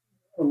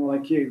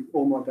 unlike you,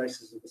 all my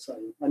basses are the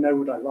same. I know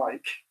what I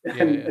like,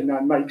 and I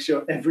make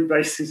sure every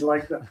bass is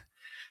like that.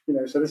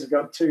 So this has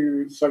got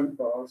 2 soap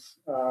bars,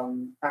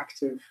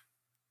 active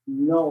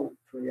null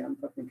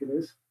preamp, I think it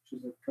is, which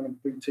is a kind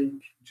of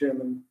boutique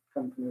German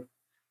company.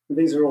 And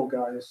these are all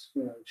guys,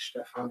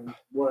 Stefan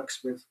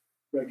works with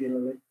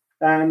regularly.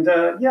 And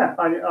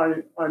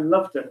I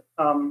loved it.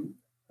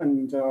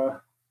 And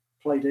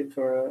played it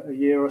for a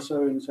year or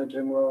so and said to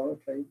him, well,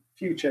 okay, a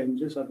few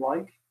changes I'd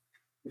like,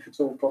 if it's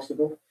all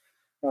possible.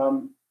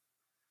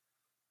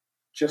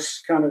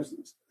 Just kind of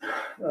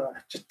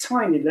just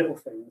tiny little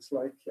things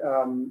like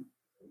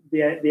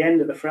the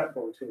end of the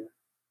fretboard here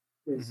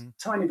is a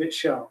tiny bit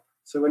sharp.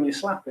 So when you're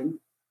slapping,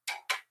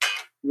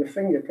 your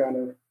finger kind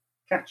of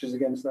catches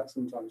against that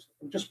sometimes.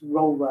 Just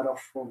roll that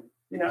off for me.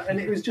 And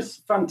it was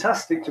just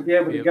fantastic to be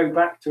able to go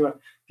back to a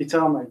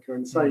guitar maker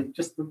and say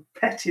just the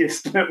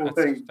pettiest little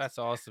thing. That's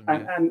awesome.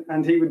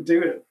 And he would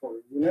do it for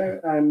you,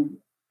 And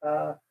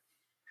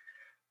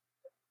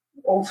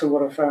also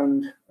what I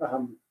found,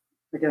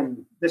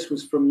 again, this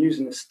was from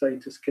using a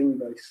Status King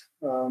bass,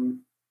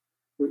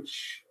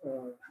 which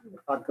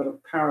I've got a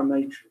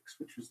Paramatrix,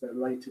 which was their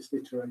latest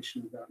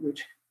iteration of that,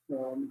 which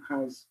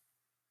has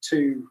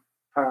 2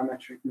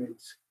 parametric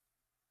mids.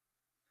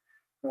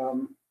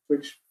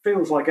 Which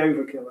feels like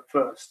overkill at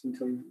first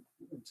until you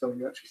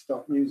actually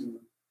start using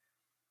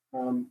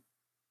them.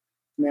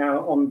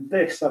 Now on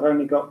this, I've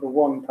only got the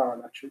 1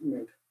 parametric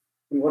mid,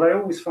 and what I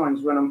always find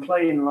is when I'm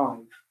playing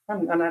live,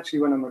 and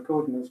actually when I'm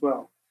recording as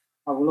well,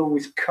 I will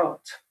always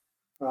cut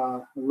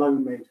a low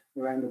mid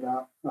around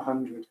about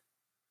 100.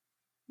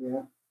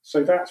 Yeah,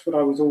 so that's what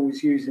I was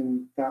always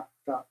using that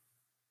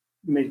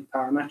mid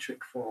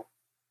parametric for,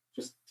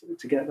 just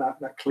to get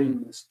that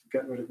cleanness, to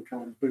get rid of the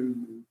kind of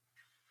boom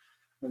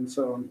and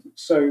so on.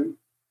 So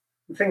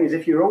the thing is,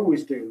 if you're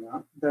always doing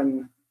that,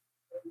 then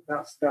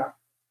that's that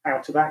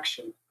out of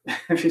action.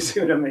 If you see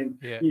what I mean,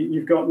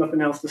 you've got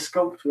nothing else to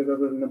sculpt with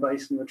other than the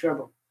bass and the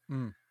treble.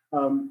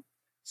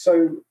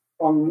 So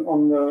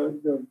on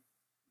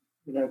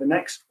the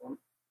next one,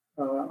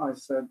 I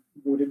said,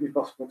 would it be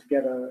possible to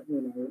get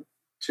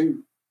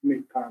 2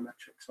 mid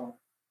parametrics on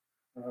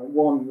it?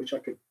 One which I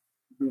could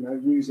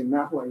use in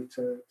that way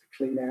to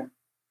clean out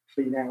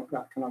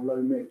that kind of low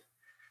mid.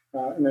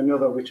 And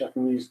another which I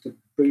can use to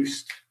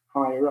boost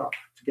higher up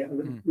to get a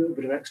little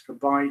bit of extra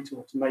bite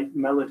or to make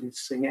melodies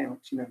sing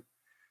out,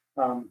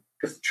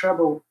 because the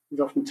treble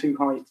is often too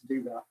high to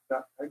do that.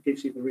 That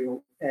gives you the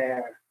real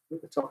air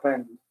at the top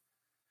end.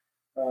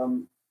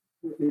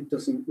 It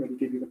doesn't really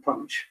give you the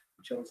punch,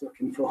 which I was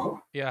looking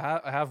for. Yeah,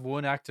 I have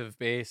 1 active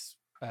bass,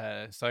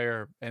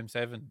 Sire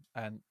M7,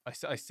 and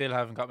I still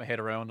haven't got my head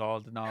around all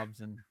the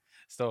knobs and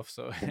stuff.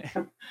 So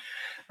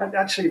and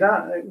actually,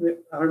 that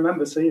I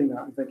remember seeing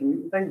that and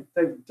thinking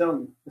they've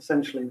done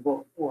essentially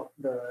what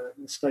the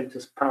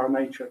Status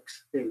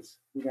Paramatrix is.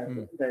 They've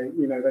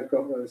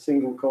got the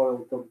single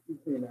coil,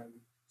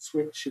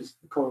 switches,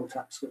 coil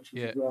tap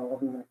switches as well,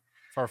 haven't they?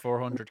 For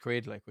 400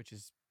 quid, which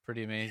is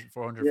pretty amazing.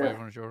 400,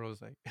 500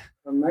 euros,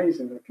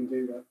 amazing. They can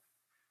do that.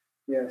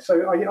 Yeah.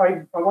 So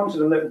I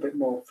wanted a little bit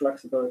more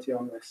flexibility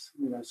on this.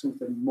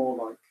 Something more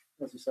like,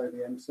 as you say,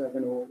 the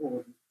M7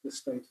 or the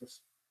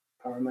Status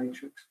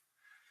Paramatrix.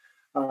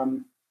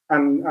 And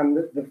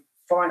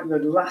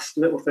the last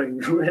little thing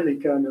really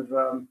kind of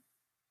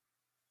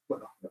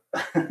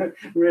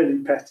really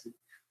petty,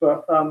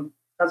 but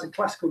as a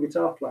classical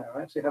guitar player,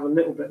 I actually have a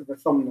little bit of a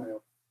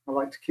thumbnail. I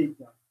like to keep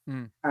that,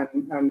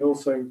 and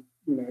also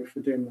for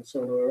doing the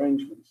solo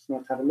arrangements, I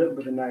like to have a little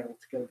bit of nail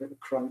to get a bit of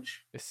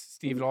crunch.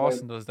 Steve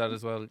Lawson does that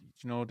as well.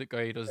 The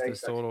guy who does the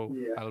solo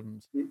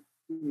albums.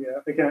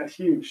 Yeah, again, a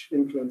huge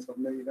influence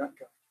on me. That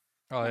guy.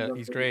 Oh yeah,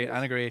 he's great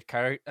and a great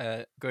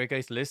character. Great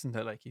guy to listen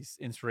to. He's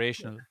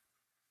inspirational.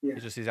 Yeah.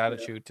 It's just his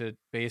attitude to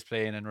bass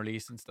playing and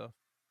release and stuff.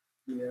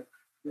 Yeah.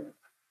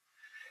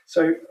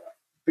 So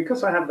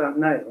because I have that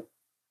nail,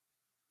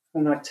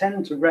 and I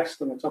tend to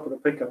rest on the top of the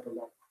pickup a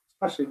lot,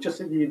 especially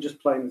just if you're just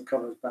playing with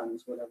covers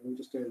bands, whatever, and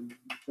just doing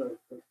the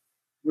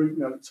root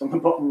notes on the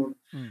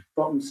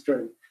bottom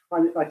string.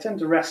 I tend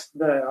to rest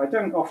there. I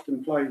don't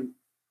often play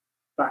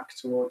back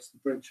towards the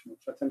bridge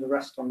much. I tend to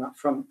rest on that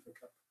front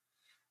pickup.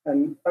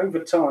 And over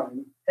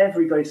time,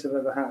 every bass I've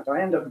ever had,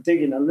 I end up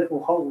digging a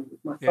little hole with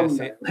my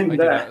thumbnail in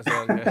there. I do that as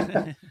well,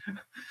 yeah.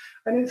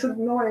 And it's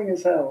annoying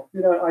as hell.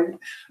 I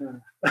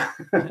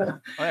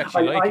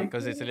actually like it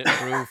because it's a little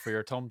groove for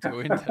your thumb to go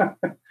into.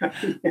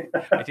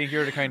 I think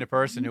you're the kind of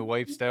person who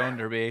wipes down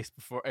their bass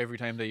before every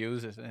time they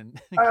use it.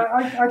 And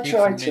I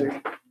try to.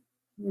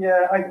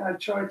 Yeah, I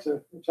try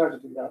to do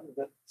that with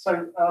it.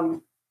 So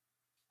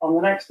on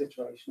the next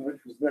iteration,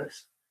 which was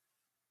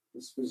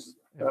this was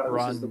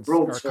bronze the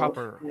broadsword. or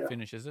copper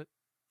finish, is it?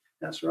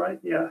 That's right.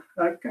 Yeah,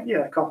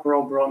 yeah, copper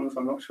or bronze.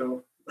 I'm not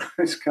sure.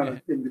 It's kind Yeah,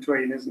 of in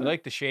between, I isn't it?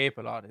 like the shape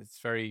a lot. It's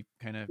very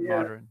kind of Yeah.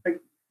 modern.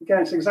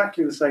 Again, it's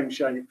exactly the same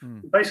shape.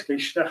 Mm. Basically,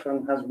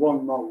 Stefan has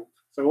one mold,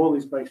 so all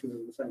these bases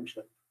are the same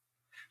shape.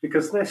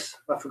 Because this,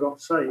 I forgot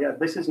to say, yeah,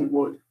 this isn't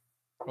wood.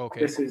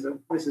 Okay, This is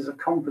a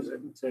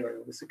composite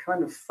material. It's a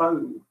kind of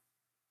foam,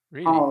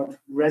 really? hard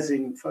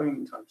resin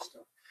foam type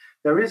stuff.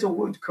 There is a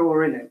wood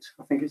core in it.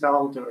 I think it's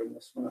alder in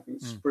this one. I think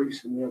it's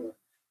spruce in the other,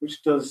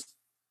 which does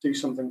do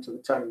something to the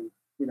tone.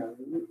 You know,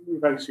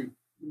 those who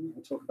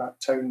talk about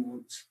tone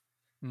woods.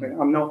 I mean,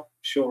 I'm not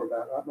sure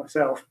about that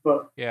myself,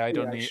 but Yeah, I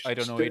don't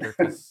know either,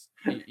 because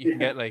you can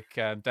get like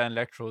Dan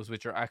Electros,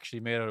 which are actually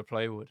made out of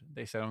plywood.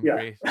 They sound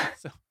great.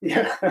 So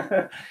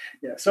yeah.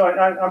 So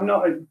I'm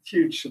not a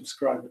huge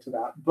subscriber to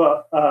that,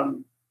 but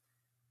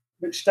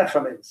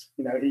Stefan is.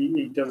 You know,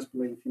 he does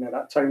believe, you know,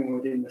 that tone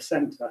wood in the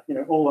centre. You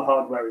know, all the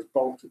hardware is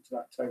bolted to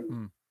that tone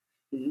wood.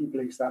 He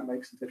believes that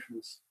makes a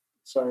difference.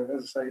 So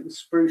as I say, the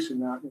spruce in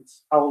that,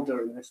 it's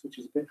alder in this, which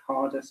is a bit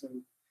harder. So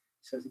he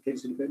says it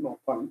gives it a bit more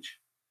punch.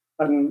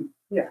 And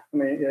yeah, I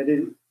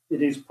mean,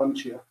 it is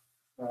punchier,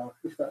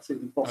 if that's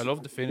even possible. I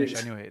love the finish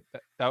anyway.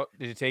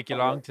 Did it take you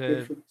long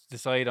to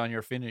decide on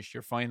your finish,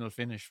 your final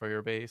finish for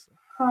your base?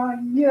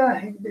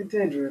 Yeah, it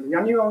did really.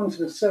 I knew I wanted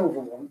a silver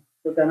one,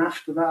 but then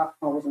after that,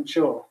 I wasn't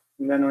sure.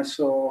 And then I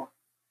saw, I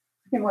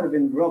think it might have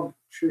been Rob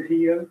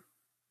Trujillo,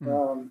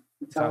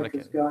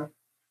 Metallica's guy.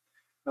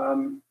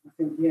 I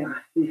think, yeah,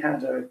 he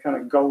had a kind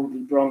of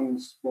goldy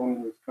bronze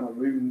one with kind of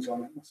runes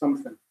on it or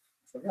something.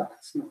 So yeah,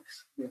 that's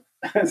nice. Yeah.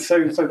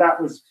 so that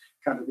was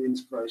kind of the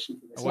inspiration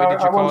for this. Why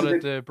did you call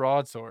it the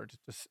broadsword?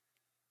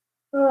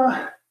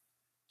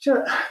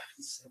 Several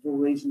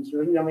reasons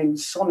really. I mean,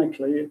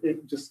 sonically,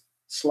 it just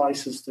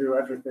slices through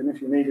everything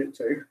if you need it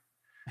to.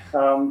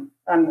 And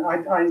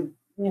I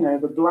you know,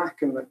 the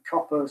black and the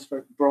copper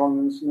stroke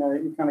bronze, you know,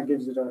 it kind of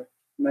gives it a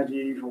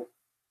little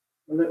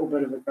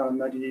bit of a kind of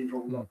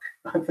medieval look,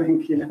 I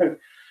think, you know.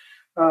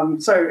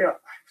 So yeah,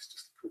 it was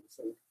just a cool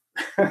thing.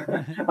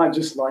 I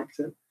just liked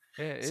it.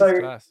 Yeah, it's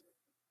class.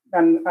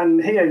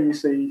 And here you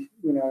see,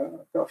 you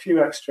know, I've got a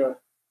few extra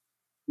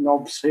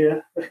knobs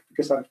here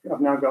because I've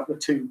now got the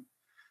two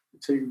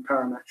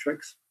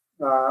parametrics.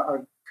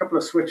 A couple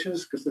of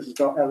switches because this has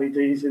got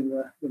LEDs in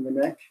the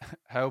neck.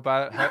 How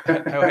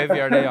heavy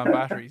are they on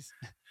batteries?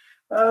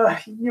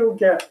 You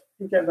get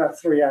about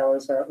 3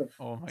 hours out of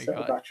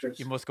God. batteries.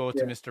 You must go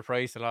to Mr.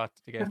 Price a lot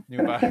to get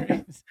new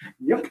batteries.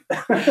 Yep.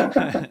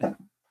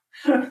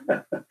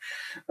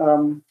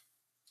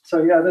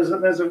 So yeah,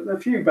 there's a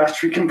few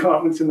battery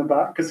compartments in the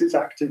back because it's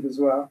active as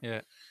well.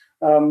 Yeah.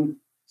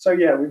 So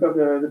yeah, we've got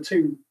the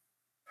two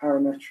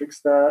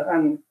parametrics there,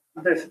 and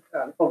this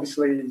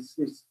obviously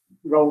he's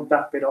rolled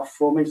that bit off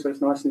for me, so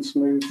it's nice and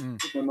smooth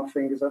with my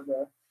fingers up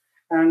there.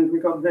 And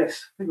we've got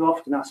this. People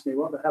often ask me,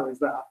 "What the hell is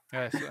that?"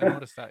 Yes, I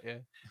noticed that. Yeah.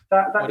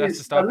 That's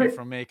to stop you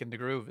from making the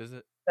groove, is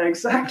it?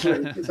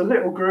 Exactly. It's a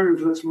little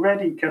groove that's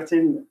ready cut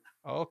in there.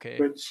 Oh, okay.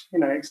 Which, you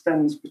know,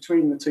 extends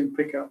between the two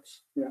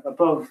pickups, you know,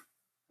 above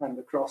and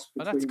across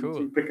between that's cool. the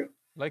two pickups.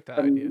 Like that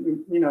idea.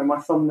 You know, my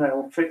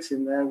thumbnail fits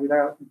in there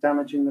without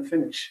damaging the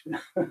finish.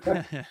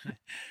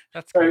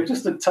 That's so cool.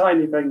 Just a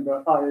tiny thing,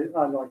 but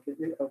I like it.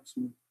 It helps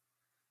me.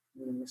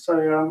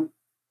 So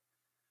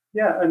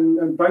yeah,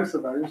 and both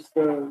of those,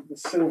 the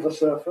Silver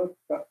Surfer,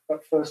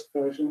 that first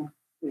version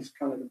is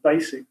kind of the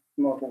basic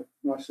model,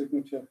 my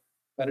signature.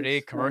 And are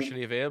they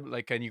commercially available?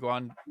 Like, can you go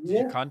on?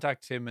 Did you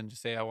contact him and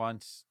just say, "I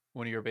want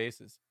one of your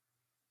bases"?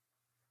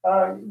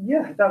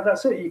 Yeah,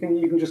 that's it. You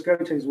can just go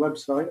to his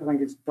website. I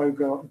think it's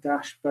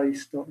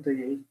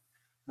bogart-base.de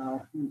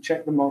and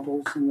check the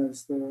models, and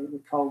there's the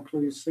Carl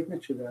Clues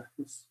signature there.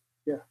 It's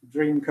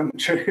dream come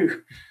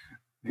true.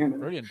 You know.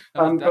 Brilliant.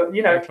 But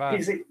you know,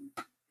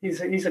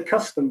 he's a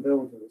custom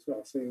builder as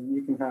well, so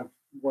you can have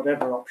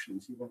whatever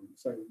options you want.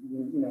 So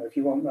you know, if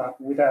you want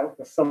that without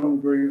the thumb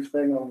groove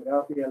thing or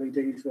without the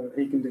LEDs,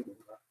 he can do all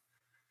that.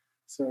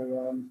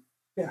 So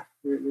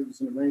it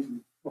was an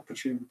amazing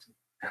opportunity.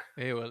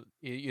 Hey, well,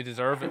 you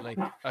deserve it. Like,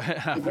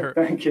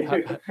 thank you.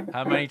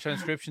 How many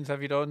transcriptions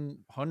have you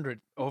done? 100,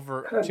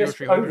 over 200 or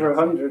 300? Over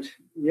 100.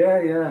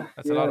 Yeah.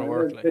 That's a lot of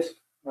work.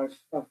 I've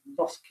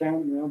lost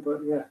count now,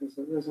 but yeah,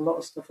 there's a lot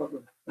of stuff up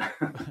there.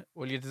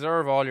 Well, you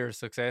deserve all your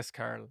success,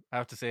 Carl. I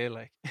have to say,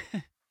 like.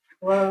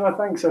 Well,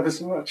 thanks ever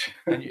so much.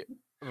 And you're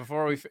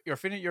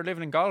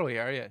living in Galway,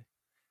 are you?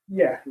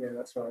 Yeah,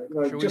 that's right.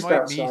 Sure, we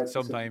might meet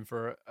sometime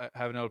for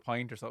having an old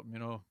pint or something, you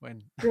know.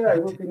 Yeah,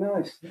 it would be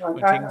nice.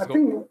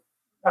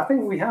 I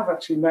think we have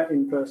actually met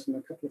in person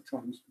a couple of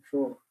times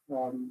before.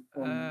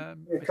 A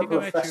couple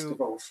of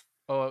festivals.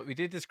 We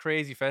did this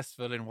crazy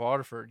festival in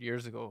Waterford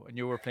years ago, and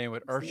you were playing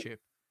with Earthship.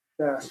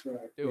 That's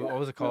right. What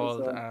was it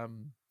called?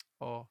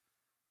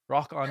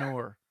 Rock on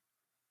Ore.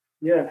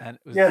 Yeah. And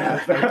it was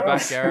out the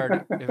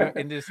backyard,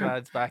 in this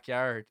lad's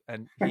backyard,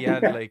 and he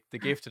had like the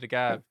gift of the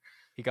gab.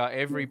 he got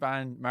every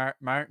band.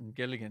 Martin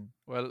Gilligan.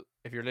 Well,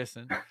 if you're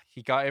listening,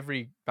 he got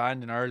every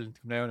band in Ireland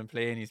to come down and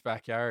play in his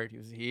backyard.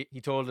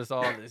 He told us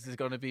all this is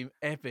going to be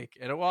epic,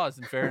 and it was.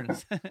 In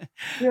fairness,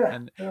 Yeah,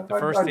 and the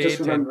first I just aid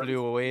tent remember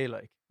blew away,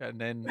 like, and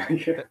then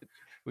it. Yeah.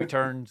 we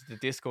turned the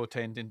disco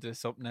tent into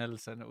something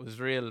else, and it was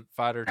real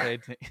Father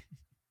Ted thing.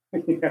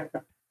 Yeah.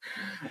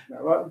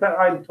 No,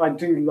 I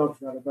do love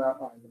that about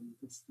Ireland.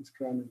 This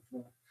kind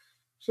of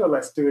sure,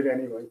 let's do it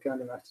anyway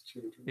kind of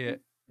attitude. Yeah,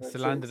 it's the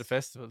land of the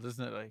festival,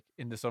 doesn't it? Like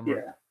in the summer.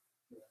 Yeah.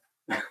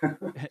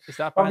 Is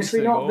that band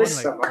Obviously still not going? this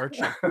Like summer.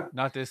 Earthship,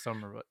 not this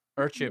summer, but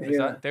Earthship. Is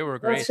Yeah. that they were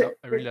That's great? it.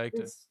 I really liked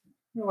it.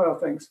 Well,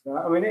 thanks for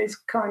that. I mean, it's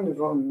kind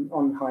of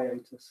on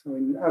hiatus. I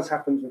mean, as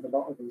happens with a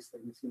lot of these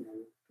things,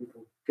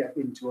 people get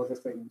into other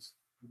things.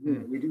 You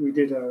know, we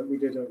did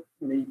an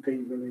EP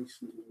release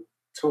and did a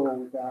tour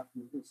with that.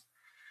 And it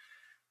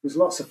was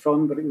lots of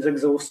fun, but it was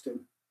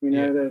exhausting.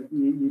 That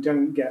you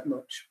don't get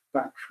much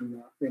back from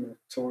that in a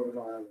tour of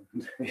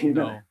Ireland.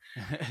 No,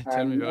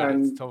 tell me about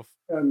it. It's tough.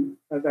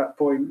 At that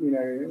point,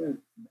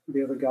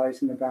 the other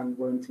guys in the band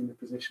weren't in a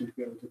position to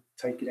be able to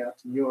take it out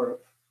to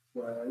Europe,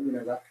 where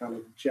that kind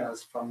of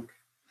jazz funk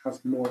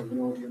has more of an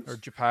audience. Or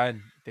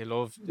Japan, they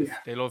love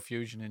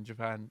fusion in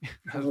Japan.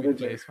 That's a They big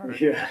place for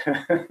it. Yeah,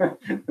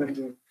 they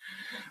do.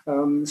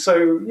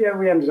 So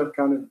we ended up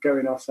kind of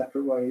going our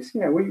separate ways.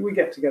 We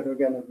get together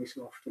again every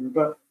so often,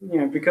 but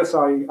because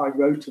I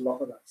wrote a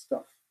lot of that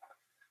stuff,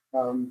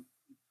 I'm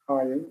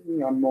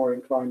more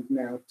inclined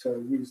now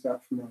to use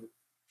that for my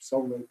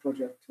solo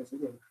project, as it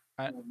were.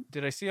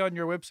 Did I see on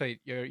your website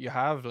you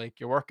have like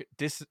your work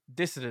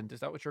Dissident?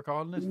 Is that what you're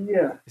calling it?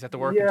 Yeah. Is that the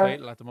working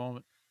title at the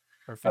moment?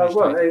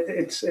 Well,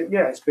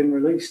 it's been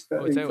released.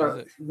 In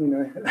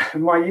fact,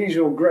 my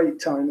usual great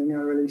timing, I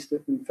released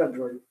it in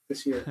February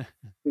this year.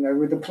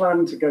 With the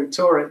plan to go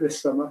tour it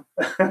this summer,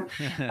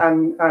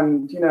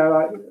 and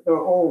there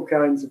were all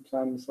kinds of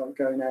plans, like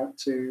going out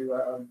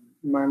to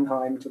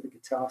Mannheim to the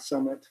Guitar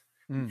Summit,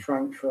 in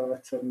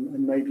Frankfurt,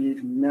 and maybe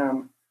even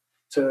NAMM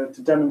to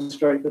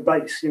demonstrate the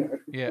bass.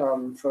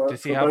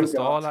 Does he have a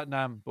stall at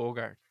NAMM,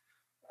 Bogart?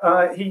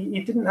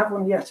 He didn't have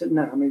one yet at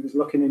NAMM. He was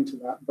looking into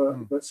that,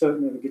 but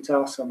certainly the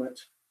Guitar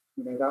Summit,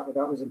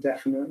 that was a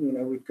definite.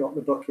 We'd got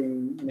the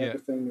booking and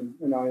everything,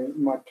 and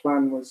my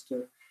plan was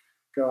to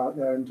go out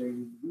there and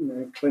do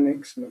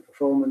clinics and a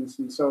performance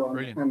and so on.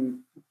 Brilliant. And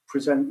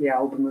present the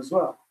album as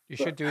well. You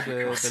should do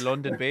the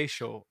London Bass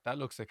Show. That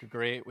looks like a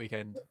great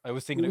weekend. I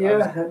was thinking,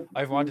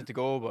 I've wanted to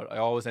go, but I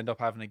always end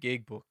up having a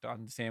gig booked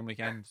on the same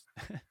weekend.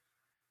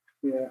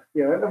 Yeah.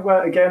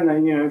 Well, again,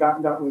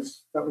 that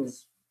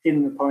was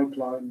in the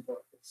pipeline,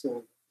 but it's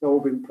all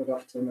been put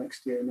off till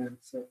next year now.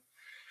 So,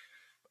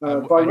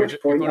 by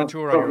which point, you're going to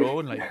tour on your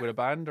own, like with a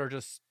band, or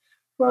just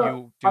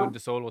you doing the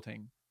solo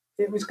thing?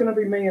 It was going to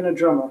be me and a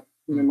drummer,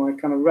 my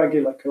kind of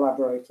regular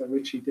collaborator,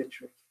 Richie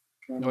Dittrich.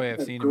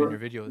 I've seen him in your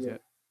videos.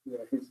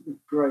 Yeah, he's a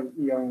great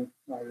young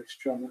Irish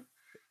drummer,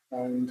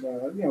 and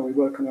we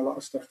work on a lot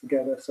of stuff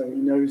together. So he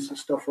knows the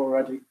stuff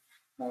already.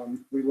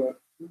 We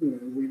work,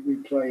 we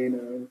play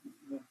in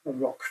a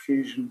rock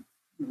fusion,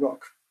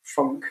 rock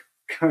funk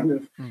kind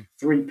of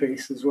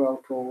 3-piece as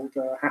well called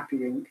Happy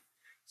Inc.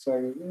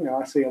 So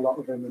I see a lot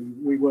of him,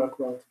 and we work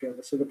well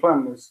together. So the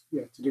plan was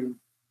to do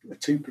a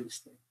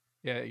 2-piece thing.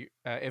 Yeah,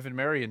 Evan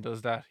Marion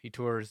does that. He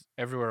tours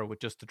everywhere with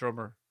just the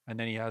drummer, and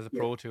then he has a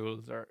Pro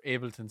Tools or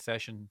Ableton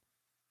session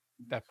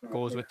that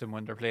goes with them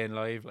when they're playing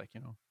live,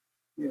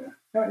 Yeah,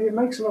 it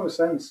makes a lot of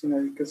sense,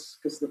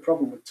 because the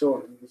problem with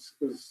touring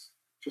is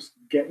just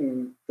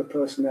getting the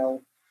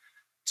personnel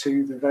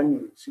to the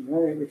venues.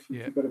 If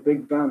you've got a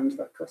big band,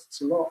 that costs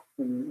a lot,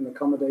 and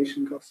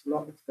accommodation costs a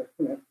lot.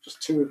 If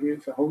just 2 of you,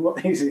 it's a whole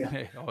lot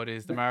easier. It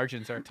is. The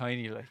margins are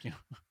tiny,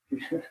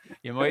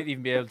 You might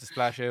even be able to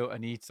splash out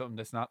and eat something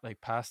that's not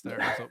like pasta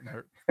or something,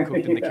 or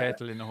cooked in the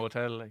kettle in a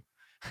hotel,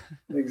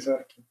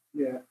 Exactly.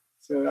 Yeah.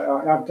 So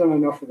I've done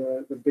enough of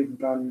the big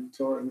band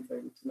touring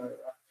thing to know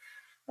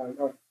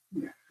that.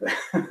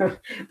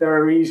 There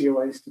are easier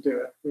ways to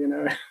do it,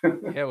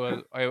 Yeah,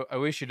 well, I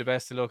wish you the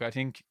best of luck. I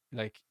think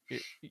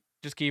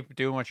just keep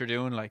doing what you're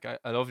doing.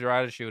 I love your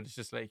attitude. It's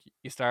just like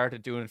you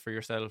started doing it for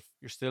yourself.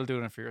 You're still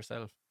doing it for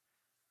yourself,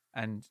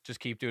 and just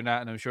keep doing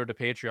that. And I'm sure the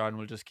Patreon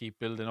will just keep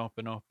building up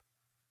and up.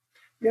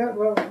 Yeah,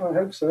 well, I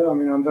hope so. I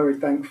mean, I'm very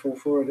thankful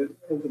for it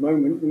at the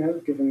moment,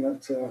 given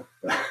that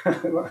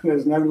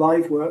there's no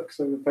live work,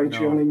 so the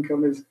Patreon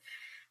income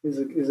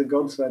is a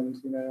godsend.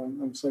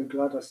 I'm so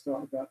glad I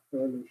started that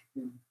early.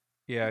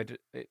 Yeah,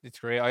 it's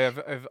great.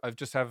 I've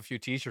just have a few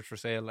T-shirts for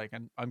sale,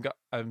 and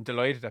I'm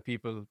delighted that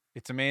people.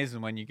 It's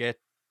amazing when you get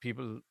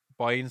people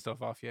buying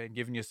stuff off you and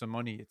giving you some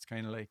money. It's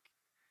kind of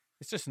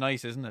it's just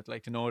nice, isn't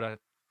it? To know that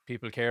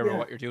people care about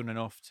what you're doing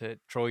enough to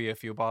throw you a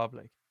few bob,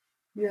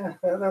 Yeah,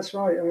 that's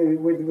right. I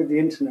mean, with the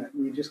internet,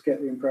 you just get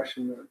the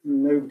impression that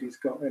nobody's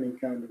got any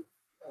kind of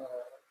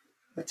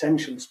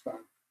attention span,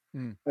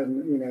 and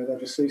they'll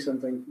just see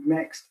something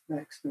next.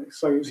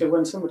 So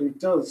when somebody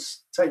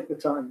does take the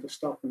time to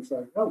stop and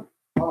say, "Oh,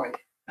 hi,"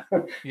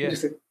 you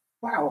just think,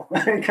 wow,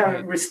 it kind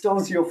of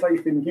restores your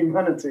faith in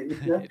humanity.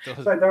 You know? It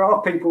does. So there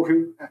are people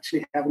who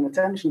actually have an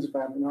attention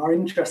span and are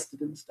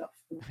interested in stuff.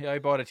 Yeah, I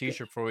bought a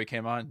T-shirt before we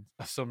came on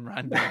of some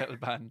random metal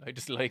band. I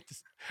just like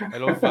this. I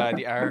love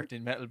the art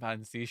in metal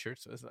bands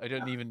T-shirts. I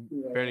didn't even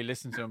barely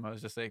listen to them. I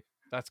was just like,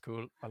 that's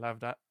cool. I'll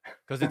have that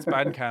because it's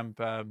Bandcamp.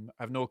 I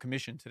have no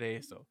commission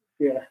today, so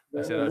Yeah,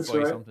 I said I'd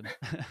buy something.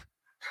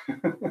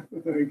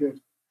 Very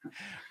good.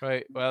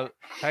 Right. Well,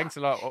 thanks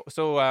a lot.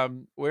 So,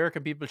 where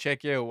can people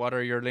check you out? What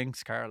are your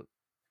links, Carl?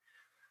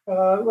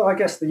 Well, I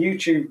guess the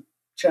YouTube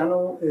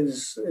channel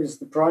is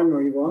the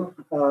primary one.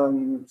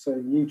 So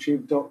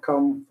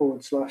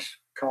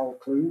youtube.com/Carl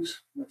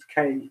Clews. That's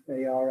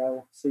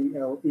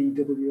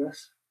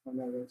KARLCLEWS. I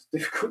know that's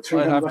difficult to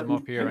remember. I'll have them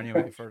up here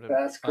anyway for them.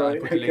 That's great.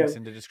 I'll put the links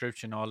in the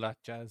description, all that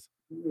jazz.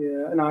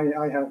 Yeah, and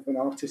I have an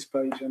artist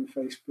page on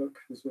Facebook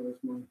as well as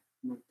my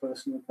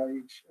personal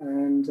page,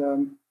 and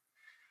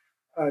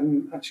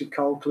actually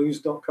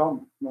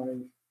carlclews.com, my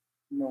own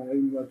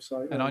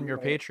website. And on your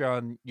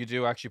Patreon, you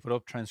do actually put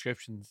up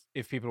transcriptions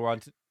if people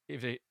want,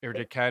 if they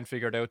can't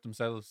figure it out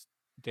themselves,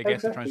 they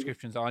get the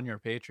transcriptions on your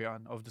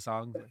Patreon of the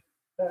songs.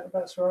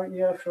 That's right.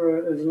 Yeah, for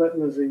as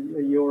little as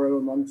 €1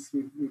 a month,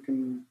 you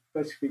can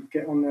basically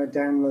get on there,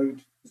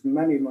 download as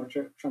many of my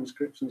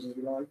transcriptions as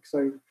you like.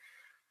 So,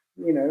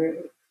 you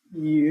know,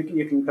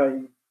 you can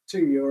pay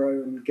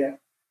 €2 and get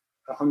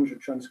 100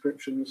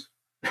 transcriptions.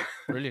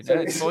 Brilliant. So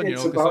it's fun, you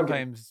know, because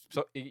sometimes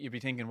you'd be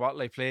thinking, what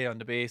will I play on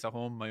the bass at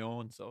home, my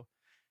own? So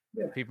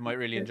people might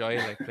really enjoy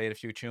it, like playing a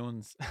few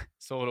tunes,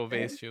 solo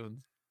bass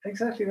tunes.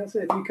 Exactly, that's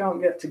it. If you can't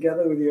get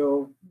together with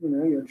your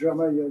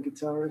drummer, your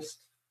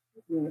guitarist,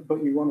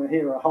 but you want to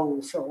hear a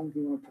whole song,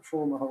 you want to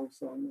perform a whole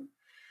song,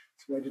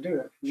 it's the way to do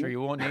it. Sure,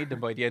 you won't need them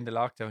by the end of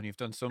lockdown. You've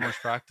done so much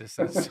practice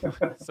as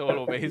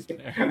solo bass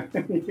player.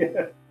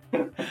 Yeah.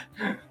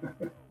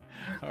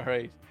 All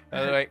right.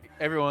 Anyway,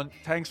 everyone,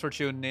 thanks for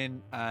tuning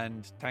in,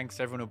 and thanks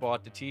to everyone who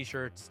bought the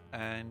T-shirts,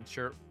 and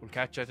sure, we'll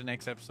catch you at the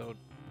next episode.